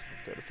this.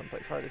 Go to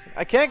someplace harder.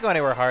 I can't go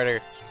anywhere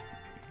harder.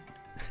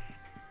 I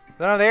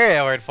don't have the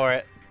area word for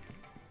it.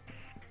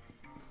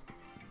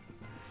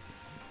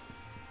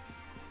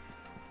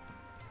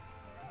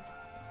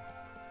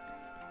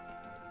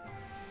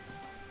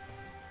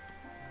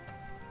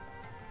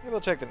 Maybe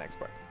we'll check the next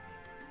part.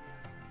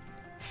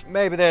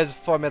 Maybe there's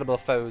formidable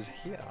foes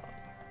here.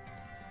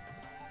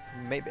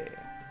 Maybe.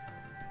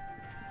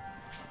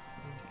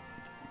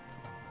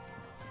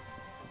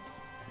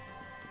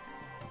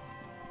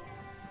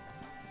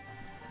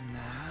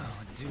 Now,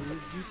 do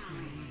as you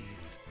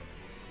please.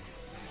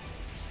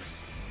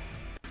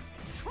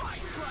 Try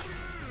strike.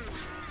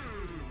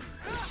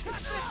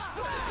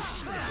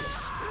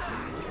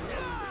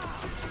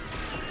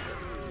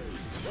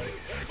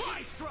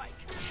 Try strike.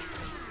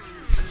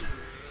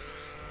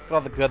 Look at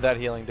all the good that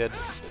healing did.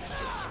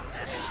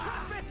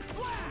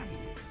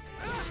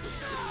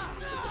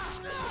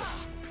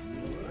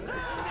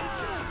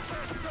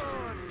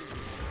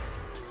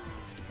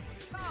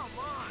 Come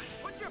on,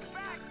 put your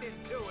backs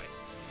into it.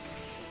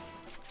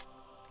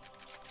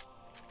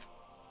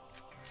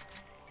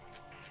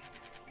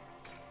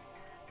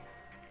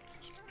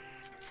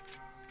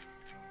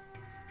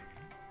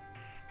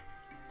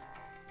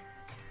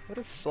 What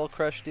does Soul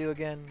Crush do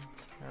again?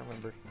 I don't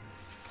remember.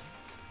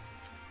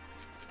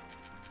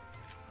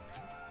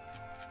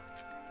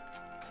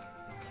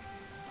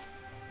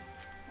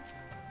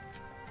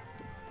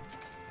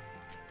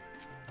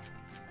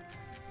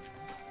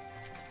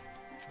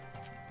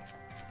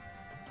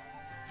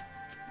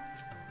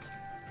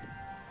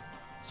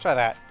 try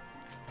that.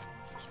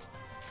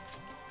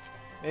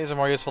 These are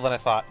more useful than I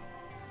thought.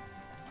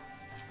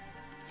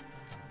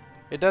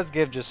 It does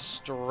give just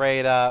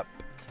straight up.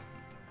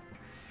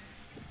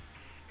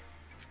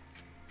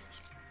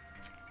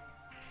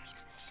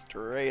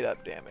 Straight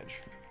up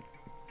damage.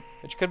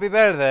 Which could be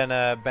better than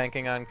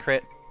banking on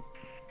crit.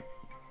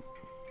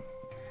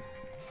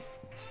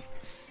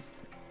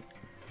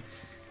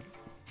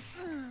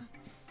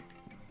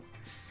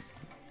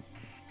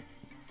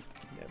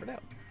 Never know.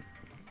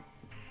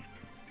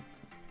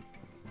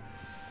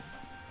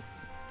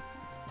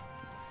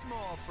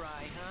 Small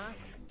fry, huh?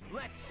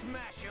 Let's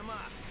smash him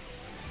up.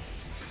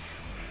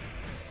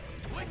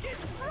 Wicked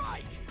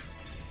strike!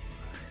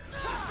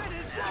 Rapid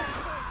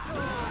disaster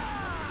sword!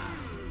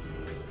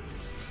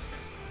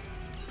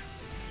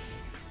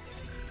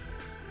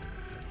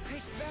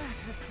 Take that,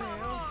 Hassan.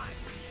 Come on!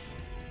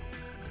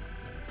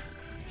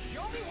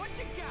 Show me what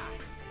you got.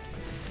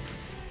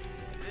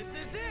 This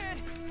is it.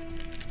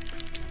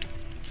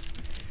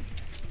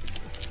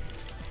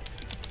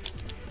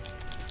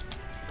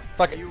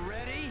 Fuck it. You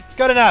ready?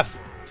 Good enough.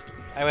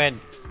 I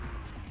win.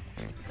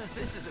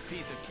 This is a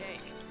piece of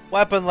cake.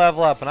 Weapon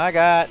level up, and I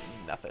got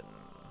nothing.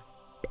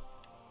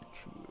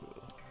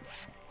 Cool.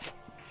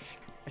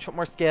 I just want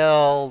more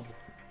skills.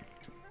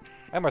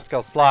 I have more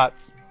skill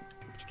slots,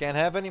 but you can't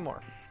have any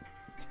more.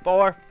 It's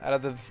 4 out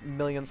of the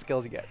million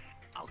skills you get.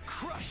 I'll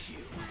crush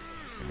you.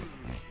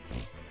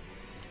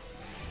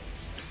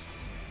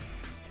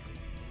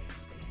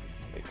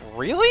 Wait,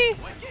 really?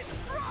 Wicked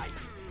strike.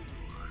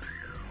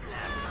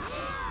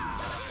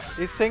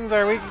 These things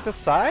are weak to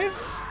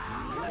sides?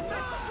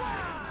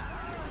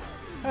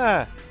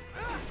 Huh.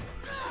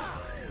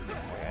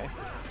 Okay.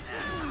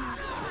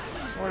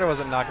 I wonder I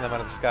wasn't knocking them out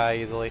of the sky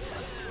easily.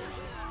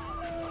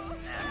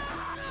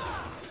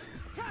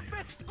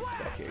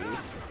 Back here, you.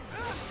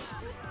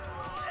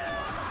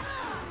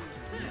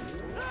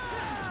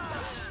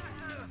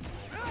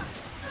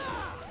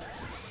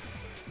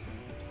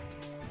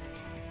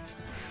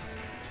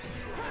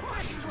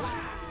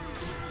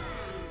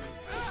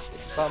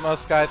 I thought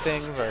most sky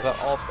things, or I thought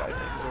all sky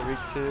things, were weak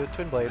to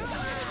twin blades.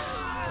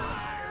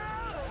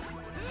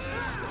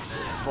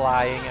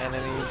 Flying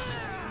enemies.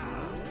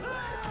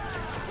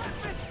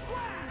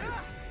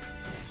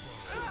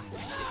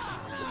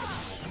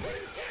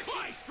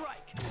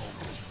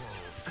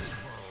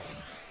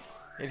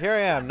 And here I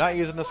am, not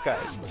using the sky.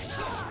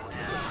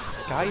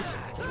 Sky?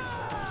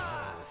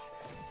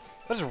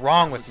 What is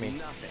wrong with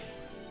me?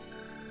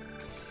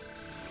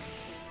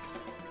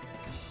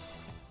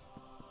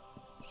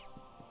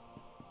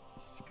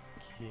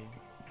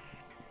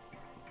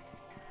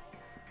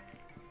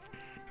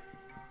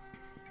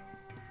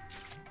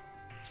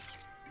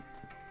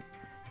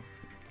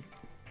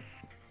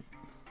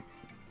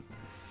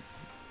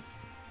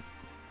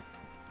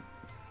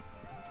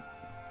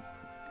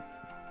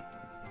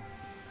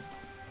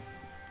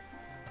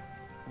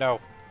 No.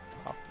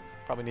 Oh,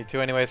 probably need to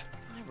anyways.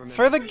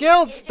 For the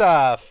guild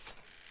stuff!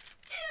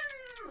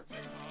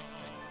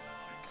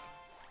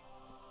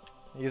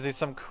 Usually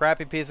some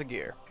crappy piece of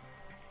gear.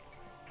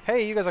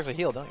 Hey, you guys actually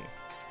heal, don't you?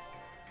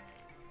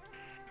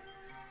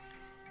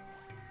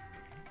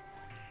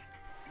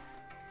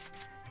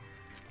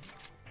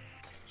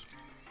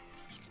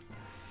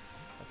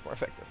 That's more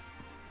effective.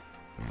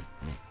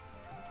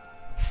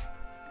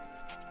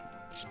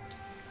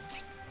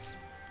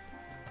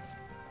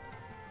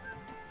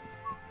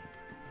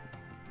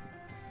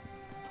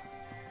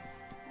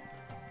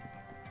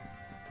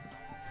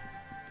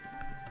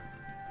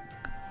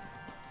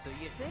 So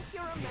you think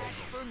you're a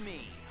match for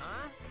me,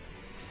 huh?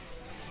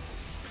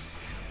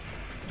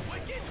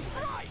 Wicked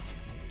strike!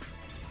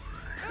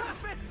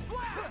 Rapid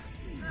blast!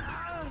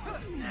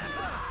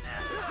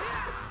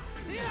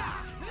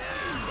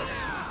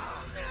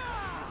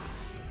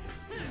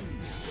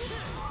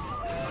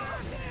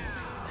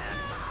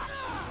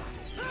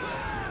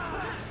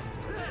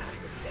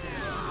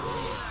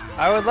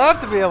 I would love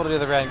to be able to do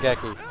the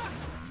Rangeki,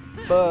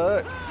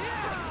 but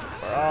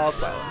we're all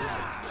silenced.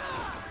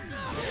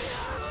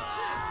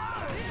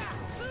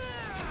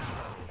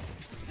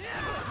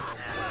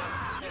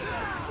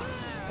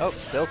 Oh,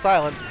 still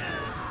silenced.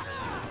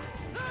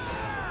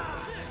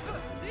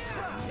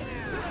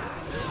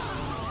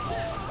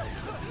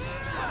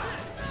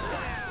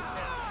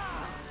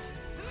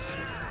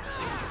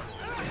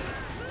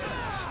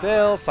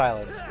 Still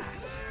silenced.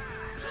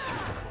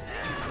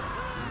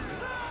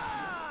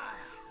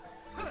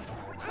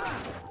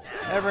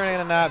 Never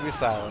gonna not be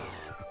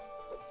silenced.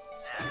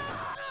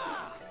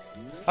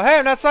 Oh hey,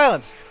 I'm not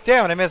silenced!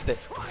 Damn it, I missed it.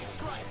 Is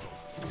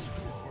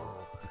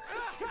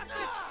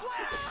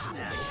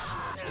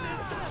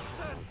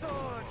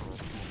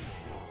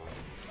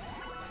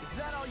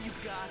that all you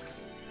got?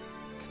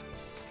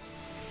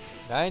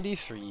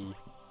 93.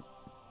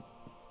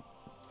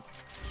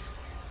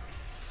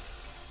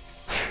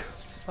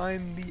 Let's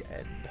find the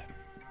end.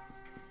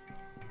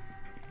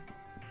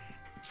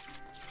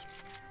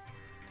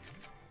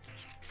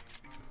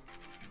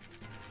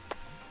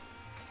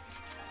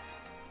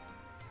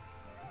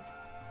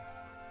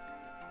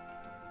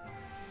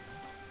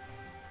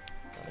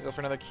 I go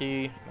for another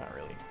key? Not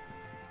really.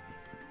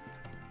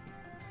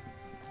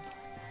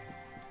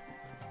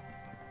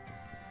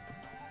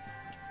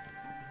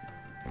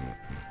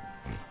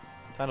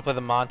 Time to play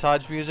the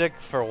montage music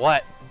for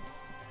what?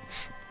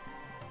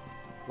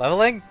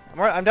 Leveling?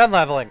 I'm done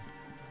leveling.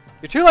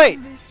 You're too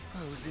late. This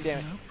poses Damn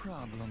it. no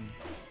problem.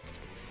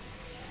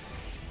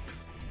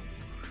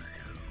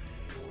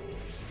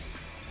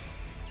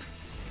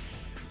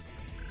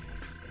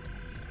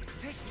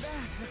 Take that.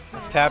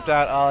 I've tapped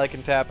out all I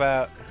can tap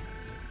out.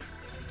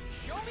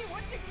 Show me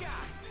what you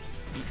got.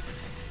 Speak.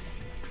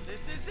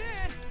 This is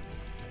it.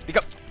 Here you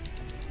go.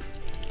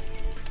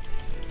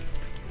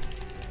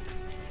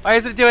 Why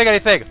isn't it doing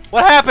anything?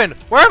 What happened?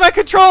 Where are my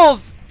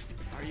controls?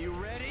 Are you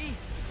ready?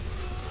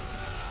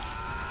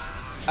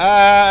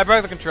 I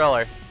broke the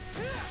controller.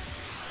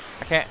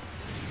 I can't.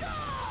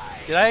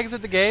 Did I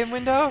exit the game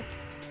window?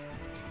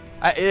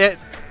 How unlucky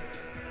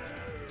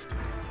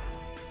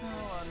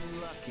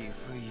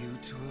for you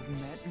to have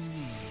met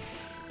me.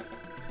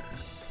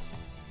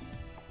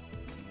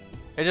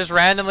 It just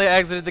randomly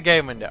exited the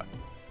game window.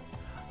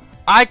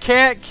 I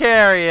can't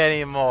carry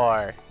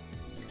anymore.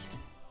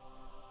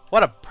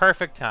 What a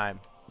perfect time.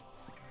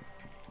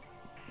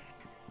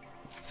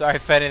 Sorry,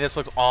 Fenny, this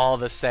looks all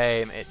the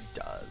same. It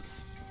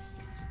does.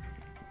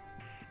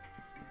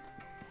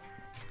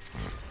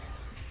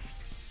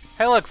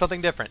 Hey, look, something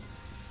different.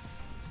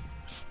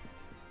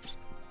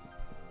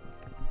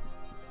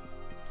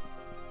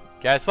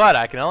 Guess what?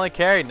 I can only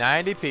carry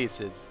 90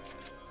 pieces.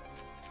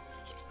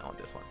 I want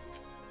this one.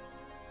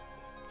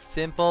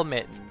 Simple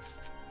mittens.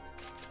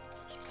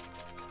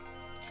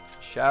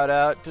 Shout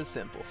out to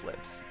Simple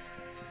Flips.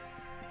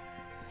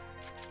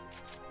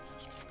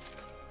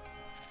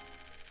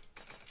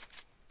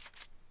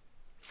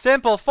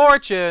 Simple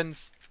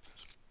fortunes.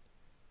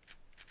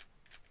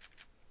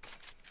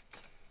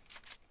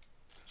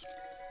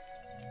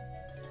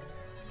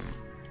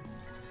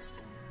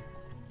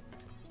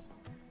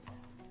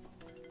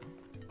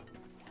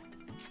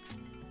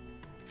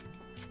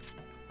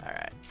 All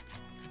right.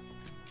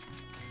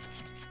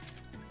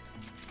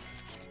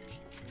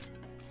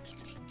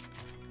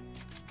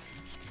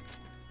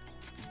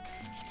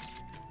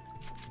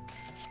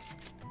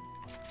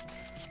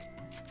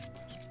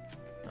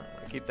 I'm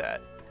gonna keep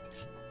that.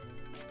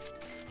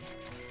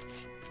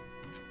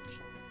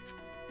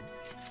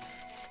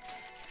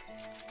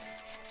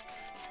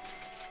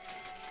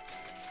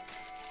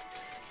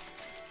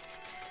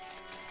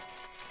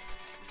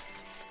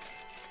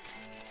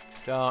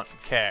 Don't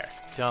care.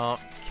 Don't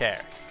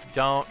care.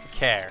 Don't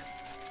care.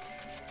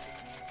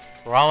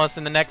 We're almost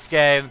in the next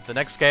game. The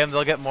next game,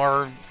 they'll get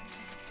more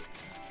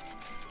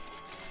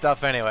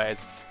stuff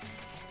anyways.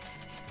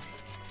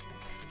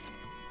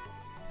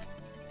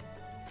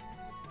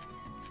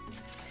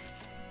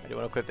 I do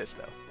want to equip this,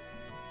 though.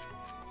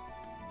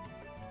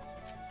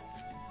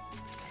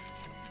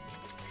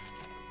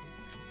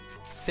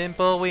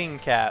 Simple wing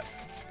cap.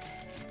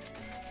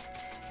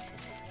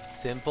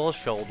 Simple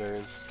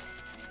shoulders.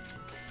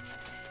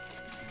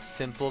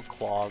 Simple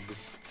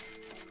clogs.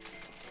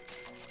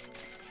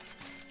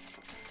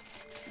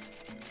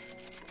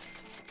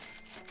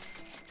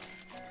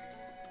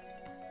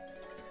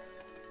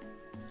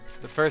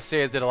 The first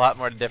series did a lot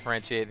more to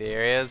differentiate the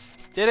areas.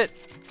 Did it?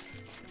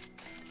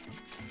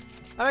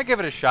 I might give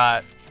it a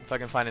shot if I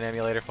can find an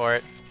emulator for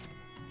it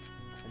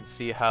and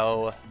see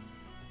how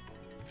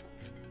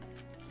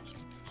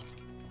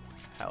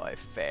I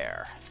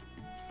fare.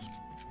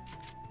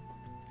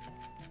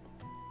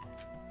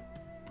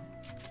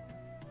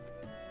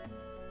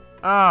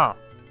 Oh,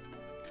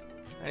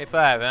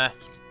 95, huh?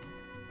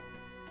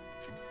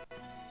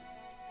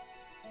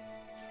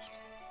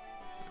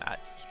 Not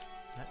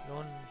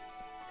going.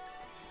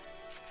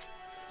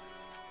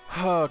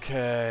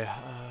 Okay.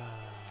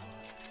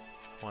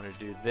 Want to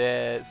do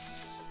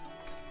this.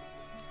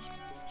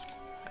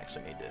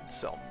 Actually need to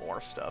sell more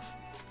stuff.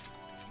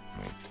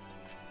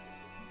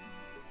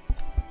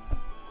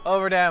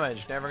 Over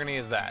damage, never gonna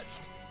use that.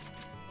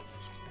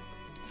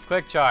 It's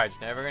quick charge,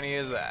 never gonna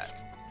use that.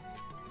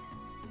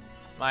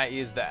 Might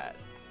use that.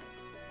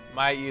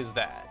 Might use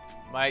that.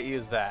 Might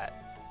use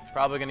that.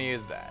 Probably gonna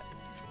use that.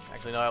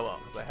 Actually, no, I won't,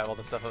 because I have all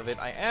the stuff of it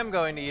I am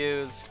going to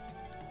use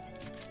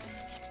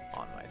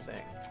on my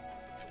thing.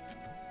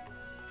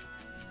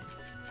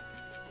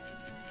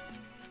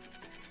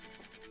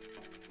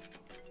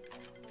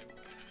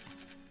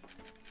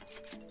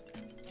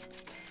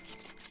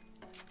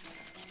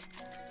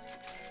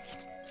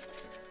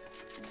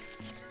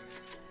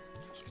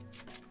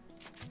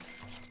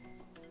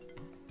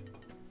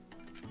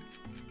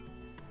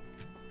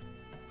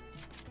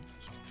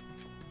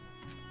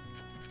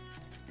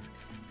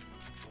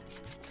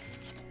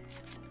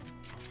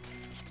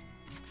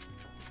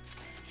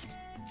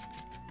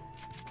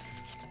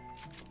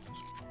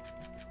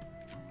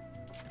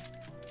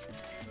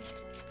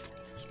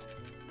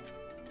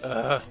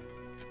 Ugh.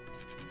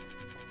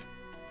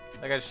 I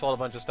think I just sold a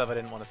bunch of stuff I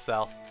didn't want to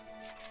sell.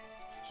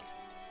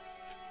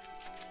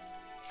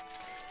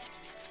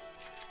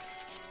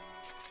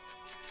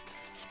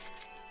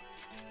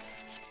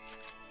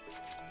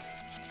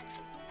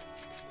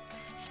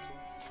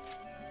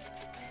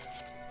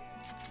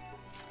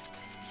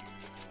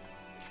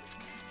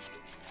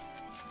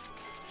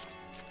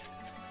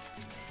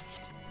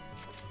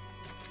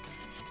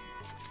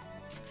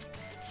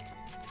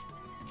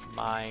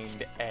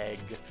 Mind egg.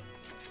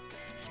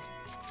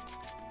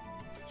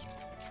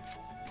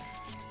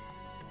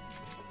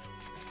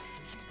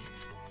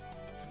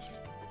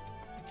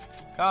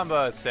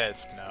 Combo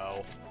assist,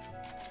 no.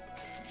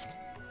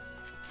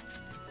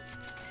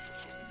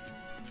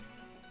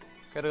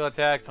 Critical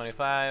attack,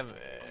 25.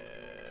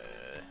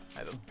 I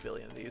have a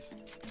billion of these.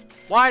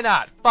 Why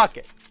not? Fuck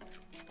it.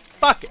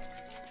 Fuck it.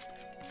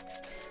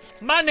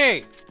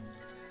 Money!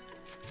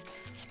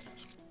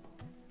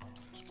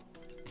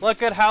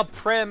 Look at how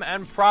prim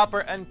and proper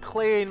and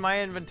clean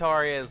my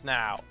inventory is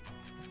now.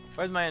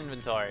 Where's my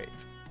inventory?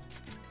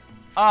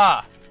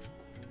 Ah!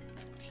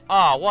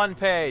 Ah, one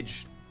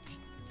page.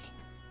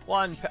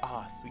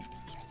 Ah, sweet.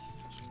 Yes.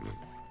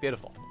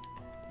 Beautiful.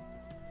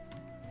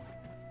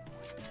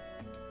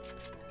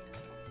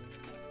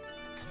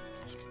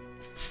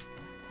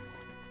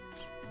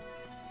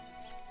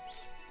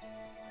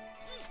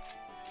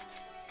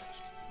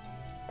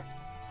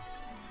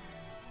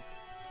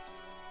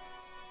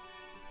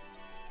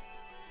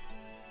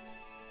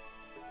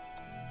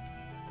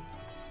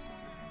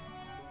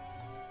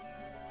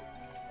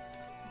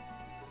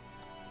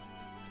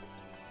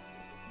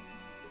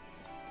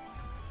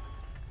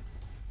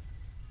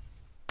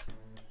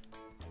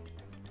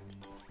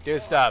 Do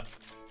stuff.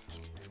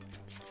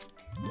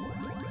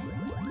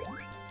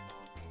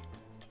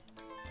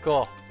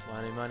 Cool.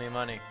 Money, money,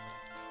 money.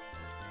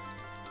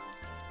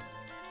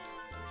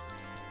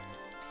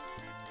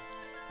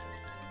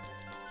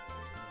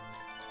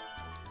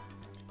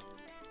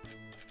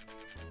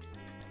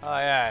 Oh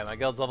yeah, my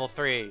guild's level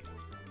 3.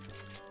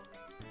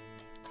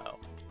 Oh.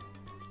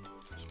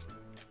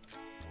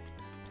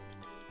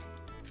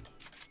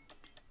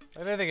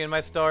 Anything in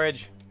my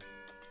storage?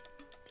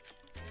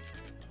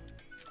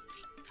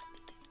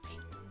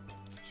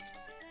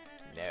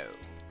 No.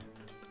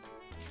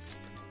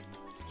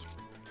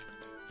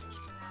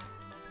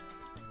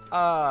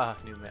 Ah,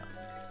 new mail.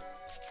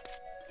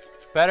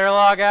 Better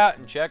log out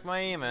and check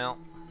my email.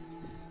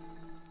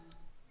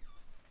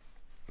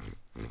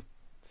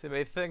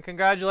 Somebody think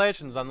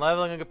congratulations on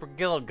leveling up a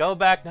guild. Go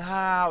back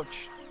now.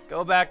 Ouch.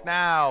 Go back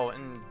now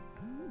and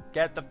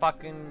get the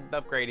fucking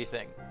upgradey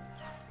thing.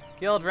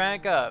 Guild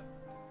rank up.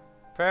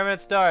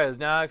 Permanent star is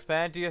now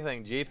expanded to your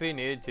thing. GP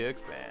needed to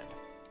expand.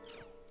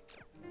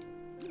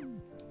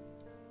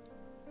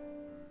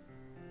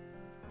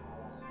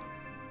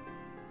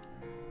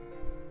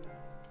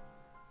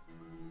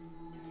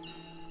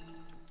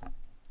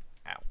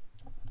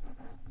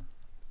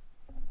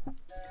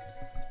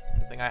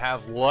 I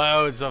have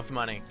loads of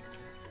money.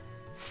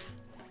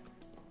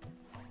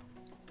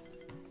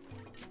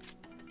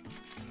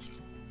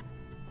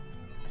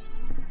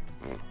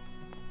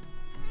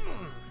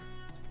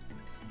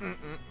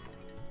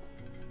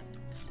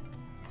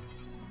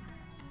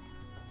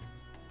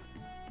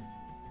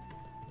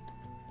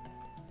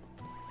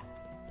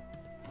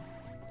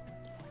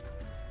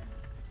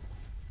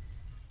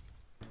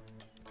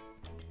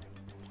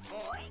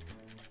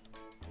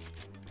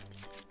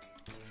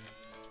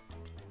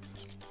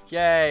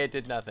 Yay, it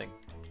did nothing.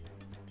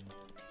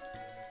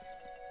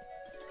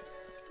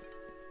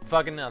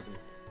 Fucking nothing.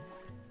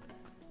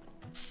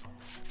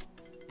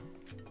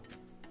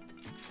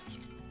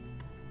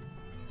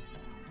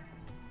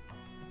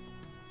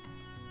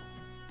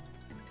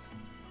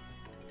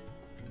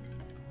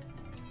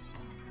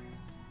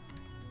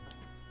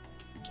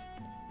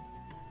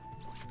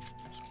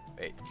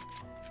 Wait.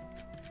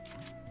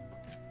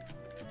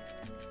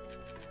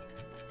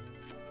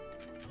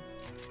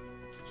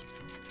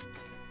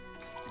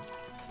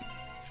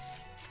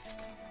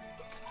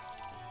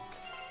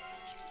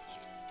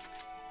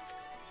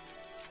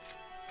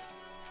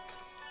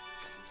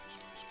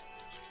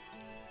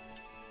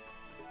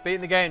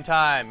 Beating the game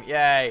time.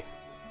 Yay.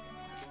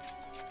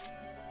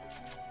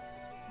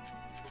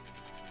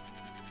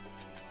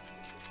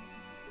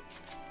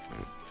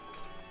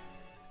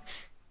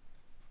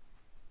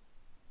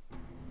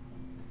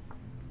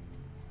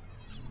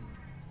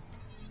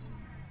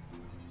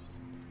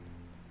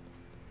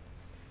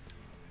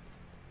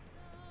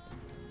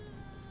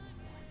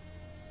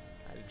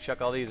 I need to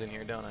chuck all these in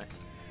here, don't I?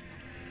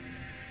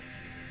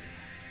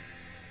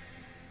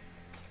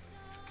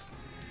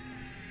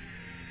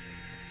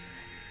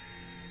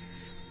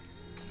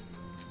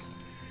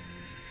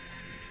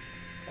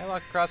 Can I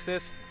walk across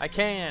this? I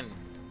can!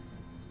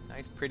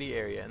 Nice pretty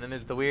area. And then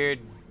there's the weird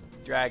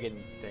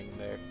dragon thing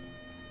there.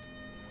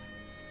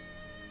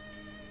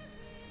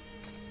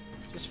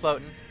 Just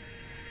floating.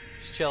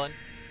 Just chilling.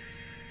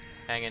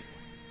 Hanging.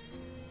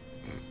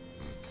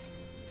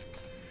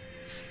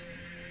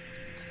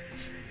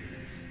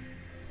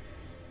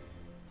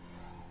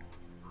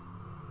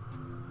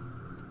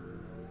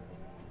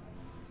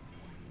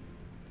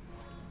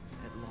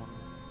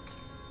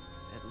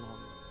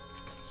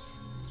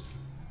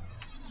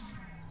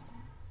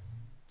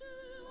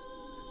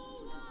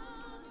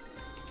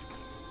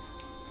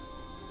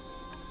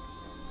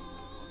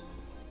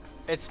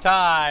 It's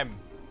time!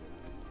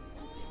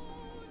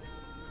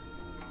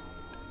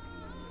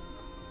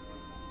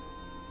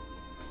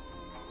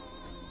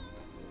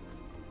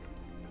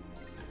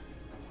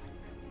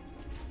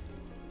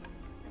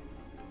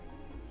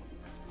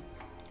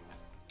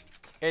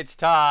 It's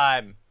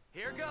time.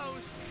 Here goes.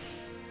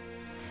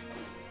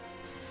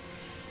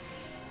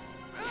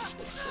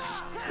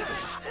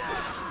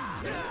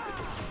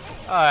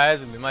 Oh, this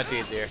is gonna be much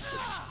easier.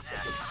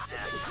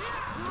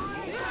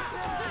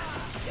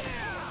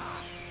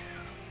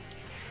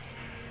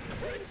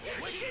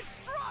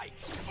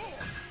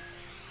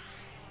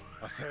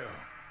 Aseo,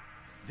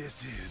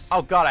 this is.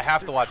 Oh god, I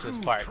have to watch this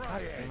part.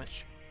 God damn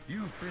it.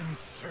 You've been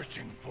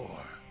searching for.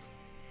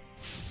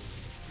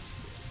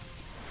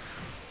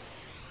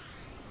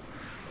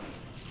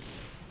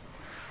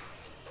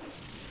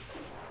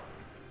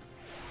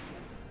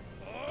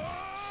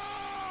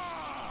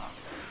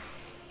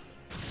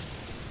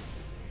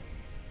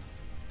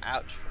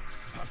 Ouch.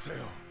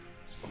 Aseo,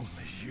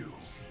 only you.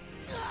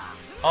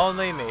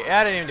 Only me.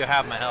 I didn't even do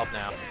half my health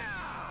now.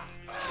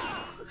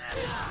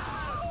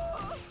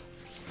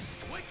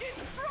 Wicked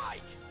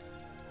strike.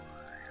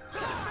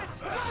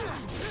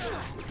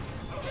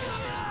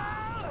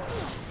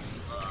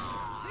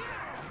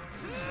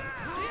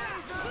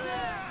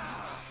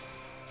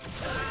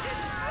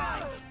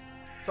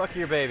 Fuck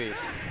your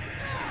babies.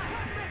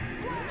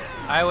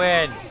 I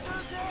win.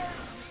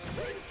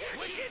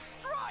 Wicked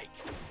strike.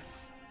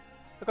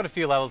 Look what a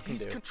few levels can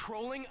He's do.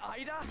 controlling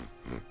Ida?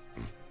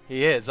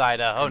 He is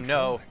Ida. Oh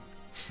no.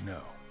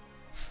 No.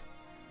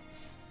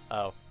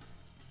 Oh.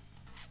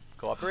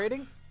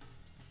 Cooperating?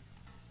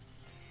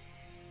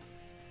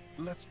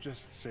 Let's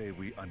just say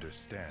we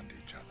understand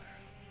each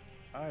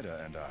other.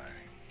 Ida and I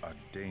are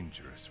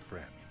dangerous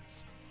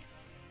friends.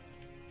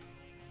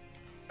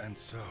 And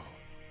so,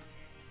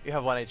 You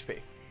have 1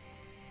 HP.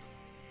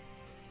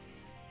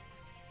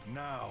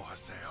 now,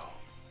 Aseo.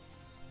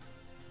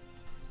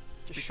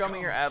 Just show me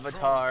your Become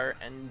avatar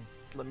and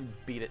let me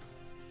beat it.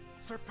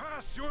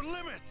 Surpass your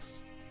limits!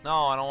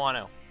 No, I don't want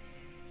to.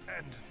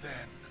 And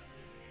then,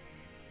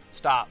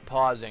 Stop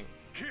pausing.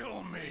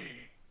 kill me!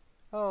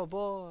 Oh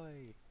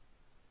boy.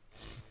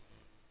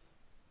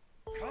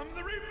 Come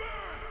the rebirth!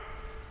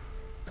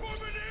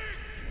 Corbenik!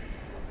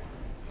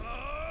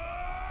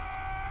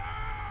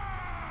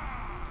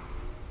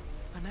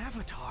 An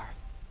avatar.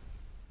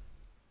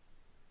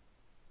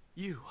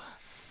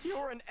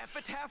 You're an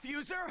epitaph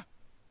user?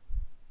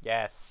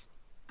 Yes.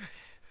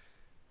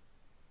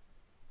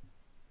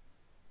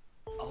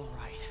 All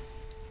right.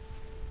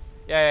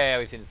 Yeah,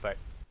 we've seen this part.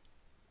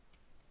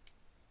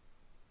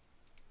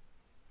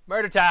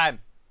 Murder time.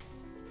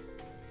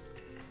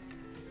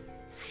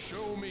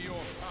 Show me your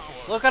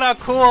power. Look at how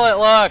cool it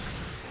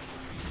looks.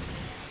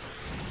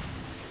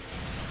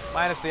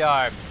 Minus the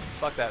arm.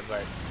 Fuck that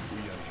part. We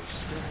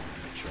understand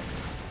each other.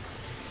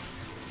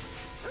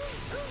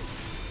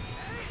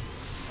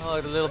 Oh,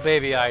 the little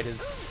baby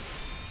Idas.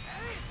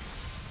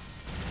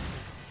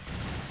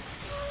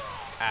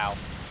 Ow.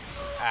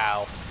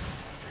 Ow.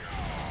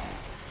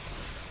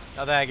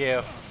 No, thank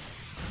you.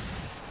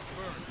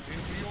 Burnt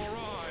into your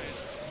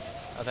eyes.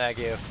 No, thank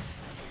you.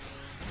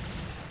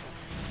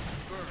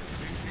 Burnt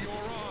into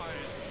your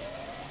eyes.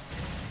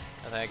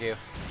 No, thank you.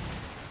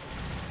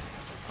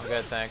 I'm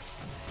good, thanks.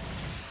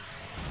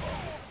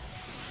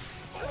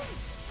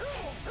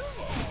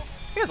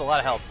 He has a lot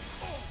of health.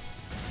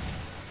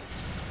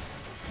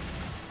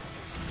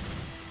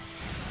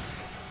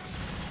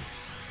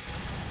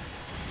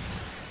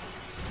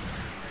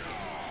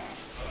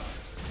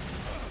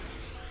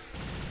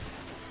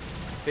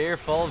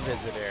 Fearful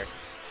visitor.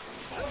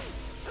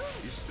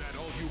 Is that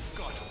all you've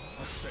got,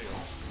 Aseo?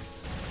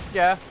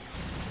 Yeah,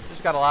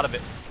 just got a lot of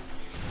it.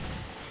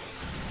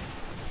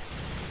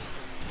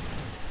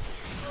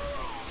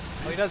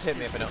 Oh, he does hit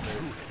me if I don't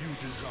move. You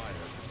desire.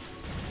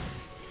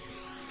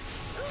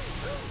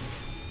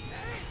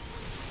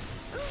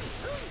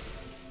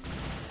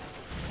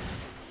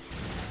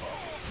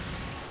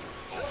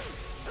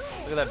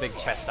 Look at that big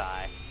chest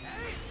eye.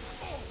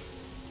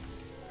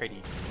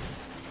 Pretty.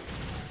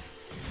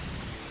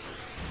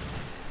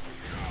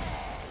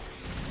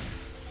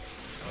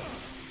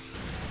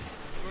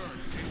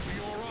 Burnt into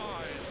your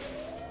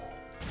eyes.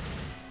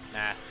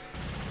 Nah,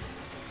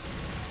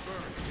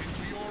 Burnt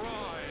into your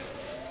eyes.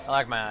 I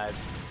like my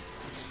eyes.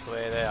 Just the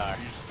way they are.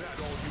 Is that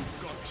all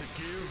you've got to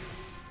give?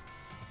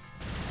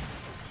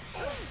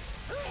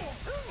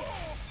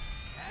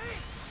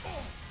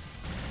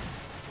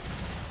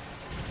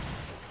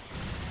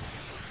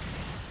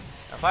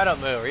 If I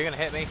don't move, are you gonna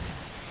hit me?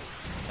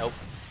 Nope.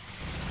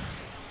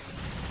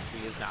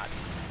 He is not.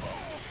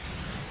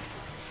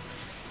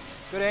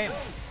 Good aim.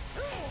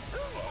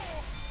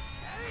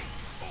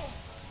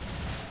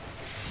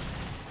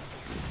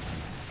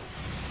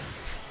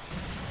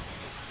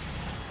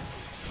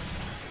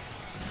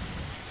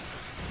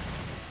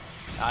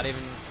 Not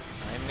even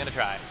gonna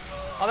try.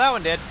 Oh, that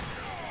one did.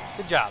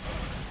 Good job.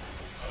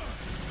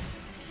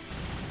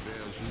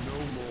 There's no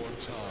more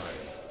time.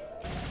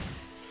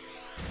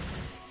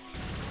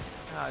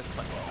 Oh, there's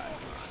plenty of time.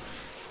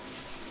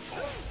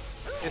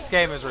 This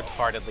game is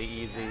retardedly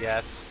easy,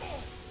 yes.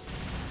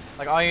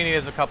 Like, all you need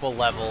is a couple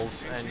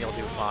levels, and you'll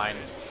do fine.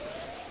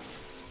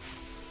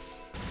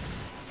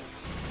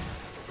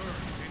 Burnt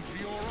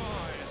into your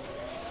eyes.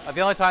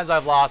 The only times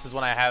I've lost is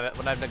when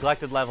I've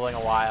neglected leveling a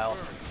while.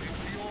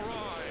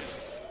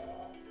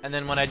 And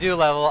then when I do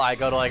level, I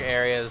go to like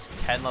areas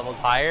 10 levels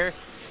higher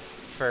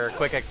for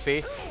quick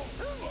XP.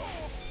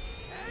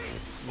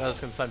 Those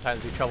can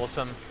sometimes be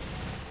troublesome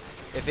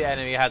if the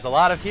enemy has a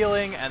lot of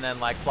healing and then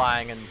like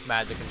flying and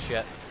magic and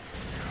shit,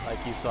 like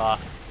you saw.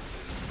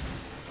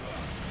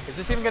 Is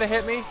this even gonna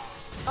hit me?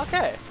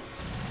 Okay.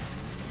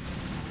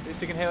 At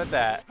least you can hit with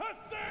that.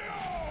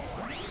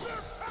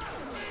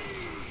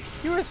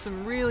 You are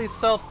some really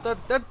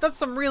that's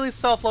some really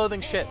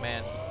self-loathing shit,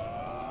 man.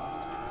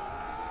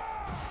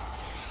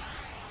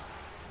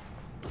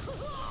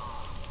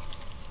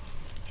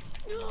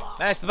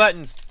 Mash the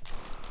buttons.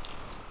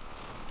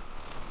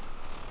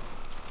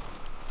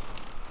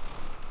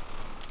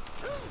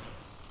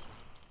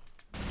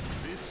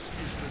 This is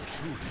the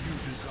truth you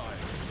desire.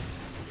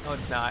 No,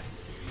 it's not.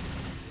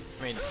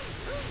 I mean,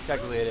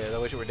 technically it is. I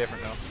wish it were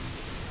different though.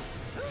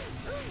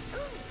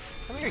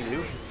 Come here,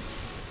 you.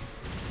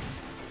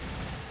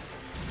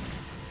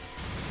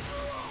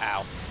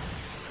 Ow.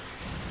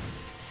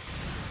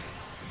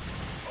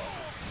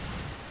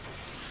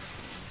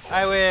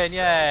 I win!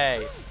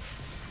 Yay!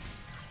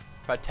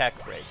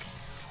 Protect break.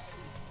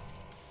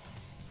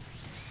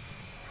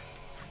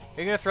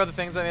 Are you gonna throw the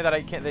things at me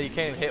that you can't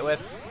even hit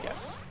with?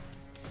 Yes.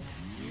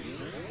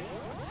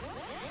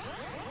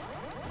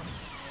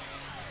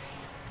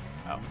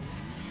 Oh.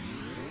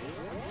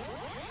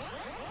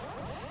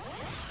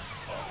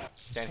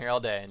 Stand here all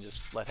day and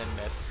just let him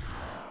miss.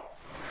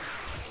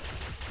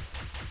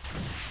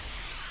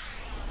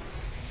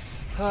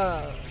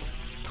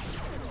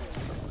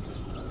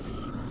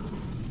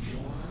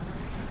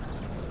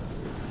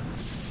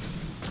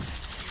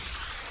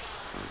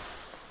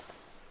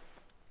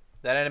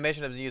 That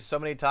animation has been used so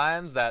many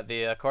times that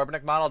the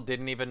Corbenik model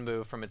didn't even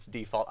move from its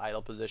default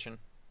idle position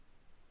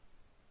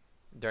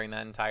during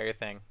that entire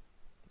thing.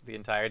 The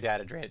entire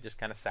data drain, it just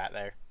kind of sat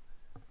there.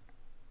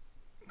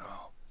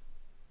 No,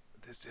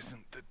 this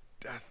isn't the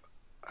death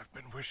I've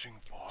been wishing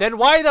for. Then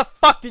why the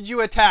fuck did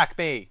you attack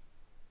me?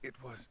 It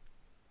was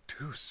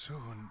too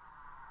soon,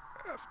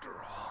 after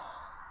all.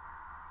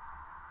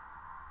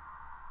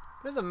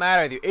 What does it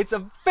matter with you? It's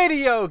a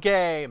video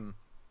game!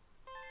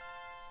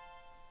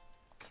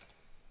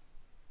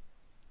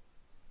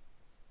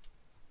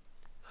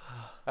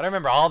 I don't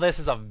remember. All this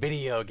is a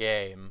video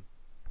game.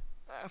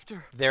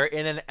 They're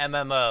in an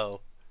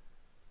MMO.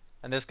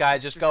 And this guy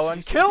just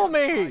going, kill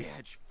me!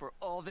 For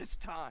all this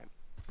time.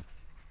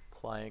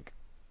 Clank.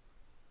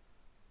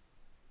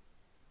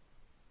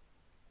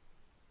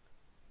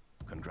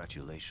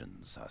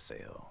 Congratulations,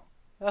 Haseo.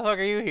 How the fuck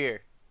are you here?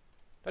 Do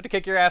I have to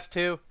kick your ass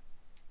too?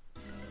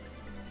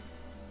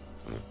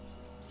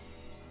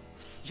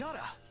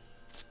 Yada!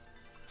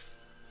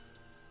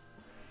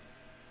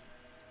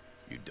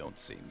 You don't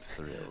seem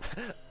thrilled.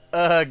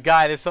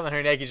 Guy, there's something in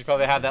her neck. You should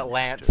probably have that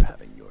lanced.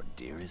 Having your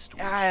dearest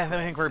wish. I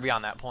think we're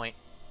beyond that point.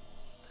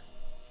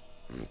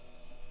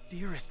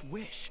 Dearest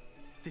wish?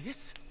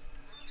 This?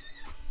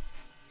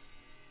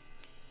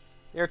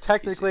 You're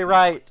technically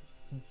right.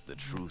 The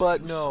truth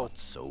but you no. sought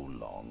so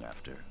long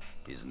after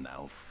is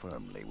now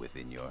firmly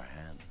within your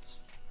hands.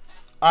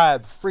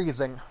 I'm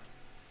freezing.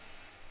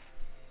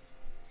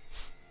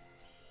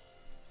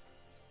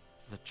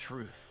 The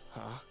truth,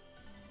 huh?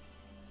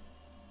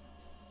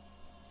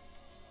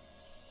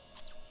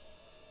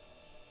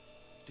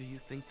 Do you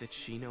think that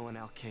Shino and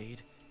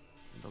Alcade,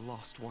 and the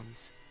Lost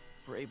Ones,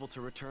 were able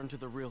to return to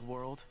the real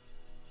world?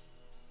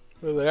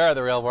 Well, they are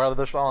the real world.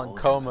 They're just all in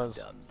comas.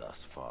 All you have done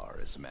thus far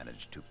is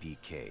managed to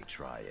PK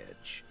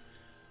Tri-Edge.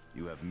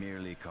 You have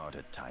merely caught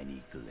a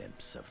tiny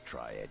glimpse of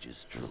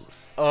Tri-Edge's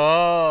truth.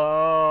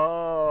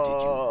 Oh.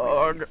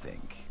 Did you really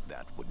think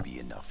that would be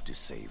enough to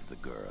save the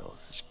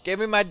girls? Just give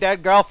me my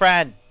dead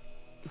girlfriend.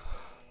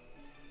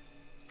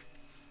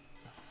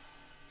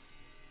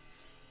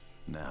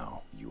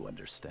 Now you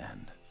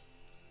understand.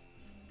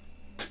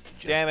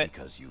 Damn it. Just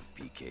because you've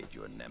PK'd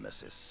your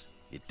nemesis,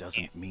 it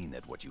doesn't mean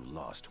that what you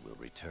lost will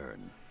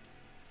return.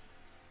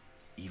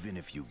 Even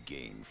if you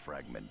gain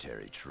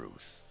fragmentary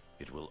truth,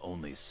 it will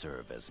only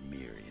serve as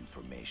mere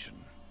information.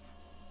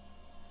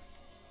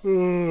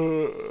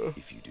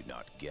 If you do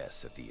not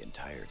guess at the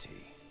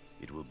entirety,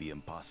 it will be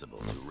impossible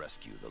to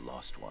rescue the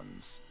lost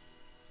ones.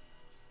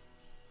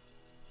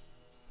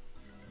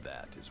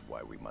 That is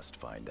why we must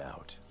find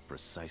out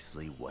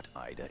precisely what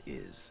Ida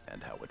is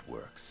and how it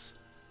works.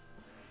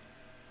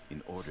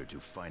 In order to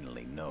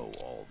finally know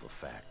all the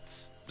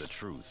facts, the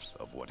truth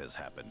of what has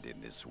happened in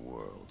this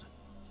world.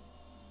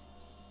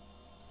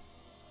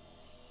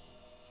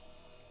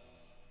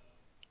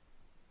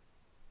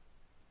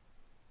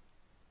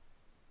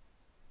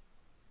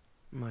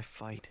 My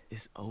fight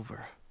is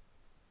over.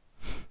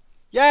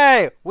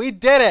 Yay! We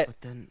did it!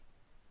 But then,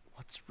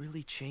 what's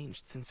really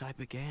changed since I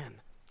began?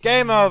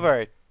 Game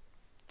over!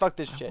 Fuck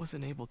this shit. I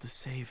wasn't able to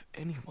save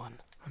anyone.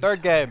 I'm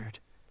Third tired.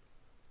 game.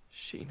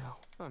 Shino,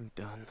 I'm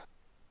done.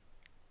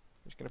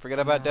 Just gonna forget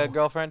about dead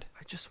girlfriend?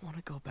 I just want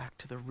to go back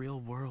to the real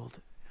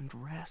world and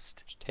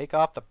rest. Just take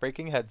off the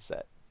freaking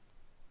headset.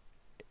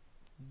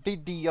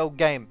 Video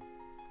game.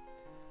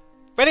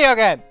 Video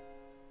game!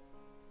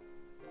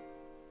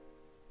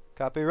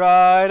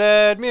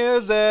 Copyrighted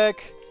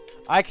music!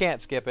 I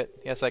can't skip it.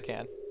 Yes, I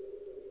can.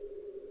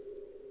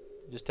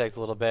 It just takes a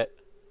little bit.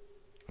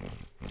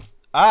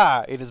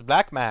 Ah, it is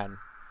Black Man.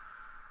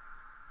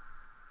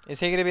 Is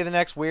he gonna be the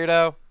next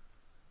weirdo?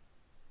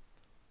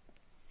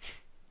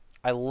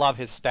 I love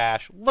his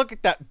stash. Look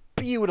at that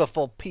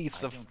beautiful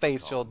piece of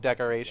facial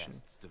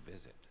decoration.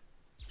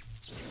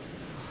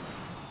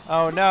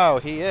 Oh no,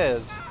 he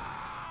is.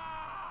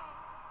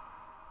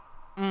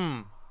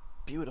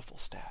 Beautiful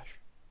stash.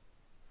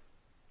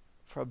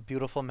 For a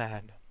beautiful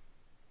man.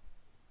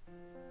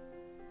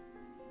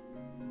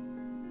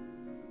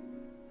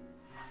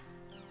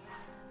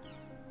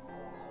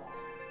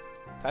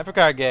 Time for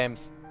card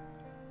games.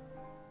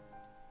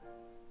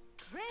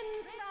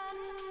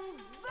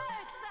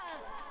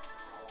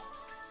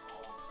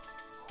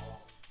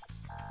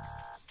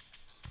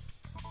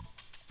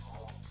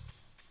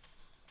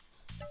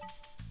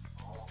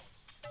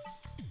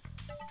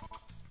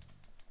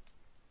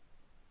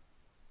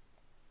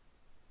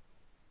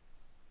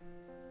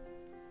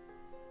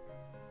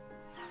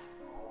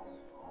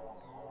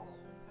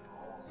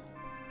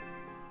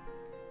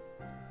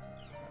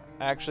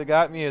 I actually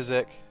got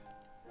music.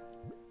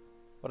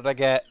 What did I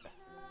get?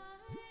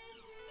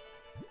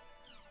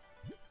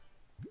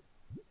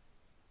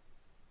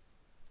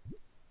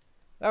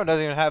 That one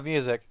doesn't even have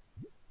music.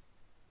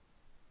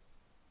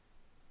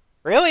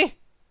 Really?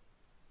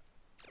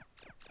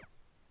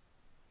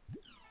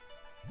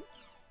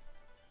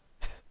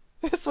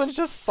 This one's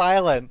just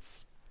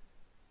silence.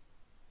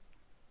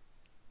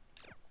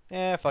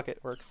 Eh, fuck it,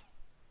 works.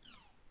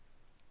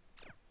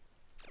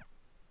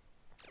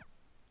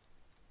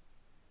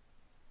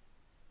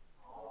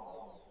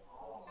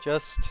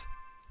 Just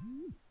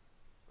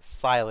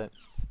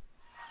silence.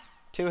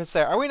 To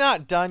Hussein. Are we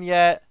not done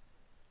yet?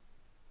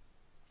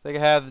 They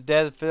have the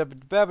dead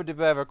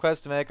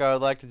request to make. I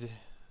would like to do.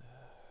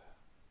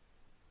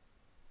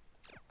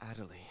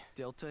 Adderley.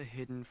 Delta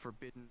hidden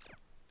forbidden.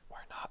 We're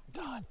not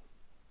done.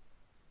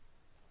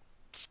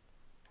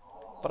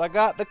 But I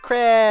got the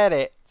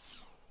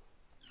credits.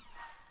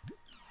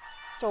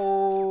 It's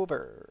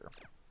over.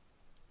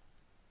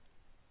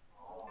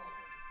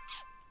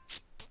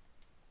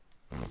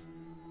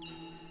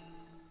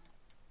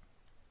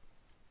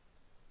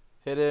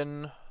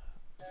 Hidden,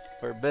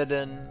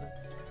 forbidden.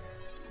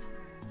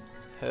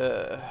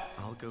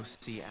 I'll go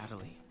see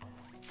Adderley.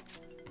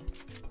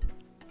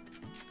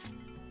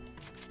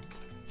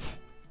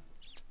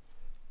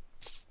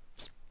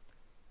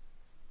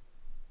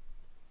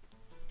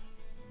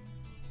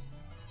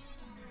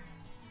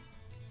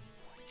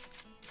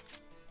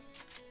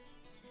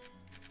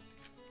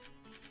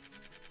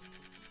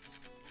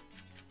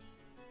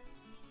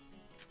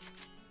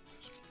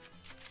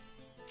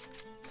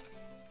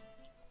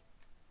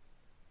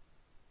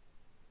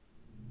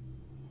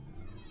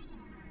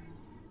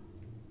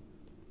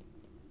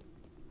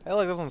 Hey,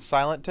 look, this one's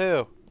silent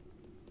too.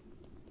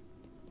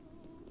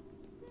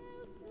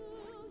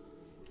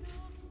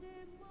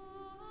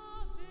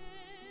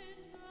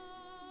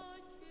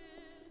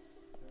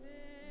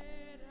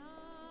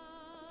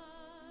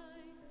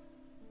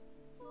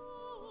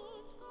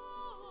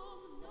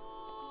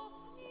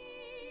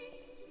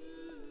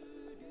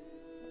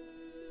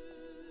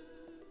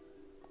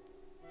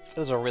 This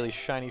is a really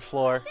shiny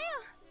floor.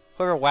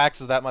 Whoever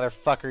waxes that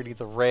motherfucker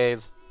needs a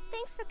raise.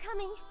 Thanks for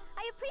coming.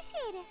 I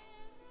appreciate it.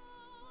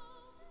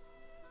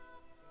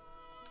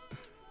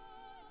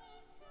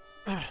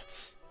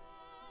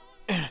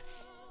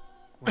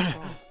 What's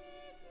wrong?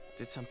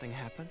 Did something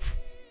happen?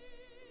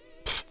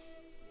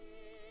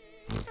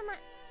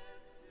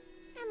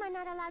 Am I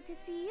not allowed to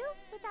see you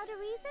without a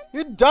reason?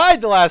 You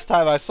died the last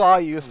time I saw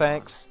you, Come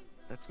thanks. on.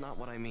 That's not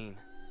what I mean.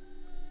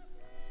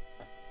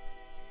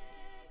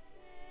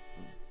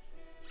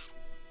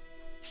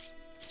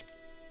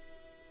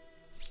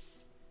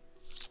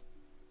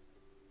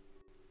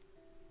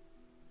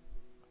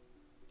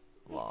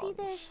 Long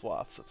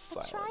swaths of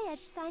silence. Triad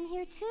sign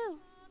here too.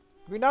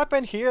 Have we not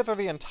been here through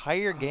the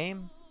entire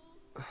game?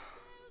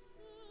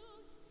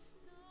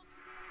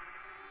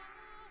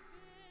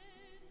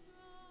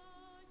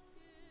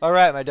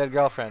 Alright, my dead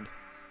girlfriend.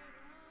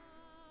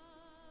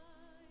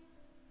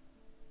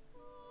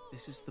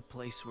 This is the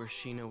place where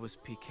Sheena was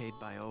PK'd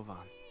by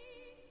Ovan.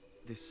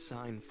 This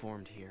sign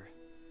formed here.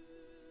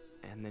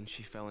 And then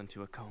she fell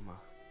into a coma.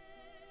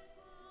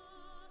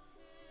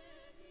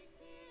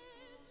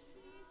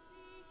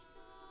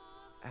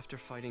 After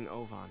fighting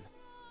Ovan,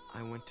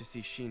 I went to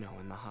see Shino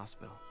in the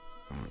hospital.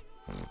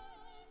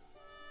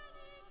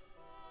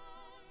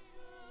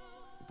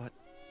 But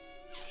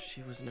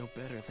she was no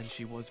better than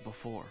she was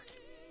before.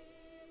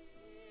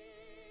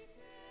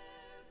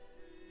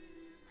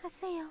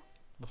 Haseo.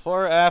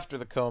 Before or after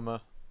the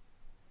coma?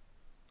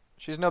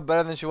 She's no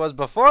better than she was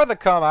before the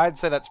coma. I'd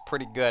say that's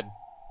pretty good.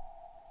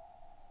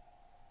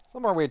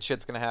 Some more weird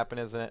shit's gonna happen,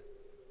 isn't it?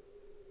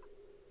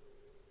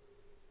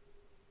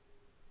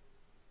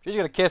 She's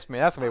gonna kiss me.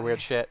 That's gonna be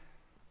weird shit.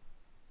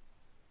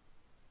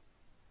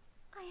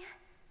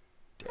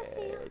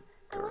 Dead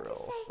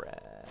girlfriend.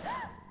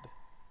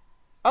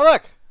 Oh,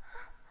 look!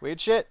 Weird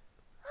shit.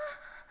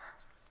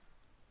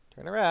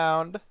 Turn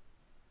around.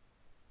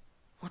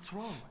 What's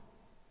wrong?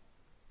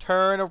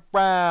 Turn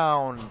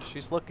around.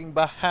 She's looking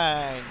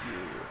behind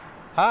you.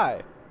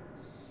 Hi.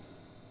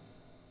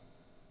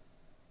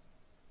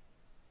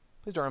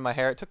 Please don't ruin my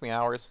hair. It took me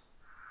hours.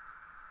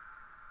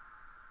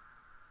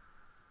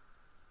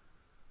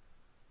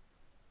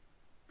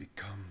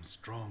 Become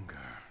stronger,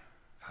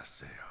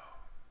 Haseo.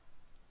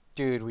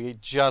 Dude, we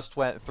just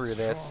went through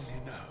this.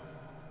 Strong enough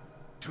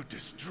to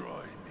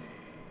destroy me.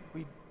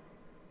 We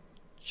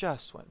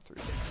just went through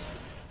this.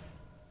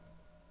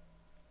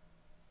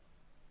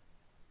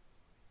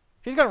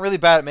 He's gotten really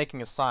bad at making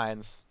his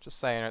signs. Just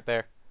saying right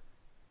there.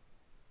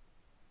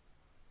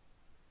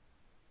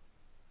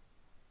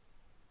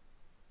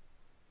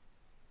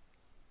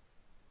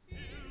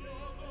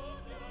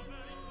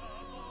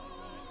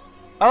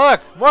 Oh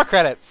look! More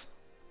credits!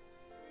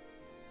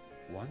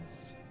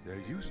 Once, there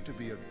used to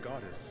be a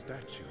goddess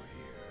statue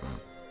here.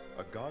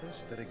 A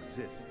goddess that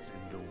exists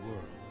in the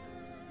world.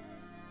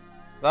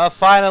 The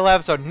final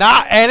episode.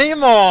 Not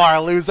anymore,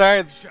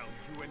 losers! Shall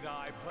you and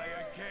I play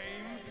a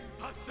game?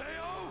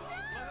 Haseo?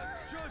 Let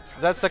us judge.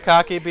 Is that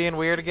Sakaki being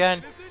weird again?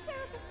 Or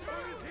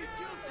is he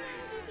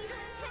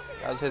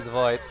guilty? That was his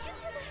voice. Are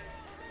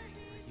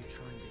you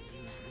trying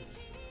to use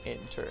me? In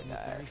the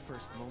Internet. very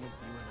first moment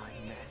you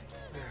and I met.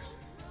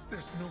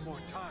 There's no more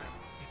time.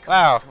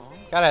 Wow. Strong?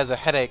 God has a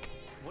headache.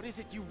 What is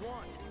it you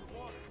want?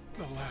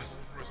 The last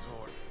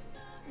resort.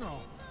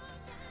 No,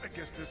 I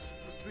guess this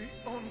was the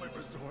only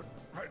resort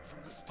right from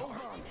the start.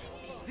 Hold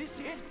on. Is this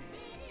it?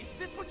 Is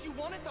this what you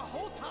wanted the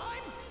whole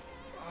time?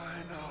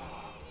 I know.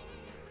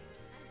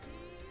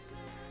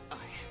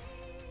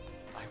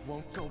 I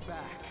won't go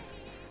back.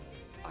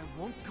 I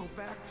won't go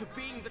back to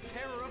being the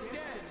terror of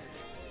death.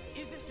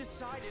 Isn't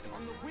decided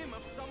on the whim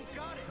of some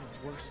goddess.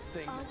 The worst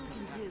thing All that we could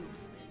can happen.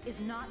 do is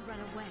not run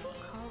away.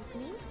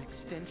 Called me? An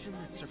extension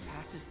that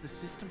surpasses the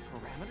system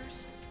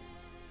parameters?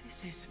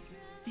 This is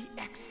the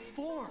X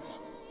form.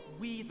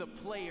 We, the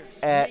players,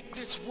 make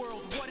this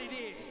world what it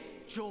is.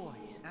 Joy.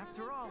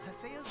 After all,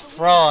 Haseo's the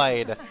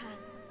Freud.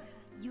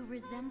 You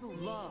resemble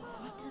me. Love.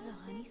 What does a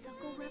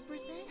honeysuckle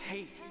represent?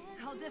 Hate.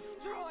 I'll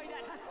destroy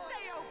that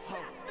Haseo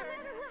bastard!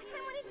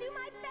 I want to do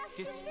my best.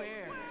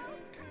 Despair.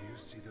 Can you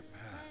see the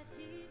path,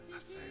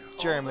 Haseo?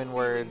 German Things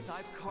words,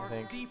 I've I carved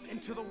think. deep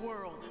into the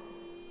world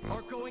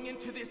are going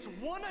into this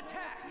one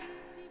attack.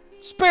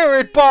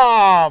 Spirit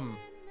bomb!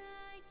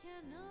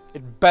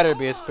 It better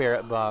be a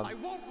spirit I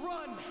bomb. won't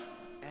run,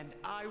 and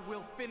I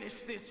will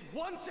finish this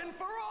once and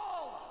for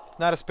all. It's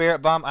not a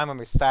spirit bomb. I'm gonna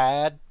be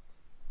sad.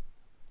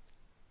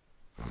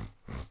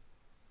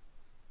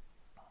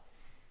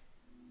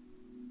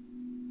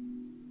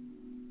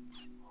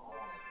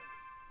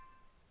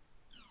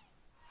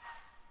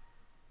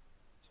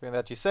 Something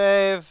that you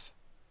save.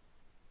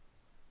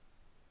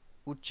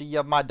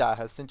 Uchiyamada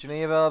has sent you an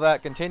email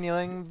about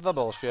continuing the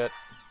bullshit.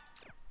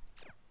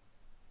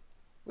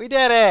 We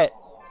did it!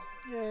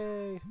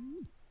 Yay!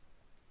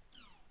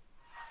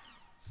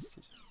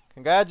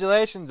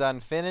 Congratulations on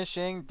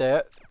finishing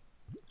the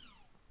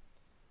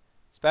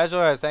special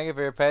words. Thank you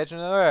for your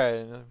patronage.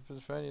 Alright.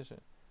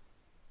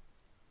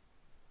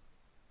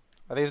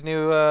 Are these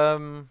new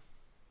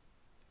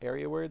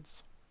area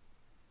words?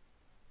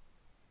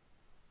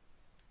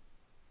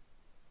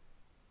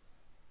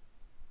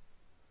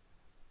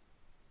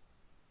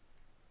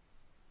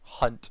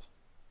 Hunt.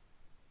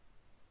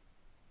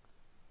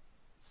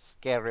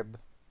 Scarab.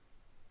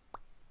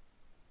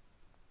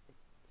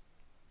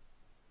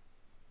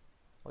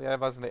 All the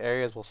items in the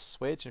areas will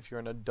switch. If you're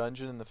in a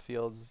dungeon in the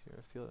fields, you're in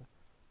a field.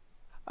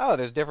 Oh,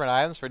 there's different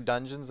items for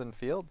dungeons and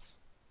fields?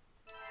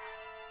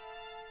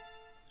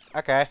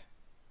 Okay.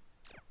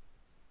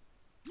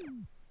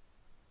 I'm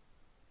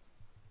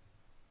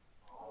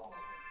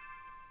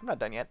not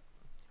done yet.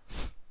 I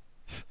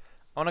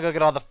want to go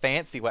get all the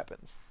fancy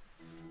weapons.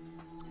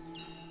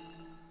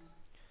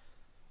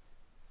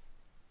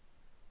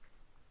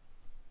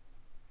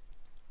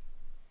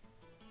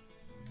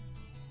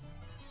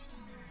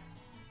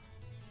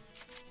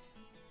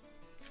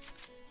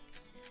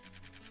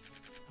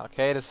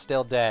 Alcade is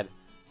still dead.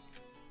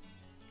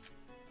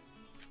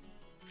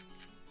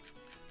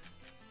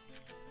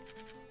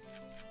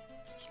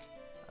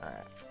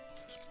 Alright.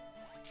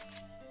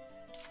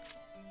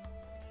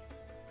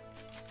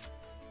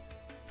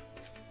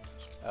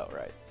 Oh,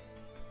 right.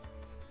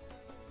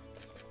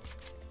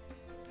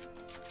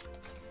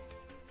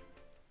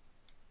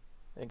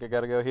 Think I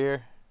gotta go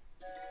here.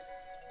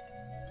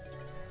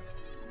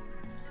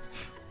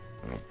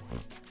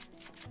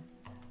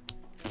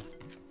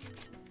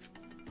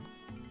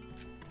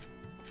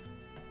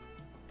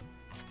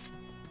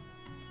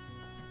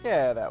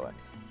 Yeah, that one.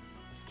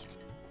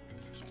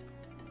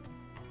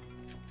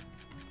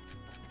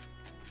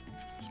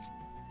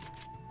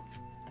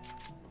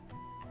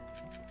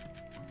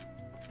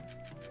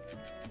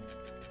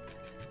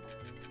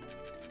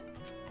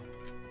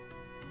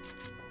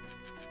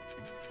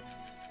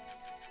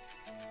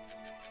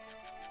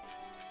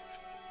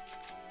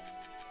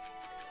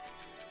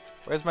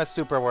 Where's my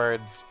super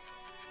words?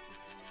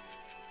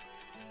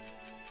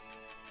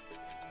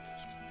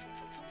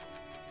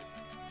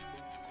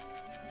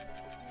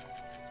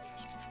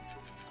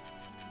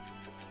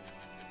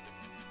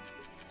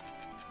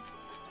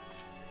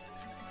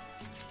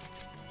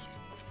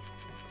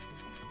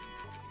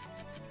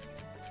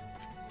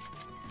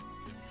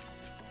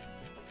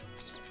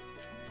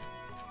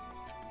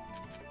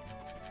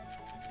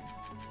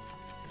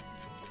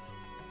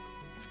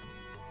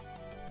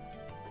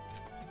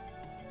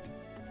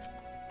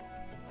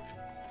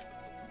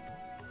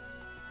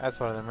 That's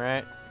one of them,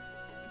 right?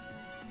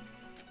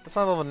 That's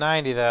not level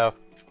 90, though.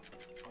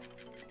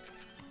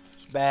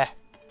 Bah.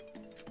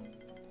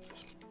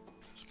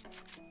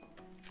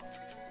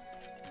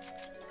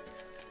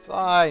 So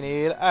I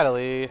need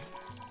Italy.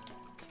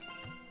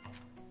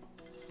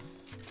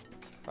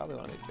 Probably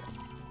one of these guys.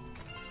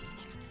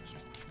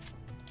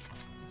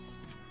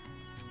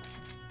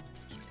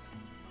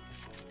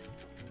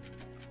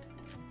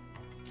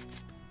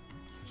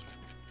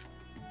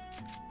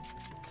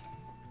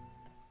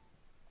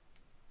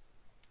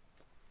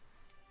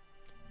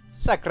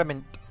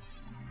 Sacrament.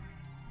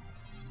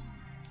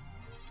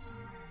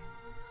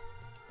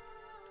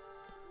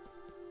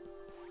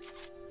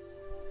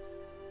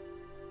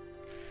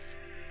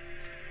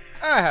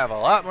 I have a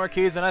lot more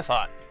keys than I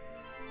thought.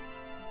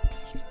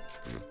 Can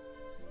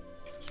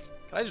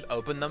I just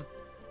open them?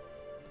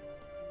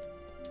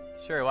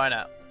 Sure, why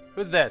not?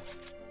 Who's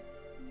this?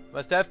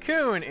 Must have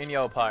Coon in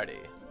your party.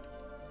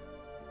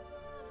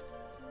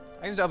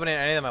 I can just open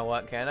any of them I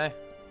want, can I?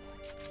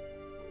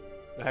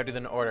 I have to do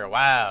them in order.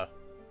 Wow.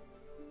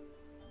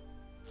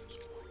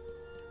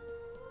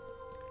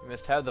 You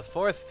must have the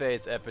 4th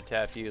phase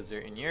epitaph user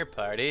in your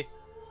party.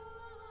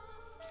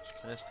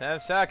 Must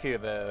have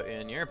Sakubo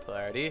in your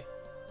party.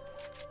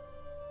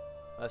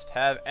 Must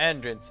have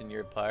Andrance in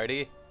your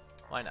party.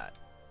 Why not?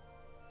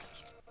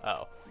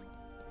 Oh.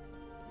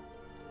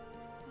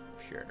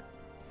 Sure.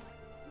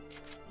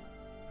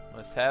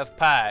 Must have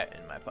Pi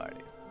in my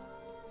party.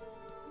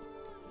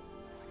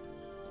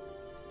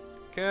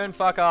 Coon,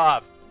 fuck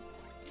off.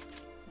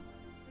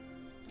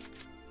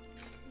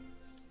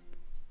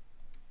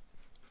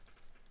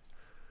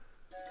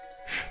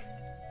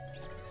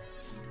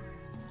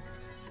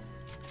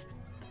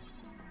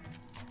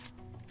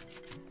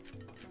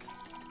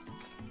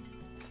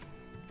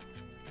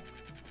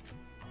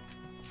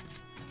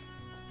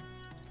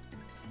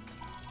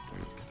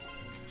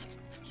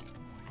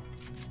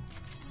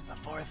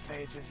 The 4th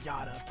phase is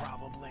Yada,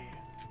 probably.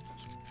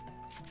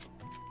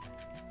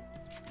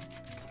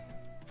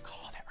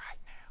 Called it right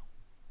now.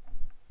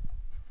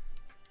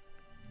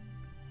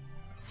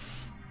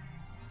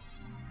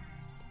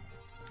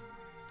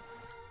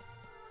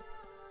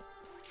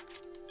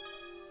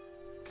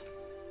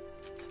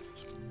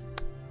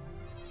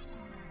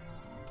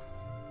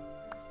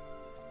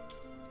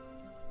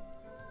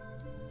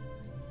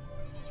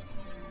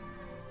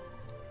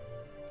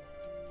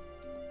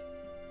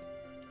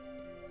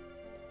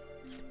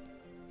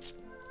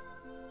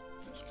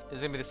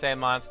 Is it gonna be the same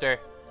monster?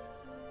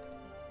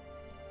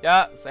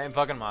 Yeah, same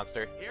fucking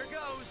monster. Here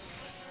goes.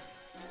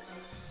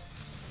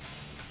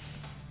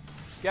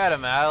 Get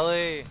him,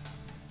 Allie.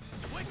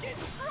 Wicked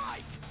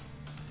strike.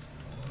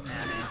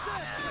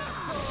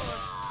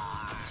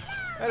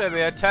 It'll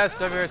be a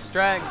test of your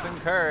strength and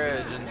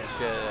courage and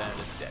shit, and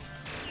it's dead.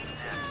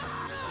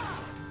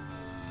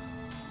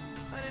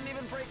 I didn't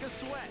even break a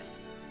sweat.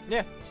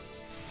 Yeah.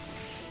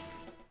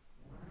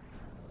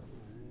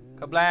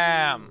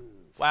 Kablam!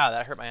 Wow,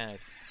 that hurt my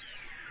eyes.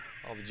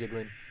 All the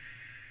jiggling.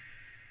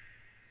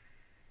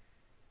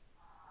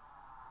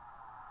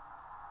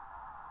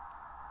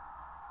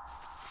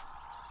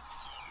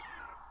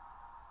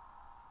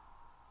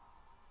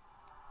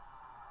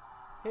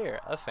 Here,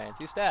 a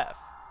fancy staff.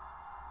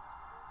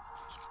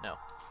 No.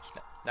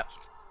 No. No.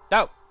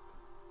 No!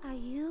 Are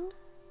you...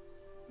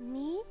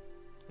 me?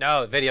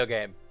 No, video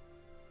game.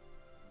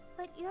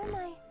 But you're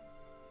my...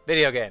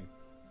 Video game.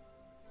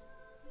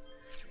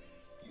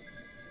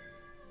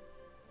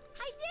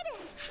 I did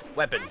it!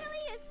 Weapon. Natalie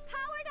is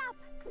powered up!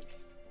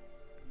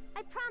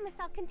 I promise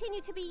I'll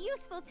continue to be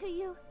useful to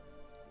you.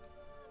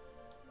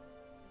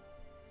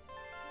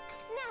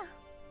 Now,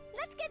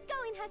 let's get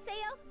going,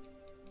 Haseo.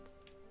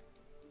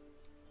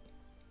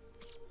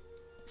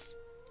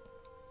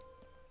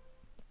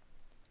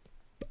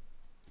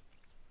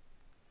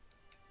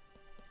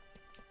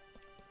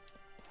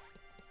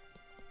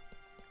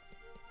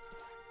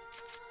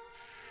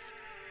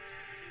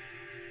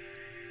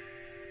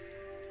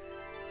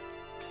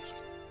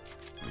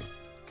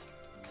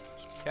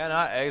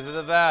 Cannot exit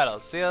the battle.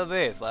 Seal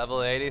beast,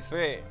 level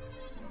 83.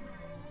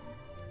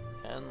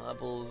 10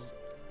 levels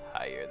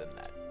higher than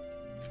that.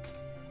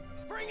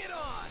 Bring it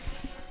on!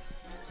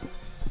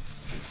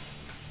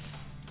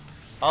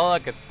 Oh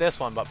look, it's this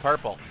one, but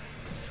purple.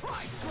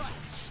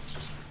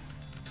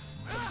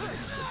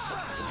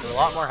 With a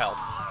lot more health.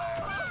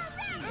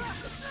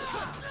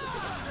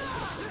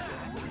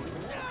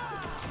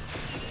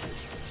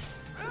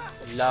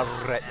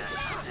 Love it.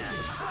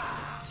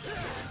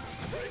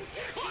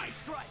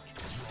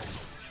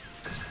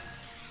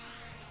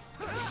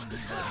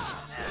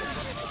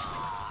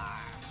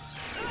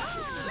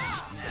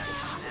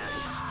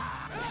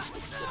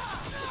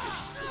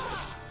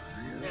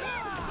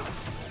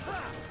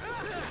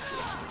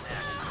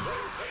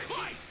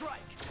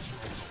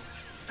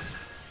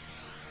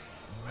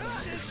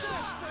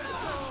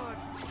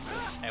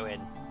 I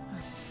win.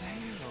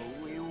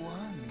 Haseo, we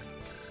won.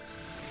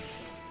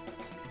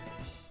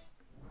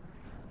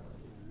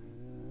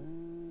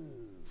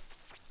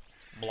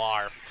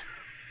 Blarf.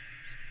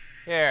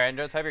 Here, and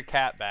just have your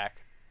cat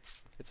back.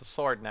 It's a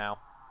sword now.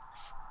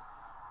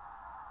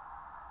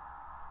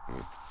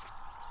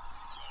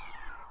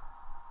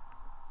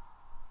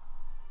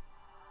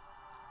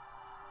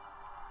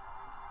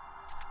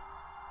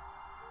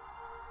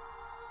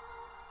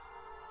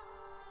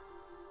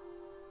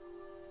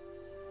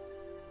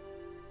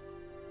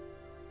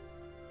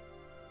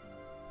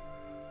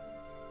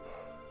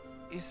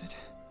 Is it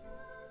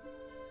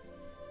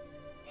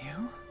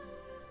you?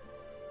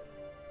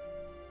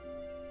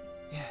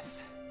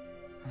 Yes.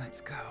 Let's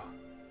go.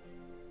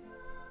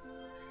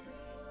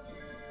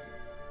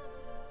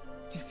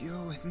 If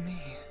you're with me,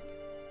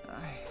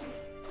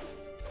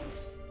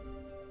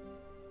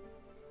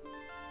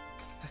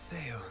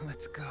 Haseo,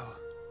 let's go.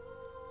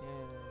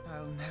 Yeah.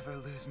 I'll never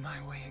lose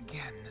my way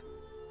again.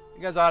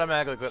 You guys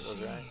automatically quit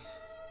those, right?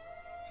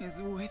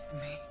 Is with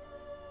me.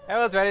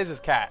 How as ready as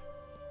his cat?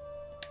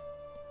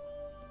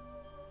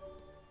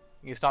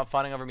 You stop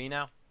fighting over me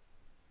now?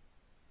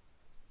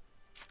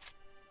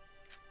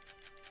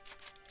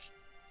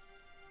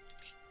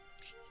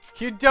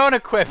 You don't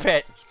equip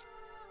it!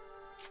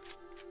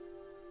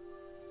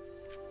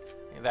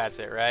 That's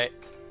it, right?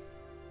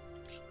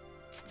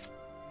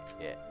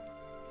 Yeah.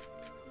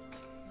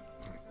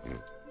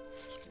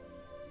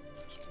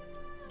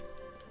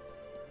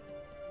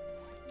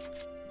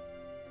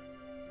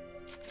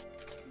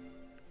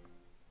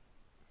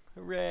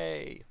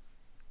 Hooray!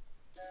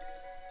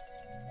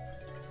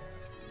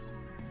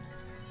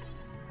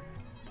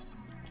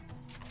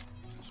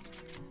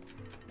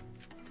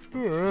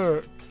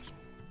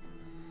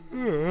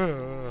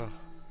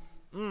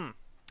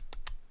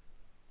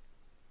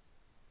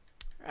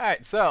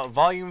 Alright, so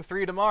volume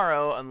 3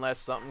 tomorrow, unless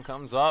something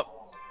comes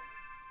up.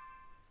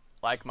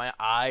 Like my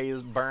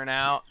eyes burn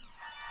out.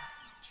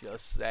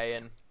 Just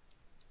saying.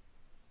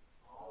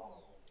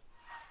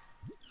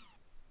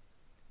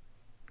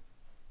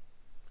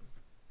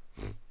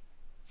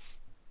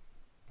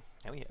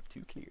 And we have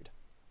 2 cleared.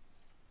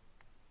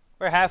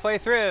 We're halfway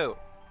through.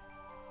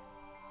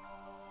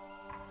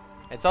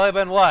 It's only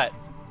been what?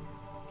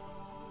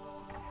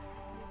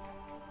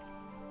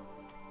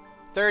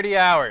 30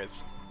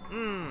 hours.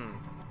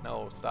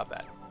 No, stop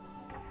that.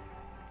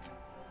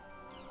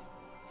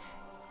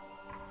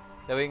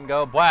 Then we can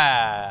go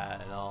blah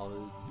and all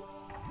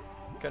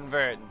the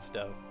convert and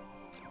stuff.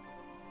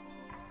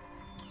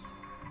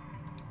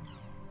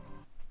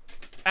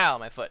 Ow,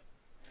 my foot.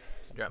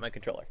 I dropped my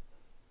controller.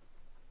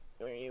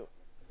 Where are you?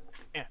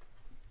 Yeah.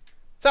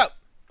 So,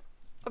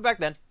 I'm back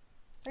then.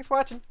 Thanks for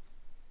watching.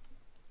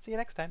 See you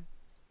next time.